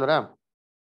ಹೇಳ್ತಾರೆ ಅಲ್ವರ.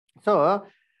 ಸೊ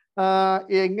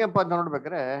ಹೆಂಗಪ್ಪ ಅಂತ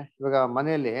ನೋಡ್ಬೇಕಾರೆ, ಇವಾಗ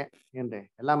ಮನೆಯಲ್ಲಿ ಏನ್ರಿ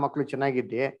ಎಲ್ಲಾ ಮಕ್ಳು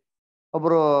ಚೆನ್ನಾಗಿದ್ದಿ,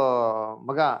 ಒಬ್ರು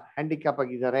ಮಗ ಹ್ಯಾಂಡಿಕ್ಯಾಪ್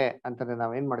ಆಗಿದ್ದಾರೆ ಅಂತಂದ್ರೆ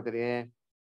ನಾವ್ ಏನ್ ಮಾಡ್ತೀರಿ,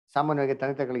 ಸಾಮಾನ್ಯವಾಗಿ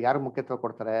ತಂದೆ ತಾಯಿಗಳಿಗೆ ಯಾರು ಮುಖ್ಯತ್ವ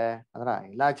ಕೊಡ್ತಾರೆ ಅಂದ್ರೆ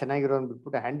ಎಲ್ಲಾ ಚೆನ್ನಾಗಿರೋ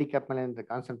ಬಿಟ್ಬಿಟ್ಟು ಹ್ಯಾಂಡಿಕ್ಯಾಪ್ ಮೇಲೆ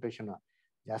ಕಾನ್ಸಂಟ್ರೇಷನ್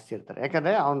ಜಾಸ್ತಿ ಇರ್ತಾರೆ.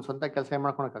 ಯಾಕಂದ್ರೆ ಅವ್ನ ಸ್ವಂತ ಕೆಲಸ ಏನ್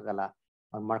ಮಾಡ್ಕೊಳಕ್ಕಾಗಲ್ಲ,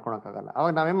 ಅವ್ನು ಮಾಡ್ಕೊಳಕ್ಕಾಗಲ್ಲ.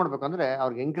 ಅವಾಗ ನಾವೇನ್ ಮಾಡ್ಬೇಕು ಅಂದ್ರೆ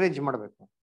ಅವ್ರಿಗೆ ಎಂಕರೇಜ್ ಮಾಡ್ಬೇಕು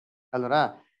ಅಲ್ವರ.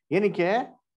 ಏನಕ್ಕೆ,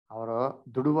 ಅವರು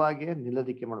ದುಡುವಾಗಿ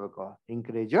ನಿಲ್ಲೋದಿಕ್ಕೆ ಮಾಡ್ಬೇಕು,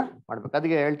 ಎಂಕರೇಜ್ ಮಾಡ್ಬೇಕು.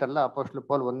 ಅದಕ್ಕೆ ಹೇಳ್ತಾರಲ್ಲ ಅಪೊಸ್ತಲ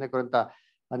ಪೌಲ್ 1 ಕೊರಿಂಥ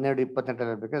 12:28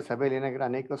 ಹೇಳ್ಬೇಕಾದ್ರೆ ಸಭೆಯಲ್ಲಿ ಏನಾಗಿರೋ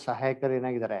ಅನೇಕ ಸಹಾಯಕರು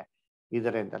ಏನಾಗಿದ್ದಾರೆ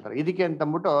ಇದಾರೆ ಅಂತ ಹೇಳ್ತಾರೆ. ಇದಕ್ಕೆ ಅಂತ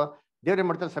ಅಂದ್ಬಿಟ್ಟು ದೇವ್ರು ಏನ್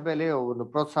ಮಾಡ್ತಾರೆ, ಸಭೆಯಲ್ಲಿ ಒಂದು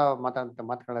ಪ್ರೋತ್ಸಾಹ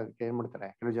ಮಾತುಗಳಕ್ಕೆ ಏನ್ ಮಾಡ್ತಾರೆ,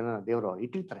 ಕೆಲವು ಜನ ದೇವರು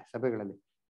ಇಟ್ಟಿರ್ತಾರೆ ಸಭೆಗಳಲ್ಲಿ.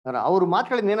 ಅವ್ರ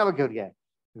ಮಾತುಗಳಿಂದ ಏನಾಗಬೇಕು, ಇವ್ರಿಗೆ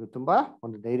ಇದು ತುಂಬಾ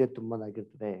ಒಂದು ಧೈರ್ಯ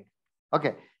ತುಂಬಾಗಿರ್ತದೆ. Okay,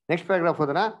 next paragraph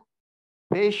ಹೋದನ.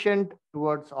 Patient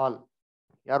towards all.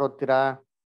 ಯಾರು ಓದ್ತೀರಾ?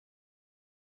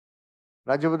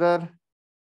 ರಾಜು ಬ್ರದರ್.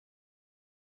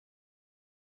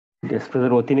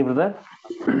 ಓದ್ತೀನಿ ಬ್ರದರ್.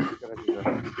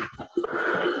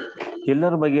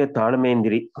 ಎಲ್ಲರ ಬಗ್ಗೆ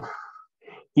ತಾಳ್ಮೆಯಿಂದಿರಿ.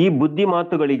 ಈ ಬುದ್ಧಿ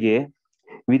ಮಾತುಗಳಿಗೆ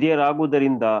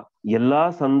ವಿಧೇಯರಾಗುವುದರಿಂದ ಎಲ್ಲಾ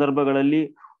ಸಂದರ್ಭಗಳಲ್ಲಿ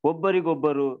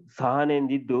ಒಬ್ಬರಿಗೊಬ್ಬರು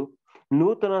ಸಹನೆಯಿಂದಿದ್ದು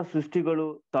ನೂತನ ಸೃಷ್ಟಿಗಳು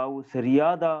ತಾವು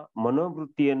ಸರಿಯಾದ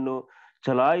ಮನೋವೃತ್ತಿಯನ್ನು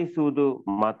ಚಲಾಯಿಸುವುದು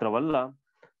ಮಾತ್ರವಲ್ಲ,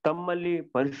 ತಮ್ಮಲ್ಲಿ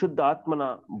ಪರಿಶುದ್ಧಾತ್ಮನ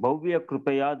ಭವ್ಯ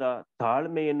ಕೃಪೆಯಾದ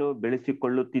ತಾಳ್ಮೆಯನ್ನು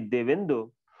ಬೆಳೆಸಿಕೊಳ್ಳುತ್ತಿದ್ದೇವೆಂದು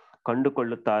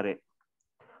ಕಂಡುಕೊಳ್ಳುತ್ತಾರೆ.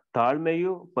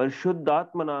 ತಾಳ್ಮೆಯು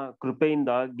ಪರಿಶುದ್ಧಾತ್ಮನ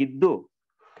ಕೃಪೆಯಿಂದಾಗಿದ್ದು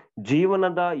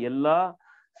ಜೀವನದ ಎಲ್ಲಾ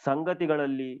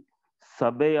ಸಂಗತಿಗಳಲ್ಲಿ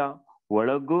ಸಭೆಯ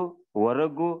ಒಳಗೂ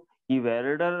ಹೊರಗೂ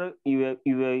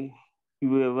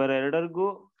ಇವೆರಡರಿಗೂ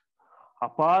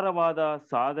ಅಪಾರವಾದ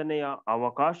ಸಾಧನೆಯ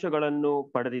ಅವಕಾಶಗಳನ್ನು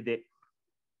ಪಡೆದಿದೆ.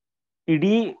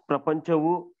 ಇಡೀ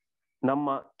ಪ್ರಪಂಚವು ನಮ್ಮ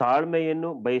ತಾಳ್ಮೆಯನ್ನು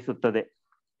ಬಯಸುತ್ತದೆ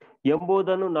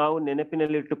ಎಂಬುದನ್ನು ನಾವು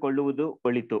ನೆನಪಿನಲ್ಲಿಟ್ಟುಕೊಳ್ಳುವುದು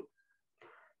ಒಳಿತು.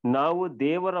 ನಾವು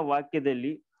ದೇವರ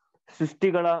ವಾಕ್ಯದಲ್ಲಿ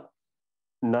ಸೃಷ್ಟಿಗಳ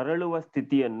ನರಳುವ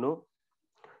ಸ್ಥಿತಿಯನ್ನು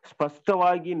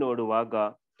ಸ್ಪಷ್ಟವಾಗಿ ನೋಡುವಾಗ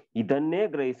ಇದನ್ನೇ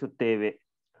ಗ್ರಹಿಸುತ್ತೇವೆ.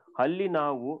 ಅಲ್ಲಿ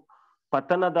ನಾವು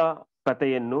ಪತನದ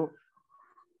ಕಥೆಯನ್ನು,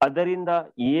 ಅದರಿಂದ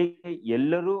ಹೇಗೆ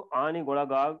ಎಲ್ಲರೂ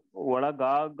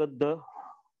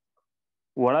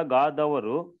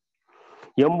ಒಳಗಾದವರು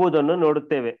ಎಂಬುದನ್ನು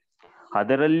ನೋಡುತ್ತೇವೆ.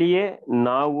 ಅದರಲ್ಲಿಯೇ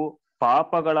ನಾವು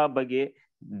ಪಾಪಗಳ ಬಗ್ಗೆ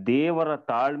ದೇವರ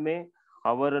ತಾಳ್ಮೆ,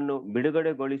 ಅವರನ್ನು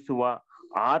ಬಿಡುಗಡೆಗೊಳಿಸುವ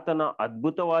ಆತನ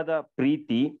ಅದ್ಭುತವಾದ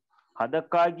ಪ್ರೀತಿ,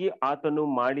 ಅದಕ್ಕಾಗಿ ಆತನು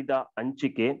ಮಾಡಿದ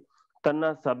ಹಂಚಿಕೆ, ತನ್ನ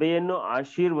ಸಭೆಯನ್ನು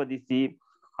ಆಶೀರ್ವದಿಸಿ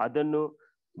ಅದನ್ನು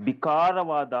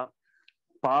ವಿಕಾರವಾದ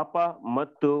ಪಾಪ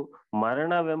ಮತ್ತು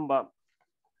ಮರಣವೆಂಬ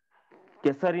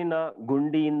ಕೆಸರಿನ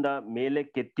ಗುಂಡಿಯಿಂದ ಮೇಲೆ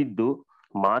ಕೆತ್ತಿದ್ದು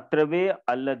ಮಾತ್ರವೇ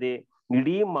ಅಲ್ಲದೆ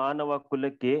ಇಡೀ ಮಾನವ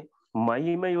ಕುಲಕ್ಕೆ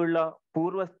ಮಹಿಮೆಯುಳ್ಳ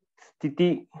ಪೂರ್ವ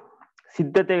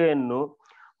ಸಿದ್ಧತೆಯನ್ನು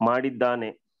ಮಾಡಿದ್ದಾನೆ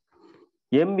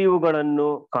ಎಂಬಿವುಗಳನ್ನು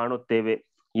ಕಾಣುತ್ತೇವೆ.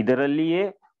 ಇದರಲ್ಲಿಯೇ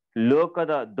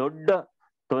ಲೋಕದ ದೊಡ್ಡ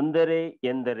ತೊಂದರೆ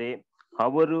ಎಂದರೆ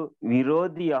ಅವರು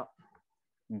ವಿರೋಧಿಯ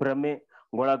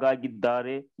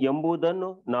ಭ್ರಮೆಗೊಳಗಾಗಿದ್ದಾರೆ ಎಂಬುದನ್ನು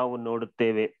ನಾವು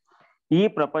ನೋಡುತ್ತೇವೆ. ಈ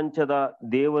ಪ್ರಪಂಚದ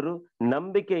ದೇವರು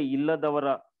ನಂಬಿಕೆ ಇಲ್ಲದವರ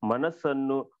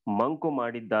ಮನಸ್ಸನ್ನು ಮಂಕು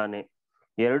ಮಾಡಿದ್ದಾನೆ.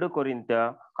 2 ಕೊರಿಂಥ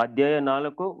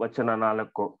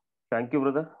 4:4. Thank you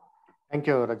brother. Thank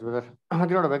you Raj brother.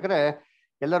 ಅದು ನೋಡ್ಬೇಕಾದ್ರೆ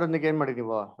ಎಲ್ಲರೊಂದಿಗೆ ಏನ್ ಮಾಡಿ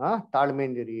ನೀವು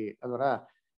ತಾಳ್ಮೆಯಿಂದಿರಿ ಅಲ್ವರ.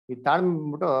 ಈ ತಾಳ್ಮೆ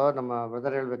ಬಂದ್ಬಿಟ್ಟು ನಮ್ಮ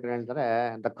ಬ್ರದರ್ ಹೇಳ್ಬೇಕಾದ್ರೆ ಹೇಳ್ತಾರೆ,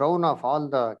 the crown of all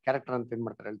the character ಅಂತ ಏನ್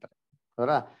ಮಾಡ್ತಾರೆ ಹೇಳ್ತಾರೆ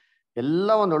ಅದರ. ಎಲ್ಲ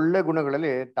ಒಂದು ಒಳ್ಳೆ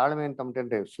ಗುಣಗಳಲ್ಲಿ ತಾಳ್ಮೆ ಅಂತ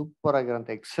ಅಂದ್ಬಿಟ್ಟೇನ್ರಿ ಸೂಪರ್ ಆಗಿರೋಂಥ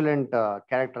ಎಕ್ಸಲೆಂಟ್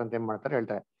ಕ್ಯಾರೆಕ್ಟರ್ ಅಂತ ಏನ್ ಮಾಡ್ತಾರೆ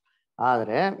ಹೇಳ್ತಾರೆ.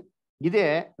 ಆದ್ರೆ ಇದೇ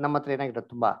ನಮ್ಮ ಹತ್ರ ಏನಾಗಿರೋದು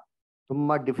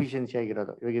ತುಂಬಾ ಡಿಫಿಷಿಯನ್ಸಿ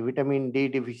ಆಗಿರೋದು. ಇವಾಗ vitamin D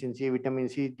deficiency, vitamin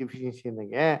C deficiency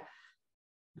ಅನ್ನಗೆ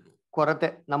ಕೊರತೆ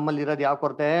ನಮ್ಮಲ್ಲಿ ಇರೋದು. ಯಾವ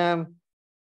ಕೊರತೆ?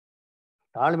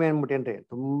 ತಾಳ್ಮೆ ಅಂದ್ಬಿಟ್ಟೇನ್ರಿ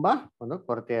ತುಂಬಾ ಒಂದು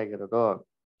ಕೊರತೆ ಆಗಿರೋದು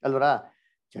ಅಲ್ವರ.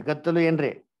 ಜಗತ್ತಲ್ಲೂ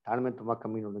ಏನ್ರಿ ತಾಳ್ಮೆ ತುಂಬಾ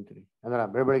ಕಮ್ಮಿ ನೋಡಂತೀರಿ ಅಂದ್ರ.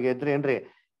 ಬೆಳಗ್ಗೆ ಎದ್ರಿ ಏನ್ರಿ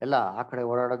ಎಲ್ಲ ಆ ಕಡೆ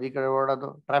ಓಡಾಡೋದು, ಈ ಕಡೆ ಓಡಾಡೋದು,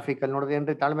 ಟ್ರಾಫಿಕ್ ಅಲ್ಲಿ ನೋಡಿದ್ರೆ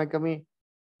ಏನ್ರಿ ತಾಳ್ಮೆ ಕಮ್ಮಿ.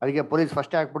 ಅದಕ್ಕೆ ಪೊಲೀಸ್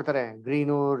ಫಸ್ಟೇ ಹಾಕ್ಬಿಡ್ತಾರೆ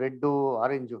ಗ್ರೀನು, ರೆಡ್ಡು,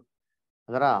 ಆರೆಂಜು.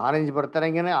 ಅದರ ಆರೆಂಜ್ ಬರ್ತಾರೆ,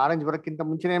 ಹಂಗೇನೆ ಆರೆಂಜ್ ಬರೋಕ್ಕಿಂತ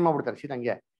ಮುಂಚೆನೇ ಏನ್ ಮಾಡ್ಬಿಡ್ತಾರೆ, ಸೀದಾ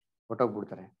ಹಂಗೆ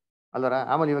ಹೊಟ್ಟೋಗ್ಬಿಡ್ತಾರೆ ಅಲ್ವರ.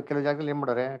 ಆಮೇಲೆ ಇವಾಗ ಕೆಲವು ಜಾಗದಲ್ಲಿ ಏನ್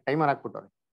ಮಾಡೋರೆ, ಟೈಮರ್ ಹಾಕ್ಬಿಟ್ಟವ್ರೆ.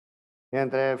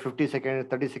 ಏನಂತಾರೆ 50 ಸೆಕೆಂಡ್ಸ್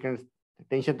 30 ಸೆಕೆಂಡ್ಸ್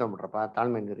ಟೆನ್ಷನ್ ತಗೊಂಡ್ಬಿಟ್ರಪ್ಪ.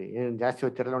 ತಾಳ್ಮೆ ಅಂದಿರಿ ಏನ್ ಜಾಸ್ತಿ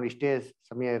ಹೊತ್ತಿರಲ್ಲ ನೋಡಿ, ಇಷ್ಟೇ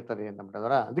ಸಮಯ ಇರ್ತಾರೆ ಅಂತ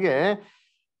ಬಿಟ್ಟದ್ರ. ಅದಕ್ಕೆ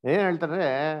ಏನ್ ಹೇಳ್ತಾರೆ,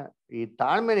 ಈ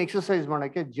ತಾಳ್ಮೆನ ಎಕ್ಸರ್ಸೈಸ್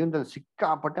ಮಾಡೋಕ್ಕೆ ಜೀವನದಲ್ಲಿ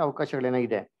ಸಿಕ್ಕಾಪಟ್ಟೆ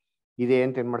ಅವಕಾಶಗಳೇನಾಗಿದೆ ಇದೆ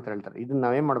ಅಂತ ಏನ್ ಮಾಡ್ತಾರೆ ಹೇಳ್ತಾರೆ. ಇದನ್ನ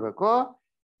ನಾವೇನ್ ಮಾಡ್ಬೇಕು,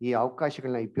 ಈ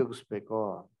ಅವಕಾಶಗಳನ್ನ ಉಪಯೋಗಿಸ್ಬೇಕು.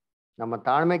 ನಮ್ಮ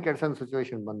ತಾಳ್ಮೆ ಕೆಡ್ಸೋ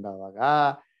ಸಿಚುವೇಶನ್ ಬಂದವಾಗ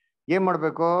ಏನ್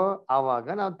ಮಾಡ್ಬೇಕು, ಆವಾಗ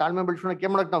ನಾವು ತಾಳ್ಮೆ ಬೆಳೆಸ್ಕೊಳಕ್ಕೆ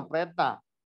ಏನ್ ಮಾಡಕ್ ನಾವು ಪ್ರಯತ್ನ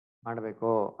ಮಾಡ್ಬೇಕು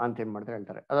ಅಂತ ಏನ್ ಮಾಡ್ತಾರೆ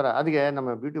ಹೇಳ್ತಾರೆ ಅದರ. ಅದಕ್ಕೆ ನಮ್ಮ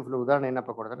ಬ್ಯೂಟಿಫುಲ್ ಉದಾಹರಣೆ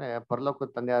ಏನಪ್ಪ ಕೊಡ್ತಾರೆ,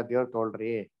 ಪರಲೋಕದ ತಂದೆ ದೇವ್ರು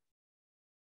ತೋಳ್ರಿ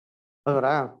ಅದರ.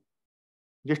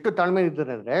 ಎಷ್ಟು ತಾಳ್ಮೆ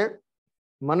ಇದ್ದಾರೆ ಅಂದ್ರೆ,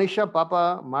 ಮನುಷ್ಯ ಪಾಪ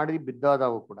ಮಾಡಿ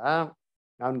ಬಿದ್ದಾದವು ಕೂಡ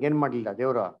ಅವನ್ಗೇನ್ ಮಾಡ್ಲಿಲ್ಲ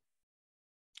ದೇವ್ರು,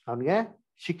 ಅವನ್ಗೆ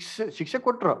ಶಿಕ್ಷೆ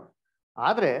ಕೊಟ್ರು.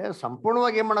 ಆದ್ರೆ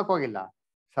ಸಂಪೂರ್ಣವಾಗಿ ಏನ್ ಮಾಡಕ್ ಹೋಗಿಲ್ಲ,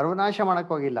 ಸರ್ವನಾಶ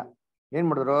ಮಾಡಕ್ ಹೋಗಿಲ್ಲ. ಏನ್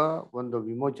ಮಾಡಿದ್ರು, ಒಂದು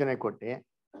ವಿಮೋಚನೆ ಕೊಟ್ಟು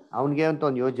ಅವನ್ಗೆ ಅಂತ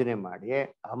ಒಂದು ಯೋಜನೆ ಮಾಡಿ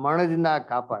ಆ ಮರಣದಿಂದ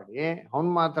ಕಾಪಾಡಿ, ಅವ್ನ್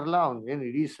ಮಾತ್ರ ಅಲ್ಲ ಅವ್ನ್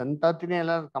ಇಡೀ ಸಂತತಿನೇ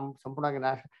ಎಲ್ಲ ಸಂಪೂರ್ಣವಾಗಿ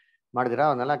ನಾಶ ಮಾಡಿದಿರ.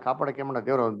 ಅವನ್ನೆಲ್ಲ ಕಾಪಾಡಕ್ಕೆ ಏನ್ ಮಾಡೋ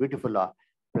ದೇವ್ರು ಅವ್ನು ಬ್ಯೂಟಿಫುಲ್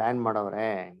ಪ್ಲಾನ್ ಮಾಡವ್ರೆ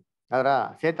ಅದರ.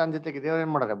 ಸೇತಾನ್ ಜೊತೆಗೆ ದೇವ್ರು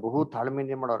ಏನ್ ಮಾಡೋರೆ, ಬಹು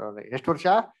ತಾಳ್ಮೆಯಿಂದ ಏನ್ ಮಾಡೋರು ಅವ್ರೆ. ಎಷ್ಟು ವರ್ಷ?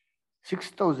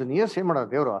 6000 years ಏನ್ ಮಾಡೋರು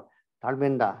ದೇವ್ರು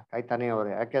ತಾಳ್ಮೆಯಿಂದ ಕಾಯ್ತಾನೆ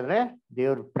ಅವ್ರೆ. ಯಾಕೆಂದ್ರೆ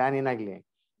ದೇವ್ರ ಪ್ಲಾನ್ ಏನಾಗ್ಲಿ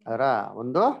ಅದರ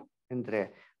ಒಂದು ಏನ್ರಿ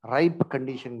ರೈಪ್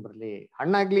ಕಂಡೀಷನ್ ಬರ್ಲಿ,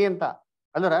 ಹಣ್ಣಾಗ್ಲಿ ಅಂತ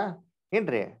ಅಲ್ಲರ.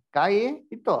 ಏನ್ರಿ ಕಾಯಿ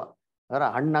ಇತ್ತು ಅದರ,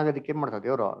 ಹಣ್ಣಾಗೋದಕ್ಕೆ ಏನ್ ಮಾಡ್ತಾವ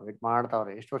ದೇವ್ರು ವೇಟ್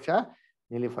ಮಾಡ್ತಾವ್ರೆ. ಎಷ್ಟು ವರ್ಷ?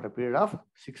 ನಿಲಿ for A period of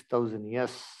 6000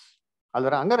 years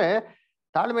ಅಲ್ವರ. ಹಂಗಾರೆ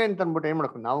ತಾಳ್ಮೆ ಅಂತ ಅಂದ್ಬಿಟ್ಟು ಏನ್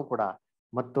ಮಾಡ್ಬೇಕು ನಾವು ಕೂಡ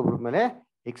ಮತ್ತೊಬ್ರ ಮೇಲೆ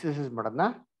ಎಕ್ಸರ್ಸೈಸ್ ಮಾಡೋದನ್ನ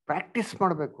ಪ್ರಾಕ್ಟೀಸ್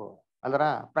ಮಾಡ್ಬೇಕು ಅಲ್ವರ.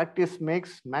 ಪ್ರಾಕ್ಟೀಸ್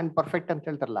ಮೇಕ್ಸ್ ಮ್ಯಾನ್ ಪರ್ಫೆಕ್ಟ್ ಅಂತ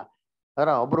ಹೇಳ್ತಾರಲ್ಲ ಅದರ.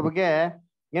 ಒಬ್ರ ಬಗ್ಗೆ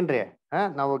ಏನ್ರಿ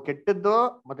ನಾವು ಕೆಟ್ಟದ್ದು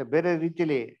ಮತ್ತೆ ಬೇರೆ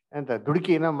ರೀತಿಲಿ ಅಂತ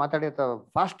ದುಡುಕಿ ಏನೋ ಮಾತಾಡಿ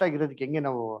ಫಾಸ್ಟ್ ಆಗಿರೋದಕ್ಕೆ ಹೆಂಗೆ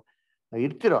ನಾವು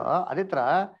ಇರ್ತಿರೋ ಅದೇ ತರ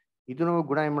ಇದನ್ನು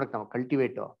ಗುಣ ಏನ್ ಮಾಡಕ್ ನಾವು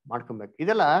ಕಲ್ಟಿವೇಟ್ ಮಾಡ್ಕೊಬೇಕು.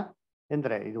 ಇದೆಲ್ಲ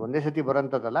ಎಂದ್ರೆ ಇದು ಒಂದೇ ಸತಿ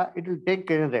ಬರೋಂಥದ್ದಲ್ಲ. ಇಟ್ ವಿಲ್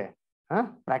ಟೇಕ್ ಏನಿದೆ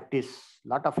ಪ್ರಾಕ್ಟೀಸ್,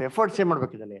 ಲಾಟ್ ಆಫ್ ಎಫರ್ಟ್ಸ್ ಏನ್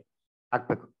ಮಾಡ್ಬೇಕು ಇದರಲ್ಲಿ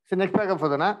ಹಾಕ್ಬೇಕು. ಸೊ ನೆಕ್ಸ್ಟ್ ಪ್ಯಾರಾಗ್ರಾಫ್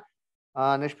ಓದೋಣ.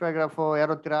 ನೆಕ್ಸ್ಟ್ ಪ್ಯಾರಾಗ್ರಾಫ್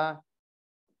ಯಾರು ಓದ್ತೀರಾ?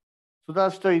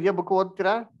 ಸುಧಾಷ್ಟು ಇದೆಯಾ ಬುಕ್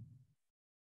ಓದ್ತೀರಾ?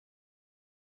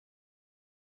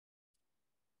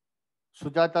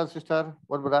 ಸುಜಾತಾ ಸಿಸ್ಟರ್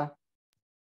ಓದ್ಬೋದಾ?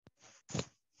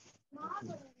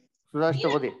 ಸುಧಾಷ್ಟು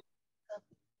ಓದಿ.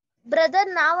 ಬ್ರದರ್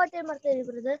ನಾವ್ ಅಟೆಂಡ್ ಮಾಡ್ತಾ ಇದೀವಿ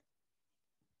ಬ್ರದರ್.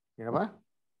 ಏನಮ್ಮ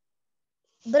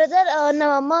ಬ್ರದರ್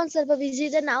ನಮ್ಮ ಅಮ್ಮ ಒಂದ್ ಸ್ವಲ್ಪ ಬಿಸಿ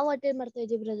ಇದೆ, ನಾವು ಅಟೆಂಡ್ ಮಾಡ್ತಾ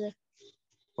ಇದೀವಿ ಬ್ರದರ್.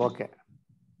 ಓಕೆ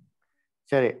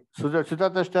ಸರಿ.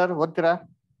 ಸುಜಾತಾ ಸಿಸ್ಟರ್ ಓದ್ತೀರಾ?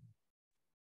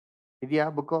 ಇದೆಯಾ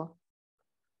ಬುಕ್ಕು?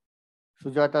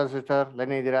 ಸುಜಾತಾ ಸಿಸ್ಟರ್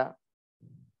ಲೈನ್ ಇದ್ದೀರಾ?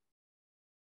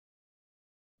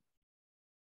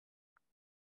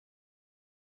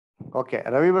 ಓಕೆ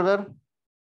ರವಿ ಬ್ರದರ್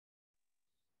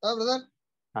ಬ್ರದರ್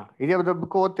ಇದೆಯಾ ಬ್ರದರ್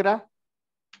ಬುಕ್ ಓದ್ತೀರಾ?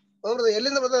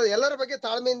 ಎಲ್ಲಿಂದ ಬ್ರದರ್? ಎಲ್ಲರ ಬಗ್ಗೆ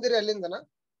ತಾಳ್ಮೆಯಿಂದಿರಿ, ಅಲ್ಲಿಂದನ?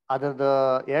 ಅದರದ್ದು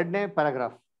 2ನೇ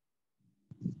ಪ್ಯಾರಾಗ್ರಾಫ್.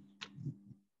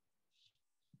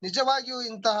 ನಿಜವಾಗಿಯೂ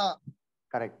ಇಂತಹ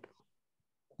ಕರೆಕ್ಟ್.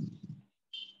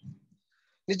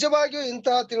 ನಿಜವಾಗಿಯೂ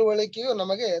ಇಂತಹ ತಿಳುವಳಿಕೆಯು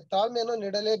ನಮಗೆ ತಾಳ್ಮೆಯನ್ನು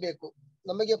ನೀಡಲೇಬೇಕು.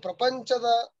 ನಮಗೆ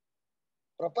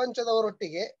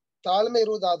ಪ್ರಪಂಚದವರೊಟ್ಟಿಗೆ ತಾಳ್ಮೆ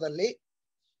ಇರುವುದಾದಲ್ಲಿ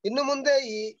ಇನ್ನು ಮುಂದೆ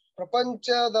ಈ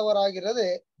ಪ್ರಪಂಚದವರಾಗಿರದೆ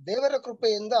ದೇವರ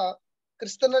ಕೃಪೆಯಿಂದ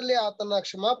ಕ್ರಿಸ್ತನಲ್ಲಿ ಆತನ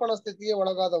ಕ್ಷಮಾಪಣಾ ಸ್ಥಿತಿಗೆ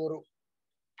ಒಳಗಾದವರು,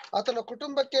 ಆತನ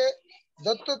ಕುಟುಂಬಕ್ಕೆ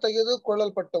ದತ್ತು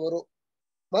ತೆಗೆದುಕೊಳ್ಳಲ್ಪಟ್ಟವರು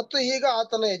ಮತ್ತು ಈಗ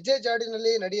ಆತನ ಹೆಜ್ಜೆ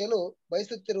ಜಾಡಿನಲ್ಲಿ ನಡೆಯಲು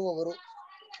ಬಯಸುತ್ತಿರುವವರು,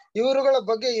 ಇವರುಗಳ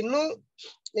ಬಗ್ಗೆ ಇನ್ನೂ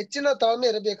ಹೆಚ್ಚಿನ ತಾಳ್ಮೆ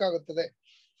ಇರಬೇಕಾಗುತ್ತದೆ.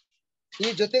 ಈ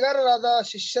ಜೊತೆಗಾರರಾದ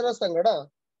ಶಿಷ್ಯರ ಸಂಗಡ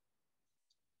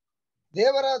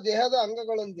ದೇವರ ದೇಹದ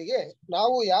ಅಂಗಗಳೊಂದಿಗೆ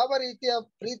ನಾವು ಯಾವ ರೀತಿಯ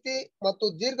ಪ್ರೀತಿ ಮತ್ತು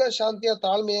ದೀರ್ಘ ಶಾಂತಿಯ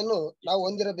ತಾಳ್ಮೆಯನ್ನು ನಾವು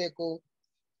ಹೊಂದಿರಬೇಕು.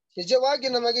 ನಿಜವಾಗಿ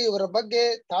ನಮಗೆ ಇವರ ಬಗ್ಗೆ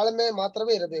ತಾಳ್ಮೆ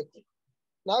ಮಾತ್ರವೇ ಇರಬೇಕು.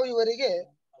 ನಾವು ಇವರಿಗೆ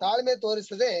ತಾಳ್ಮೆ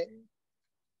ತೋರಿಸದೆ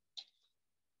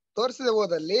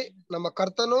ಹೋದಲ್ಲಿ ನಮ್ಮ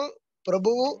ಕರ್ತನು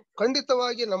ಪ್ರಭುವು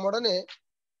ಖಂಡಿತವಾಗಿ ನಮ್ಮೊಡನೆ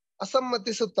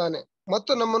ಅಸಮ್ಮತಿಸುತ್ತಾನೆ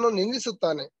ಮತ್ತು ನಮ್ಮನ್ನು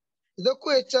ನಿಂದಿಸುತ್ತಾನೆ. ಇದಕ್ಕೂ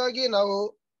ಹೆಚ್ಚಾಗಿ ನಾವು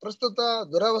ಪ್ರಸ್ತುತ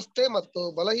ದುರವಸ್ಥೆ ಮತ್ತು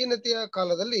ಬಲಹೀನತೆಯ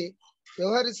ಕಾಲದಲ್ಲಿ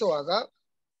ವ್ಯವಹರಿಸುವಾಗ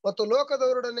ಮತ್ತು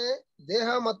ಲೋಕದವರೊಡನೆ ದೇಹ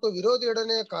ಮತ್ತು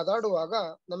ವಿರೋಧಿಯೊಡನೆ ಕಾದಾಡುವಾಗ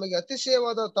ನಮಗೆ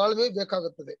ಅತಿಶಯವಾದ ತಾಳ್ಮೆ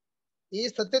ಬೇಕಾಗುತ್ತದೆ. ಈ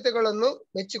ಸತ್ಯತೆಗಳನ್ನು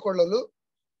ಮೆಚ್ಚಿಕೊಳ್ಳಲು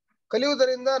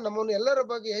ಕಲಿಯುವುದರಿಂದ ನಮ್ಮನ್ನು ಎಲ್ಲರ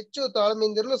ಬಗ್ಗೆ ಹೆಚ್ಚು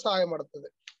ತಾಳ್ಮೆಯಿಂದಿರಲು ಸಹಾಯ ಮಾಡುತ್ತದೆ.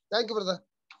 Thank you brother.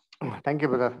 Thank you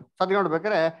brother. ಸದ್ಯ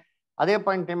ನೋಡ್ಬೇಕಾದ್ರೆ ಅದೇ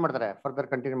ಪಾಯಿಂಟ್ ಏನ್ ಮಾಡ್ತಾರೆ, ಫರ್ದರ್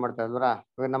ಕಂಟಿನ್ಯೂ ಮಾಡ್ತಾರೆ ಅಲ್ವರ.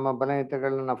 ನಮ್ಮ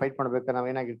ಬಲಹೀನತೆಗಳನ್ನ ಫೈಟ್ ಮಾಡ್ಬೇಕಾದ್ರೆ ನಾವ್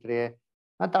ಏನಾಗಿರ್ತೀರಿ,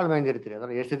 ತಾಳ್ಮೆಯಿಂದ ಇರ್ತೀರಿ.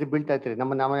 ಅದ್ರ ಎಷ್ಟು ಸತಿ ಬೀಳ್ತಾ ಇರ್ತೀರಿ,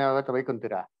 ನಾವೇ ಯಾವತ್ತೂ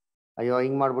ಬೈಕೊಂತೀರಾ, ಅಯ್ಯೋ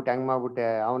ಹಿಂಗ್ ಮಾಡ್ಬಿಟ್ಟೆ ಹಂಗ್ ಮಾಡ್ಬಿಟ್ಟೆ,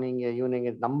 ಅವ್ನು ಹಿಂಗೆ ಇವ್ನು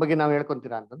ಹಿಂಗೆ ನಮ್ಮ ಬಗ್ಗೆ ನಾವ್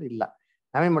ಹೇಳ್ಕೊಂತೀರಾ ಅಂತಂದ್ರೆ ಇಲ್ಲ.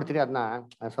 ನಾವೇನ್ ಮಾಡ್ತೀರಿ, ಅದನ್ನ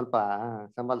ಸ್ವಲ್ಪ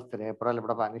ಸಂಭಾಲಿಸ್ತೀರಿ, ಪರವಾಗಿಲ್ಲ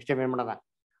ಬಿಡಪ್ಪ ನೆಕ್ಸ್ಟ್ ಟೈಮ್ ಏನ್ ಮಾಡೋಣ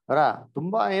ಅವರ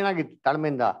ತುಂಬಾ ಏನಾಗಿತ್ತು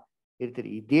ತಾಳ್ಮೆಯಿಂದ ಇರ್ತೀರಿ.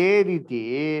 ಇದೇ ರೀತಿ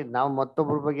ನಾವು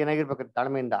ಮತ್ತೊಬ್ಬರ ಬಗ್ಗೆ ಏನಾಗಿರ್ಬೇಕು,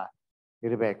 ತಾಳ್ಮೆಯಿಂದ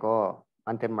ಇರ್ಬೇಕು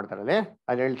ಅಂತ ಏನ್ ಮಾಡ್ತಾರೆ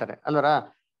ಅಲ್ಲಿ ಹೇಳ್ತಾರೆ ಅಲ್ವರ.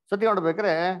 ಸತಿ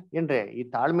ನೋಡ್ಬೇಕಾರೆ ಏನ್ರಿ, ಈ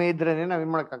ತಾಳ್ಮೆ ಇದ್ರೇನೆ ನಾವ್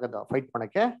ಏನ್ ಮಾಡಕ್ಕಾಗದು, ಫೈಟ್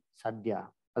ಮಾಡಕ್ಕೆ ಸಾಧ್ಯ.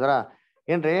 ಅದರ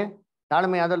ಏನ್ರಿ,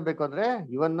 ತಾಳ್ಮೆ ಯಾವ್ದ್ರಲ್ಲಿ ಬೇಕು ಅಂದ್ರೆ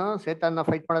ಇವನ್ನು ಸೇತಾನ್ನ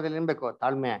ಫೈಟ್ ಮಾಡೋದ್ರಲ್ಲಿ ಏನ್ ಬೇಕು,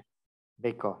 ತಾಳ್ಮೆ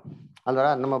ಬೇಕು ಅಲ್ವರ.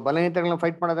 ನಮ್ಮ ಬಲಹೀನತೆಗಳನ್ನ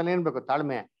ಫೈಟ್ ಮಾಡೋದ್ರಲ್ಲಿ ಏನ್ ಬೇಕು,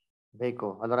 ತಾಳ್ಮೆ ಬೇಕು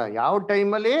ಅಲ್ವರ. ಯಾವ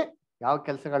ಟೈಮಲ್ಲಿ ಯಾವ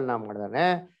ಕೆಲ್ಸಗಳನ್ನ ಮಾಡಿದ್ರೆ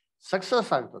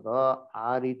ಸಕ್ಸಸ್ ಆಗ್ತದೋ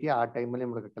ಆ ರೀತಿ ಆ ಟೈಮಲ್ಲಿ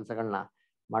ಮಾಡ್ಬೇಕು ಕೆಲಸಗಳನ್ನ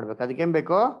ಮಾಡ್ಬೇಕು. ಅದಕ್ಕೇನ್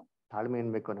ಬೇಕು, ತಾಳ್ಮೆ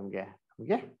ಏನ್ ಬೇಕು, ನಮ್ಗೆ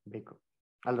ಬೇಕು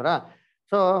ಅಲ್ವರ.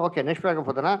 ಸೊ ಓಕೆ, ನೆಕ್ಸ್ಟ್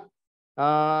ಪ್ಯಾರಾಗ್ರಾಫ್ ಓದೋಣ.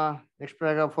 ನೆಕ್ಸ್ಟ್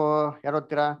ಪ್ಯಾರಾಗ್ರಾಫ್ ಯಾರು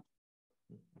ಓದ್ತೀರಾ?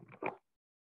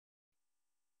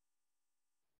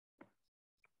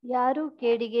 ಯಾರು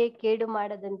ಕೇಡಿಗೆ ಕೇಡು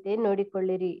ಮಾಡದಂತೆ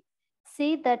ನೋಡಿಕೊಳ್ಳಿರಿ. ಸಿ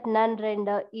ದಟ್ ನನ್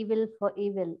ರೆಂಡರ್ ಈವಿಲ್ ಫಾರ್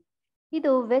ಈವಿಲ್.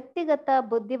 ಇದು ವ್ಯಕ್ತಿಗತ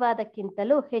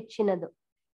ಬುದ್ಧಿವಾದಕ್ಕಿಂತಲೂ ಹೆಚ್ಚಿನದು.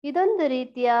 ಇದೊಂದು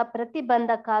ರೀತಿಯ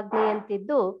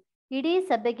ಪ್ರತಿಬಂಧಕಾಜ್ಞೆಯಂತಿದ್ದು ಇಡೀ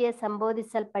ಸಭೆಗೆ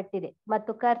ಸಂಬೋಧಿಸಲ್ಪಟ್ಟಿದೆ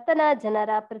ಮತ್ತು ಕರ್ತನ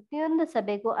ಜನರ ಪ್ರತಿಯೊಂದು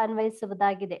ಸಭೆಗೂ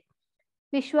ಅನ್ವಯಿಸುವುದಾಗಿದೆ.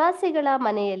 ವಿಶ್ವಾಸಿಗಳ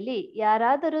ಮನೆಯಲ್ಲಿ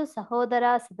ಯಾರಾದರೂ ಸಹೋದರ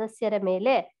ಸದಸ್ಯರ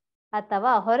ಮೇಲೆ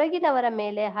ಅಥವಾ ಹೊರಗಿನವರ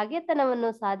ಮೇಲೆ ಹಗೆತನವನ್ನು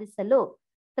ಸಾಧಿಸಲು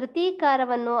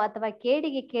ಪ್ರತೀಕಾರವನ್ನು ಅಥವಾ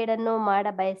ಕೇಡಿಗೆ ಕೇಡನ್ನು ಮಾಡ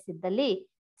ಬಯಸಿದ್ದಲ್ಲಿ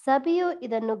ಸಭೆಯು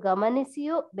ಇದನ್ನು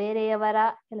ಗಮನಿಸಿಯೂ ಬೇರೆಯವರ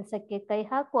ಕೆಲಸಕ್ಕೆ ಕೈ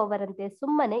ಹಾಕುವವರಂತೆ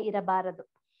ಸುಮ್ಮನೆ ಇರಬಾರದು.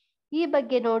 ಈ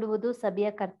ಬಗ್ಗೆ ನೋಡುವುದು ಸಭೆಯ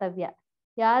ಕರ್ತವ್ಯ.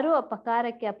 ಯಾರೂ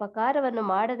ಅಪಕಾರಕ್ಕೆ ಅಪಕಾರವನ್ನು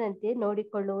ಮಾಡದಂತೆ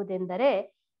ನೋಡಿಕೊಳ್ಳುವುದೆಂದರೆ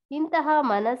ಇಂತಹ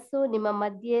ಮನಸ್ಸು ನಿಮ್ಮ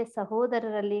ಮಧ್ಯೆ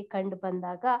ಸಹೋದರರಲ್ಲಿ ಕಂಡು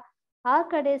ಬಂದಾಗ ಆ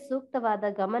ಕಡೆ ಸೂಕ್ತವಾದ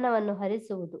ಗಮನವನ್ನು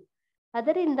ಹರಿಸುವುದು.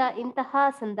 ಅದರಿಂದ ಇಂತಹ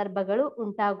ಸಂದರ್ಭಗಳು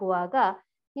ಉಂಟಾಗುವಾಗ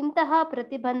ಇಂತಹ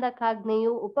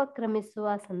ಪ್ರತಿಬಂಧಕಾಜ್ಞೆಯು ಉಪಕ್ರಮಿಸುವ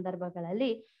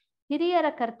ಸಂದರ್ಭಗಳಲ್ಲಿ ಹಿರಿಯರ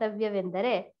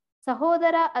ಕರ್ತವ್ಯವೆಂದರೆ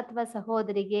ಸಹೋದರ ಅಥವಾ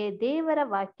ಸಹೋದರಿಗೆ ದೇವರ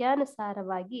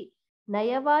ವಾಕ್ಯಾನುಸಾರವಾಗಿ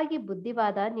ನಯವಾಗಿ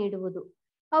ಬುದ್ಧಿವಾದ ನೀಡುವುದು.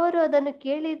 ಅವರು ಅದನ್ನು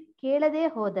ಕೇಳದೇ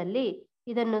ಹೋದಲ್ಲಿ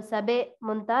ಇದನ್ನು ಸಭೆ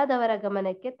ಮುಂತಾದವರ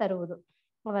ಗಮನಕ್ಕೆ ತರುವುದು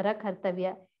ಅವರ ಕರ್ತವ್ಯ.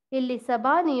 ಇಲ್ಲಿ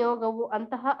ಸಭಾ ನಿಯೋಗವು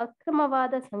ಅಂತಹ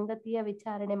ಅಕ್ರಮವಾದ ಸಂಗತಿಯ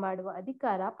ವಿಚಾರಣೆ ಮಾಡುವ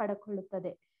ಅಧಿಕಾರ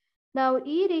ಪಡೆದುಕೊಳ್ಳುತ್ತದೆ. ನಾವು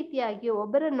ಈ ರೀತಿಯಾಗಿ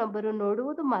ಒಬ್ಬರನ್ನೊಬ್ಬರು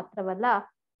ನೋಡುವುದು ಮಾತ್ರವಲ್ಲ,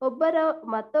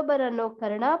 ಮತ್ತೊಬ್ಬರನ್ನು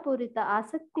ಕರುಣಾಪೂರಿತ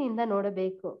ಆಸಕ್ತಿಯಿಂದ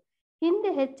ನೋಡಬೇಕು. ಹಿಂದೆ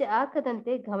ಹೆಜ್ಜೆ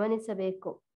ಹಾಕದಂತೆ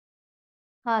ಗಮನಿಸಬೇಕು.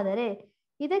 ಆದರೆ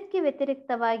ಇದಕ್ಕೆ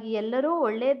ವ್ಯತಿರಿಕ್ತವಾಗಿ ಎಲ್ಲರೂ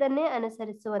ಒಳ್ಳೆಯದನ್ನೇ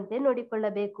ಅನುಸರಿಸುವಂತೆ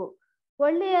ನೋಡಿಕೊಳ್ಳಬೇಕು.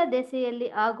 ಒಳ್ಳೆಯ ದೆಸೆಯಲ್ಲಿ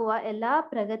ಆಗುವ ಎಲ್ಲಾ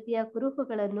ಪ್ರಗತಿಯ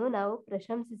ಕುರುಹುಗಳನ್ನು ನಾವು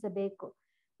ಪ್ರಶಂಸಿಸಬೇಕು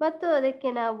ಮತ್ತು ಅದಕ್ಕೆ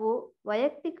ನಾವು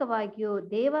ವೈಯಕ್ತಿಕವಾಗಿಯೂ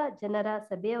ದೇವ ಜನರ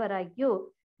ಸಭೆಯವರಾಗಿಯೂ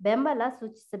ಬೆಂಬಲ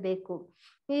ಸೂಚಿಸಬೇಕು.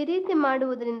 ಈ ರೀತಿ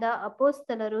ಮಾಡುವುದರಿಂದ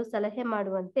ಅಪೊಸ್ತಲರು ಸಲಹೆ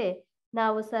ಮಾಡುವಂತೆ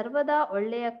ನಾವು ಸರ್ವದಾ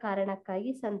ಒಳ್ಳೆಯ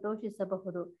ಕಾರಣಕ್ಕಾಗಿ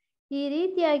ಸಂತೋಷಿಸಬಹುದು. ಈ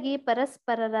ರೀತಿಯಾಗಿ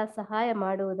ಪರಸ್ಪರರ ಸಹಾಯ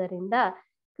ಮಾಡುವುದರಿಂದ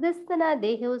ಕ್ರಿಸ್ತನ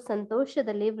ದೇಹವು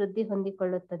ಸಂತೋಷದಲ್ಲಿ ವೃದ್ಧಿ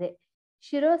ಹೊಂದಿಕೊಳ್ಳುತ್ತದೆ,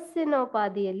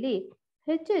 ಶಿರಸ್ಸಿನೋಪಾದಿಯಲ್ಲಿ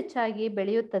ಹೆಚ್ಚು ಹೆಚ್ಚಾಗಿ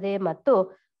ಬೆಳೆಯುತ್ತದೆ ಮತ್ತು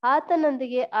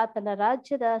ಆತನೊಂದಿಗೆ ಆತನ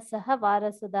ರಾಜ್ಯದ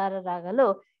ಸಹವಾರಸುದಾರರಾಗಲು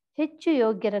ಹೆಚ್ಚು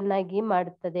ಯೋಗ್ಯರನ್ನಾಗಿ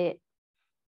ಮಾಡುತ್ತದೆ.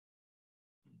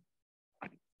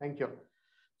 Thank you.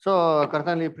 ಸೊ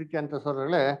ಕರ್ತನಲ್ಲಿ ಪ್ರೀತಿ ಅಂತ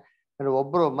ಸೋದರಗಳೇ,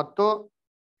 ಒಬ್ರು ಮತ್ತು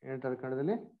ಹೇಳ್ತಾರೆ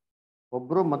ಕನ್ನಡದಲ್ಲಿ,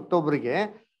 ಒಬ್ರು ಮತ್ತೊಬ್ಬರಿಗೆ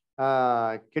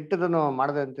ಕೆಟ್ಟದನ್ನು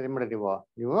ಮಾಡದೆ ಅಂತ ಏನ್ ಮಾಡಿ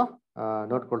ನೀವು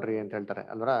ನೋಡ್ಕೊಳ್ರಿ ಅಂತ ಹೇಳ್ತಾರೆ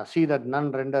ಅಲ್ವರ. ಸಿ ದಟ್ ನನ್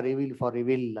ರೆಂಡರ್ ಇವಿಲ್ ಫಾರ್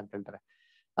ಇವಿಲ್ ಅಂತ ಹೇಳ್ತಾರೆ.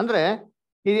 ಅಂದ್ರೆ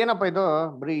ಇದೇನಪ್ಪ, ಇದು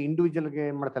ಬರೀ ಇಂಡಿವಿಜುವಲ್ಗೆ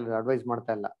ಏನ್ ಮಾಡ್ತಾ ಇಲ್ಲ, ಅಡ್ವೈಸ್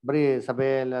ಮಾಡ್ತಾ ಇಲ್ಲ. ಬರೀ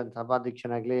ಸಭೆಯಲ್ಲಿ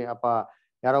ಸಭಾಧ್ಯಕ್ಷನಾಗ್ಲಿ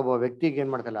ಯಾರೋ ಒಬ್ಬ ವ್ಯಕ್ತಿಗೆ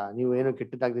ಏನ್ ಮಾಡ್ತಾ ಇಲ್ಲ, ನೀವು ಏನು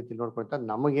ಕೆಟ್ಟದಾಗ್ದೈತಿ ನೋಡ್ಕೊಳ್ತಾ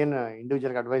ನಮಗೇನು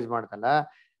ಇಂಡಿವಿಜುವಲ್ಗೆ ಅಡ್ವೈಸ್ ಮಾಡ್ತಲ್ಲ,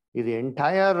 ಇದು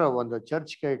ಎಂಟೈರ್ ಒಂದು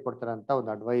ಚರ್ಚ್ಗೆ ಕೊಡ್ತಾರಂತ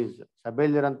ಒಂದು ಅಡ್ವೈಸ್.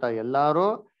 ಸಭೆಯಲ್ಲಿರೋಂಥ ಎಲ್ಲಾರು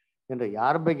ಏನ್ರಿ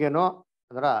ಯಾರ ಬಗ್ಗೆನೋ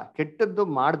ಅದರ ಕೆಟ್ಟದ್ದು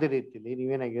ಮಾಡದ ರೀತಿಲಿ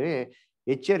ನೀವೇನಾಗಿರಿ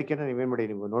ಎಚ್ಚರಿಕೆನ ನೀವೇನ್ ಮಾಡಿ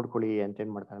ನೀವು ನೋಡ್ಕೊಳ್ಳಿ ಅಂತ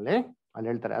ಏನ್ ಮಾಡ್ತಾನೆ ಅಲ್ಲಿ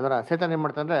ಹೇಳ್ತಾರೆ. ಅದರ ಸೇತಾನ ಏನ್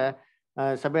ಮಾಡ್ತಾನೆ,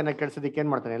 ಸಭೆಯನ್ನ ಕೆಡ್ಸೋದಿಕ್ಕೆ ಏನ್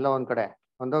ಮಾಡ್ತಾನೆ, ಎಲ್ಲ ಒಂದ್ ಕಡೆ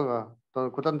ಒಂದು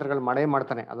ಕುತಂತ್ರಗಳು ಮಾಡೇ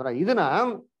ಮಾಡ್ತಾನೆ. ಅದರ ಇದನ್ನ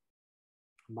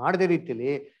ಮಾಡದ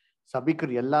ರೀತಿಲಿ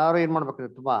ಸಭಿಕರು ಎಲ್ಲಾರು ಏನ್ ಮಾಡ್ಬೇಕು,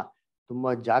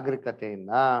 ತುಂಬಾ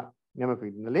ಜಾಗರೂಕತೆಯಿಂದ ನೇಮಕ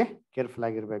ಇದರಲ್ಲಿ ಕೇರ್ಫುಲ್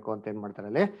ಆಗಿರ್ಬೇಕು ಅಂತ ಏನ್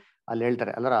ಮಾಡ್ತಾರೆ ಅಲ್ಲಿ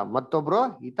ಹೇಳ್ತಾರೆ. ಅದರ ಮತ್ತೊಬ್ರು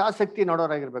ಹಿತಾಸಕ್ತಿ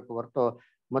ನೋಡೋರಾಗಿರ್ಬೇಕು ಹೊರತು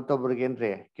ಮತ್ತೊಬ್ರಿಗೆ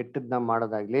ಏನ್ರಿ ಕೆಟ್ಟದ್ನ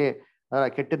ಮಾಡೋದಾಗ್ಲಿ, ಅದರ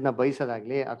ಕೆಟ್ಟದ್ನ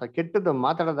ಬಯಸೋದಾಗ್ಲಿ ಅಥವಾ ಕೆಟ್ಟದ್ದು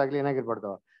ಮಾತಾಡೋದಾಗ್ಲಿ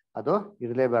ಏನಾಗಿರ್ಬಾರ್ದು, ಅದು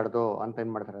ಇರಲೇಬಾರ್ದು ಅಂತ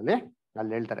ಏನ್ ಮಾಡ್ತಾರೆ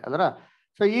ಅಲ್ಲಿ ಹೇಳ್ತಾರೆ. ಅದರ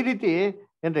ಸೊ ಈ ರೀತಿ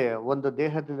ಏನ್ರಿ ಒಂದು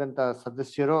ದೇಹದಲ್ಲಿರಂತ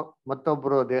ಸದಸ್ಯರು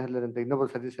ಮತ್ತೊಬ್ರು ದೇಹದಲ್ಲಿರಂತ ಇನ್ನೊಬ್ರು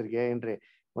ಸದಸ್ಯರಿಗೆ ಏನ್ರಿ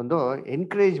ಒಂದು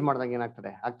ಎನ್ಕರೇಜ್ ಮಾಡ್ದಂಗೆ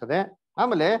ಆಗ್ತದೆ.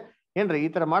 ಆಮೇಲೆ ಏನ್ರಿ ಈ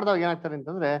ತರ ಮಾಡಿದಾಗ ಏನಾಗ್ತಾರೆ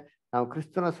ಅಂತಂದ್ರೆ ನಾವು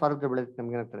ಕ್ರಿಸ್ತನ ಸ್ವಾರೂಪ್ಯ ಬೆಳೆದ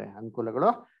ನಮ್ಗೆ ಏನಾಗ್ತದೆ, ಅನುಕೂಲಗಳು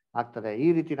ಆಗ್ತದೆ. ಈ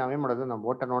ರೀತಿ ನಾವೇನ್ ಮಾಡೋದು, ನಾವು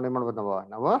ಓಟ ನೋಡಿ ಮಾಡ್ಬೋದು,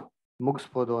 ನಾವು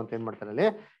ಮುಗಿಸ್ಬೋದು ಅಂತ ಏನ್ ಮಾಡ್ತಾರೆ ಅಲ್ಲಿ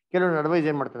ಕೆಲವೊಂದು ಅಡ್ವೈಸ್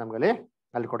ಏನ್ ಮಾಡ್ತಾರೆ ನಮ್ಗೆ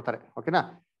ಅಲ್ಲಿ ಕೊಡ್ತಾರೆ. ಓಕೆನಾ.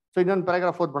 ಸೊ ಇನ್ನೊಂದು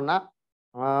ಪ್ಯಾರಾಗ್ರಾಫ್ ಓದ್ಬಣ್ಣ.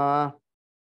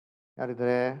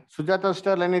 ಯಾರಿದ್ದಾರೆ? Sujata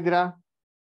sister ಏನಿದ್ದೀರಾ?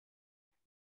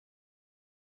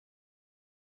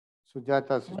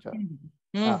 Sujata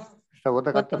sister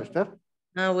ಓದಕ್ಕಾಗ್ತಾರೆ sister?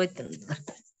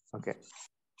 Okay.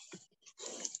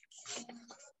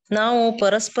 ನಾವು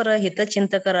ಪರಸ್ಪರ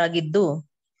ಹಿತಚಿಂತಕರಾಗಿದ್ದು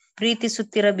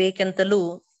ಪ್ರೀತಿಸುತ್ತಿರಬೇಕೆಂತಲೂ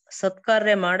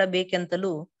ಸತ್ಕಾರ್ಯ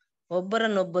ಮಾಡಬೇಕೆಂತಲೂ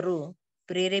ಒಬ್ಬರನ್ನೊಬ್ಬರು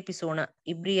ಪ್ರೇರೇಪಿಸೋಣ.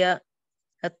 ಇಬ್ರಿಯ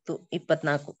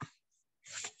 10:24.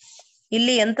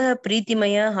 ಇಲ್ಲಿ ಎಂತಹ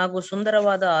ಪ್ರೀತಿಮಯ ಹಾಗೂ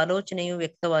ಸುಂದರವಾದ ಆಲೋಚನೆಯು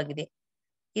ವ್ಯಕ್ತವಾಗಿದೆ.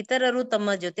 ಇತರರು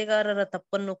ತಮ್ಮ ಜೊತೆಗಾರರ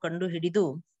ತಪ್ಪನ್ನು ಕಂಡುಹಿಡಿದು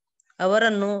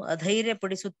ಅವರನ್ನು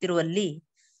ಅಧೈರ್ಯಪಡಿಸುತ್ತಿರುವಲ್ಲಿ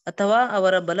ಅಥವಾ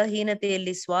ಅವರ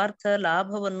ಬಲಹೀನತೆಯಲ್ಲಿ ಸ್ವಾರ್ಥ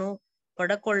ಲಾಭವನ್ನು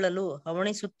ಪಡಕೊಳ್ಳಲು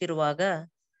ಹವಣಿಸುತ್ತಿರುವಾಗ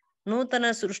ನೂತನ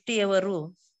ಸೃಷ್ಟಿಯವರು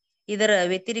ಇದರ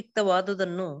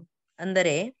ವ್ಯತಿರಿಕ್ತವಾದುದನ್ನು,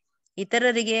 ಅಂದರೆ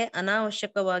ಇತರರಿಗೆ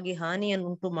ಅನಾವಶ್ಯಕವಾಗಿ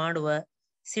ಹಾನಿಯನ್ನುಂಟು ಮಾಡುವ,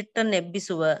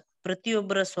 ಸಿಟ್ಟನ್ನೆಬ್ಬಿಸುವ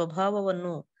ಪ್ರತಿಯೊಬ್ಬರ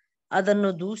ಸ್ವಭಾವವನ್ನು ಅದನ್ನು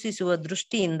ದೂಷಿಸುವ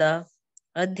ದೃಷ್ಟಿಯಿಂದ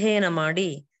ಅಧ್ಯಯನ ಮಾಡಿ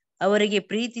ಅವರಿಗೆ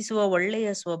ಪ್ರೀತಿಸುವ ಒಳ್ಳೆಯ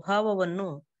ಸ್ವಭಾವವನ್ನು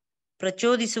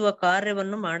ಪ್ರಚೋದಿಸುವ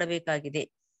ಕಾರ್ಯವನ್ನು ಮಾಡಬೇಕಾಗಿದೆ.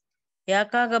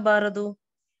 ಯಾಕಾಗಬಾರದು?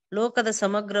 ಲೋಕದ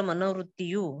ಸಮಗ್ರ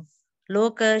ಮನೋವೃತ್ತಿಯು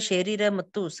ಲೋಕ, ಶರೀರ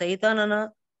ಮತ್ತು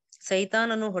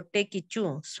ಸೈತಾನನು ಹೊಟ್ಟೆ ಕಿಚ್ಚು,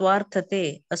 ಸ್ವಾರ್ಥತೆ,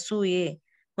 ಅಸೂಯೆ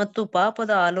ಮತ್ತು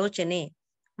ಪಾಪದ ಆಲೋಚನೆ,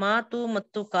 ಮಾತು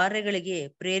ಮತ್ತು ಕಾರ್ಯಗಳಿಗೆ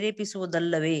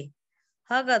ಪ್ರೇರೇಪಿಸುವುದಲ್ಲವೇ?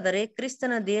 ಹಾಗಾದರೆ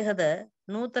ಕ್ರಿಸ್ತನ ದೇಹದ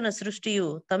ನೂತನ ಸೃಷ್ಟಿಯು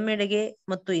ತಮ್ಮೆಡೆಗೆ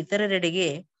ಮತ್ತು ಇತರರೆಡೆಗೆ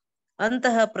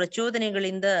ಅಂತಹ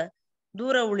ಪ್ರಚೋದನೆಗಳಿಂದ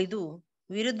ದೂರ ಉಳಿದು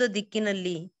ವಿರುದ್ಧ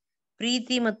ದಿಕ್ಕಿನಲ್ಲಿ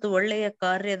ಪ್ರೀತಿ ಮತ್ತು ಒಳ್ಳೆಯ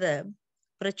ಕಾರ್ಯದ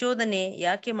ಪ್ರಚೋದನೆ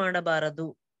ಯಾಕೆ ಮಾಡಬಾರದು?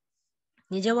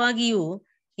 ನಿಜವಾಗಿಯೂ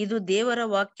ಇದು ದೇವರ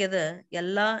ವಾಕ್ಯದ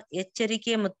ಎಲ್ಲಾ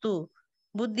ಎಚ್ಚರಿಕೆ ಮತ್ತು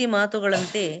ಬುದ್ಧಿ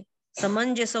ಮಾತುಗಳಂತೆ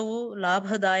ಸಮಂಜಸವೂ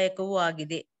ಲಾಭದಾಯಕವೂ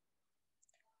ಆಗಿದೆ.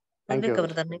 Thank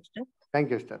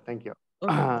you sister, thank you.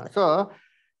 So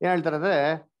ಏನ್ ಹೇಳ್ತಾರೆ ಅಂದ್ರೆ,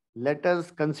 let us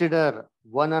consider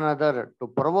one another to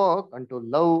provoke and to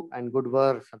love and good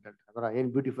works ಅಂತ ಹೇಳ್ತಾರೆ. ಅದರ ಏನ್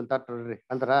ಬ್ಯೂಟಿಫುಲ್ ಥಾಟ್ ನೋಡ್ರಿ.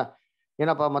 ಅಂತಾರ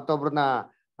ಏನಪ್ಪಾ, ಮತ್ತೊಬ್ರನ್ನ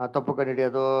ತಪ್ಪು ಕಂಡು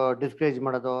ಹಿಡಿಯೋದು, ಡಿಸ್ಕರೇಜ್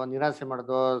ಮಾಡೋದು, ನಿರಾಸೆ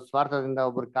ಮಾಡೋದು, ಸ್ವಾರ್ಥದಿಂದ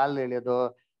ಒಬ್ರ ಕಾಲು ಎಳೆಯೋದು,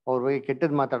 ಅವ್ರ ಬಗ್ಗೆ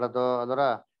ಕೆಟ್ಟದ್ ಮಾತಾಡೋದು, ಅದರ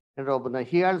ಏನಾರ ಒಬ್ಬರನ್ನ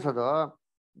ಹೀಯಾಳ್ಸೋದು,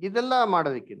 ಇದೆಲ್ಲ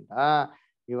ಮಾಡೋದಕ್ಕಿಂತ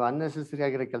ನೀವು ಅನ್ನೆಸೆಸರಿ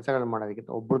ಆಗಿರೋ ಕೆಲಸಗಳನ್ನ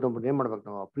ಮಾಡೋದಕ್ಕಿಂತ ಒಬ್ರದೊಬ್ರನ್ನ ಏನ್ ಮಾಡ್ಬೇಕು,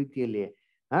 ನಾವು ಪ್ರೀತಿಯಲ್ಲಿ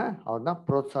ಅವ್ರನ್ನ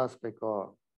ಪ್ರೋತ್ಸಾಹಿಸ್ಬೇಕು,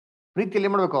 ಪ್ರೀತಿಯಲ್ಲಿ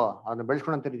ಮಾಡ್ಬೇಕು, ಅವ್ರನ್ನ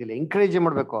ಬೆಳೆಸ್ಕೊಳಂತ ರೀತಿಯಲ್ಲಿ ಎಂಕರೇಜ್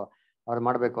ಮಾಡ್ಬೇಕು, ಅವ್ರು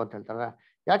ಮಾಡ್ಬೇಕು ಅಂತ ಹೇಳ್ತಾರೆ.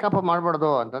 ಯಾಕಪ್ಪ ಮಾಡ್ಬಾರ್ದು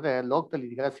ಅಂತಂದ್ರೆ ಲೋಕದಲ್ಲಿ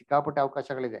ಇದೆಲ್ಲ ಸಿಕ್ಕಾಪಟ್ಟೆ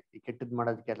ಅವಕಾಶಗಳಿದೆ ಈ ಕೆಟ್ಟದ್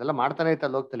ಮಾಡೋದಕ್ಕೆ, ಅದೆಲ್ಲ ಮಾಡ್ತಾನೆ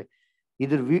ಇರ್ತಾರೆ ಲೋಕದಲ್ಲಿ.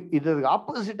 ಇದ್ರ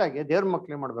ಆಪೋಸಿಟ್ ಆಗಿ ದೇವ್ರ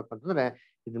ಮಕ್ಳು ಏನ್ ಮಾಡ್ಬೇಕು ಅಂತಂದ್ರೆ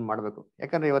ಇದನ್ನ ಮಾಡ್ಬೇಕು.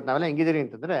 ಯಾಕಂದ್ರೆ ಇವತ್ತು ನಾವೆಲ್ಲ ಹೆಂಗಿದೀರಿ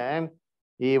ಅಂತಂದ್ರೆ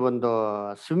ಈ ಒಂದು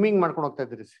ಸ್ವಿಮ್ಮಿಂಗ್ ಮಾಡ್ಕೊಂಡು ಹೋಗ್ತಾ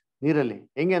ಇದ್ರಿ ನೀರಲ್ಲಿ.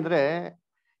 ಹೆಂಗೆ ಅಂದ್ರೆ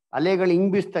ಅಲೆಗಳು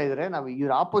ಹಿಂಗ್ ಬೀಸ್ತಾ ಇದ್ರೆ ನಾವು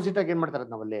ಇದ್ರ ಆಪೋಸಿಟ್ ಆಗಿ ಏನ್ ಮಾಡ್ತಾರ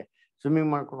ನಾವಲ್ಲಿ ಸ್ವಿಮ್ಮಿಂಗ್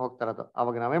ಮಾಡ್ಕೊಂಡು ಹೋಗ್ತಾ ಇರೋದು.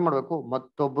 ಅವಾಗ ನಾವೇನ್ ಮಾಡ್ಬೇಕು,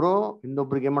 ಮತ್ತೊಬ್ರು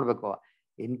ಇನ್ನೊಬ್ರಿಗೆ ಏನ್ ಮಾಡ್ಬೇಕು,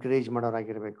 ಎನ್ಕರೇಜ್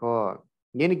ಮಾಡೋರಾಗಿರ್ಬೇಕು.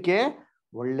 ಏನಕ್ಕೆ?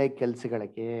 ಒಳ್ಳೆ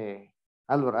ಕೆಲ್ಸಗಳಿಗೆ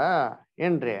ಅಲ್ವರ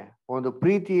ಏನ್ರಿ, ಒಂದು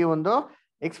ಪ್ರೀತಿ ಒಂದು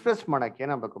ಎಕ್ಸ್ಪ್ರೆಸ್ ಮಾಡಕ್ಕೆ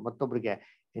ಏನಾಗಬೇಕು, ಮತ್ತೊಬ್ರಿಗೆ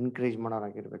ಎನ್ಕರೇಜ್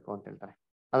ಮಾಡೋರಾಗಿರ್ಬೇಕು ಅಂತ ಹೇಳ್ತಾರೆ.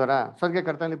 ಅದರ ಸ್ವರ್ಗ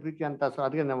ಕರ್ತನಲ್ಲಿ ಪ್ರೀತಿ ಅಂತ. ಸೊ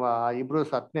ಅದಕ್ಕೆ ನಾವು ಇಬ್ರು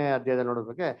 10ನೇ ಅಧ್ಯಾಯದಲ್ಲಿ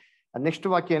ನೋಡೋದಕ್ಕೆ ನೆಕ್ಸ್ಟ್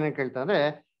ವಾಕ್ಯ ಏನೇನ್ ಕೇಳ್ತಾ ಅಂದ್ರೆ,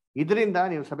 ಇದರಿಂದ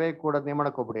ನೀವು ಸಭೆ ಕೂಡೋದನ್ನೇ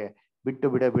ಮಾಡಕ್ ಹೋಗ್ಬಿಡಿ, ಬಿಟ್ಟು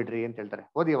ಬಿಡ್ರಿ ಅಂತ ಹೇಳ್ತಾರೆ.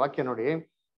 ಓದಿ ವಾಕ್ಯ ನೋಡಿ,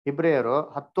 ಇಬ್ರಿಯರು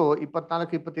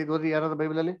 10:24-25 ಓದಿ ಯಾರಾದ್ರು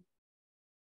ಬೈಬಲಲ್ಲಿ.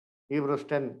 Hebrews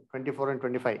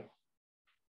 10:24-25.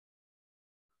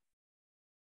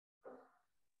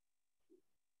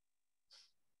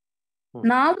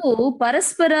 ನಾವು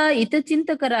ಪರಸ್ಪರ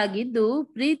ಹಿತಚಿಂತಕರಾಗಿದ್ದು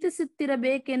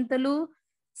ಪ್ರೀತಿಸುತ್ತಿರಬೇಕೆಂತಲೂ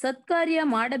ಸತ್ಕಾರ್ಯ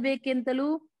ಮಾಡಬೇಕೆಂತಲೂ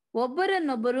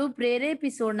ಒಬ್ಬರನ್ನೊಬ್ಬರು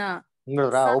ಪ್ರೇರೇಪಿಸೋಣ.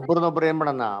 ನೋಡ್ರ, ಒಬ್ಬರನ್ನೊಬ್ಬರು ಏನ್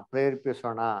ಮಾಡೋಣ,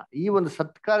 ಪ್ರೇರೇಪಿಸೋಣ. ಈ ಒಂದು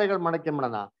ಸತ್ಕಾರ್ಯಗಳು ಮಾಡಕ್ಕೆ ಏನ್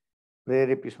ಮಾಡೋಣ,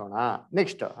 ಪ್ರೇರೇಪಿಸೋಣ.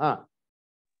 ನೆಕ್ಸ್ಟ್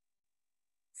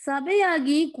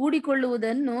ಸಭೆಯಾಗಿ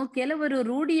ಕೂಡಿಕೊಳ್ಳುವುದನ್ನು ಕೆಲವರು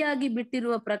ರೂಢಿಯಾಗಿ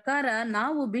ಬಿಟ್ಟಿರುವ ಪ್ರಕಾರ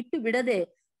ನಾವು ಬಿಟ್ಟು ಬಿಡದೆ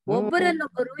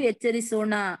ಒಬ್ಬರನ್ನೊಬ್ಬರು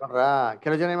ಎಚ್ಚರಿಸೋಣ. ನೋಡ್ರ,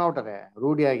 ಕೆಲವು ಜನ ಏನ್ ಮಾಡ್ತಾರೆ,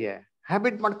 ರೂಢಿಯಾಗಿ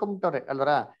ಹ್ಯಾಬಿಟ್ ಮಾಡ್ಕೊಂಡ್ಬಿಟ್ಟವ್ರೆ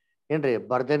ಅಲ್ವರ. ಏನ್ರಿ,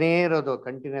 ಬರ್ದೇನೇ ಇರೋದು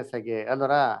ಕಂಟಿನ್ಯೂಸ್ ಆಗಿ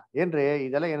ಅಲ್ವರ. ಏನ್ರಿ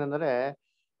ಇದೆಲ್ಲ ಏನಂದ್ರೆ,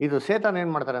 ಇದು ಸೇತಾನ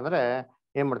ಏನ್ ಮಾಡ್ತಾರೆ ಅಂದ್ರೆ,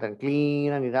 ಏನ್ ಮಾಡ್ತಾನೆ,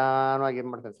 ಕ್ಲೀನ್ ನಿಧಾನವಾಗಿ ಏನ್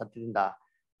ಮಾಡ್ತಾನೆ, ಸತ್ಯದಿಂದ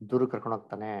ದೂರ ಕರ್ಕೊಂಡು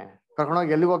ಹೋಗ್ತಾನೆ.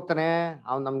 ಕರ್ಕೊಂಡೋಗಿ ಎಲ್ಲಿಗೆ ಹೋಗ್ತಾನೆ,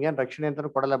 ಅವ್ನು ನಮ್ಗೇನ್ ರಕ್ಷಣೆ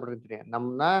ಅಂತಾನು ಕೊಡಲ್ಲ ಬಿಡ್ತೀನಿ,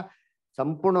 ನಮ್ನ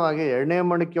ಸಂಪೂರ್ಣವಾಗಿ 2ನೇ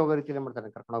ಮಣಕ್ಕೆ ಹೋಗೋ ರೀತಿಯಲ್ಲಿ ಮಾಡ್ತಾನೆ,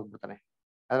 ಕರ್ಕೊಂಡು ಹೋಗ್ಬಿಡ್ತಾನೆ.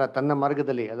 ಅದರ ತನ್ನ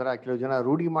ಮಾರ್ಗದಲ್ಲಿ ಅದರ ಕೆಲವು ಜನ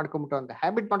ರೂಢಿ ಮಾಡ್ಕೊಂಬಿಟ್ಟವ್ರೆ,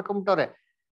 ಹ್ಯಾಬಿಟ್ ಮಾಡ್ಕೊಂಬಿಟ್ಟವ್ರೆ.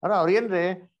 ಅವ್ರೇನ್ರಿ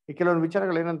ಈ ಕೆಲವೊಂದು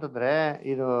ವಿಚಾರಗಳು ಏನಂತಂದ್ರೆ,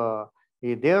 ಇದು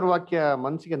ಈ ದೇವ್ರ ವಾಕ್ಯ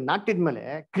ಮನ್ಸಿಗೆ ನಾಟಿದ್ಮೇಲೆ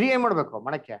ಕ್ರಿಯೆ ಮಾಡ್ಬೇಕು,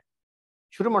 ಮಾಡಕ್ಕೆ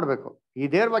ಶುರು ಮಾಡ್ಬೇಕು. ಈ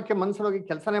ದೇವ್ರ ವಾಕ್ಯ ಮನ್ಸಲ್ಲಿ ಹೋಗಿ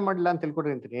ಕೆಲಸನೇ ಮಾಡಿಲ್ಲ ಅಂತ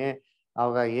ತಿಳ್ಕೊಡ್ರಿ ಅಂತೀನಿ,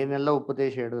 ಅವಾಗ ಏನೆಲ್ಲ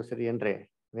ಉಪದೇಶ ಹೇಳು ಸರಿ ಏನ್ರಿ,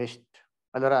 ವೇಸ್ಟ್.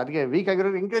 ಅದಕ್ಕೆ ವೀಕ್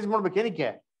ಆಗಿರೋದು ಎಂಕರೇಜ್ ಮಾಡ್ಬೇಕು. ಏನಕ್ಕೆ?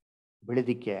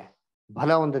 ಬೆಳೆದಿಕ್ಕೆ,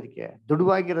 ಬಲ ಹೊಂದೋದಕ್ಕೆ,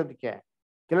 ದುಡುವಾಗಿರೋದಕ್ಕೆ.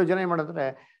 ಕೆಲವು ಜನ ಏನ್ ಮಾಡಿದ್ರೆ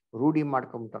ರೂಢಿ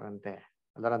ಮಾಡ್ಕೊಂಬಿಟ್ಟಾರಂತೆ.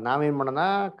 ನಾವೇನ್ ಮಾಡೋಣ,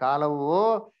 ಕಾಲವು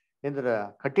ಏನ್ರ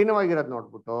ಕಠಿಣವಾಗಿರೋದ್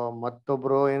ನೋಡ್ಬಿಟ್ಟು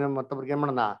ಮತ್ತೊಬ್ರಿಗೆ ಏನ್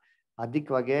ಮಾಡೋಣ,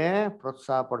 ಅಧಿಕವಾಗಿ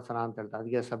ಪ್ರೋತ್ಸಾಹ ಪಡಿಸೋಣ ಅಂತ ಹೇಳ್ತಾರೆ.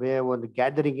 ಅದಕ್ಕೆ ಸಭೆಯ ಒಂದು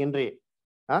ಗ್ಯಾದರಿಂಗ್ ಏನ್ರಿ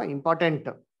ಇಂಪಾರ್ಟೆಂಟ್.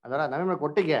 ನಾವೇನ್ ಮಾಡ್ಬೇಕು,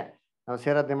 ಒಟ್ಟಿಗೆ ನಾವು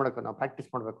ಸೇರೋದನ್ನೇ ಮಾಡ್ಬೇಕು, ನಾವು ಪ್ರಾಕ್ಟೀಸ್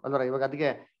ಮಾಡ್ಬೇಕು ಇವಾಗ ಅದಕ್ಕೆ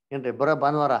ಏನ್ರಿ, ಬರೋ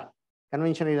ಭಾನುವಾರ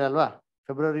ಕನ್ವೆನ್ಷನ್ ಇದೆ ಅಲ್ವಾ,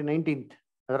 February 19th.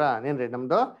 ಏನ್ರಿ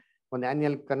ನಮ್ದು ಒಂದು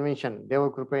ಆನ್ಯುಯಲ್ ಕನ್ವೆನ್ಷನ್. ದೇವ್ರ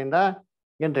ಕೃಪೆಯಿಂದ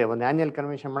ಏನ್ರಿ ಒಂದು ಆನ್ಯುಯಲ್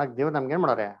ಕನ್ವೆನ್ಷನ್ ಮಾಡಕ್ ದೇವ್ರು ನಮ್ಗೆ ಏನ್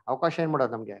ಮಾಡೋರೆ, ಅವಕಾಶ ಏನ್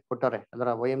ಮಾಡೋದು ನಮ್ಗೆ ಕೊಟ್ಟವ್ರೆ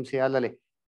YMC ಹಾಲಲ್ಲಿ.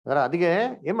 ಅದಕ್ಕೆ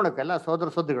ಏನ್ ಮಾಡ್ಬೇಕು, ಎಲ್ಲ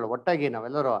ಸೋದರಿಗಳು ಒಟ್ಟಾಗಿ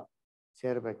ನಾವೆಲ್ಲರೂ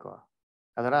ಸೇರ್ಬೇಕು.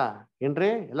 ಏನ್ರಿ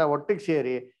ಎಲ್ಲ ಒಟ್ಟಿಗೆ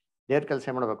ಸೇರಿ ದೇವ್ರ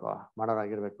ಕೆಲಸ ಮಾಡ್ಬೇಕು,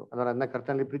 ಮಾಡೋರಾಗಿರ್ಬೇಕು. ಅದನ್ನ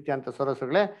ಕರ್ತನಲ್ಲಿ ಪ್ರೀತಿ ಅಂತ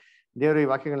ಸೋದರಗಳೇ, ದೇವರು ಈ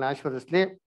ವಾಕ್ಯಗಳನ್ನ ಆಶೀರ್ವದಿಸ್ಲಿ.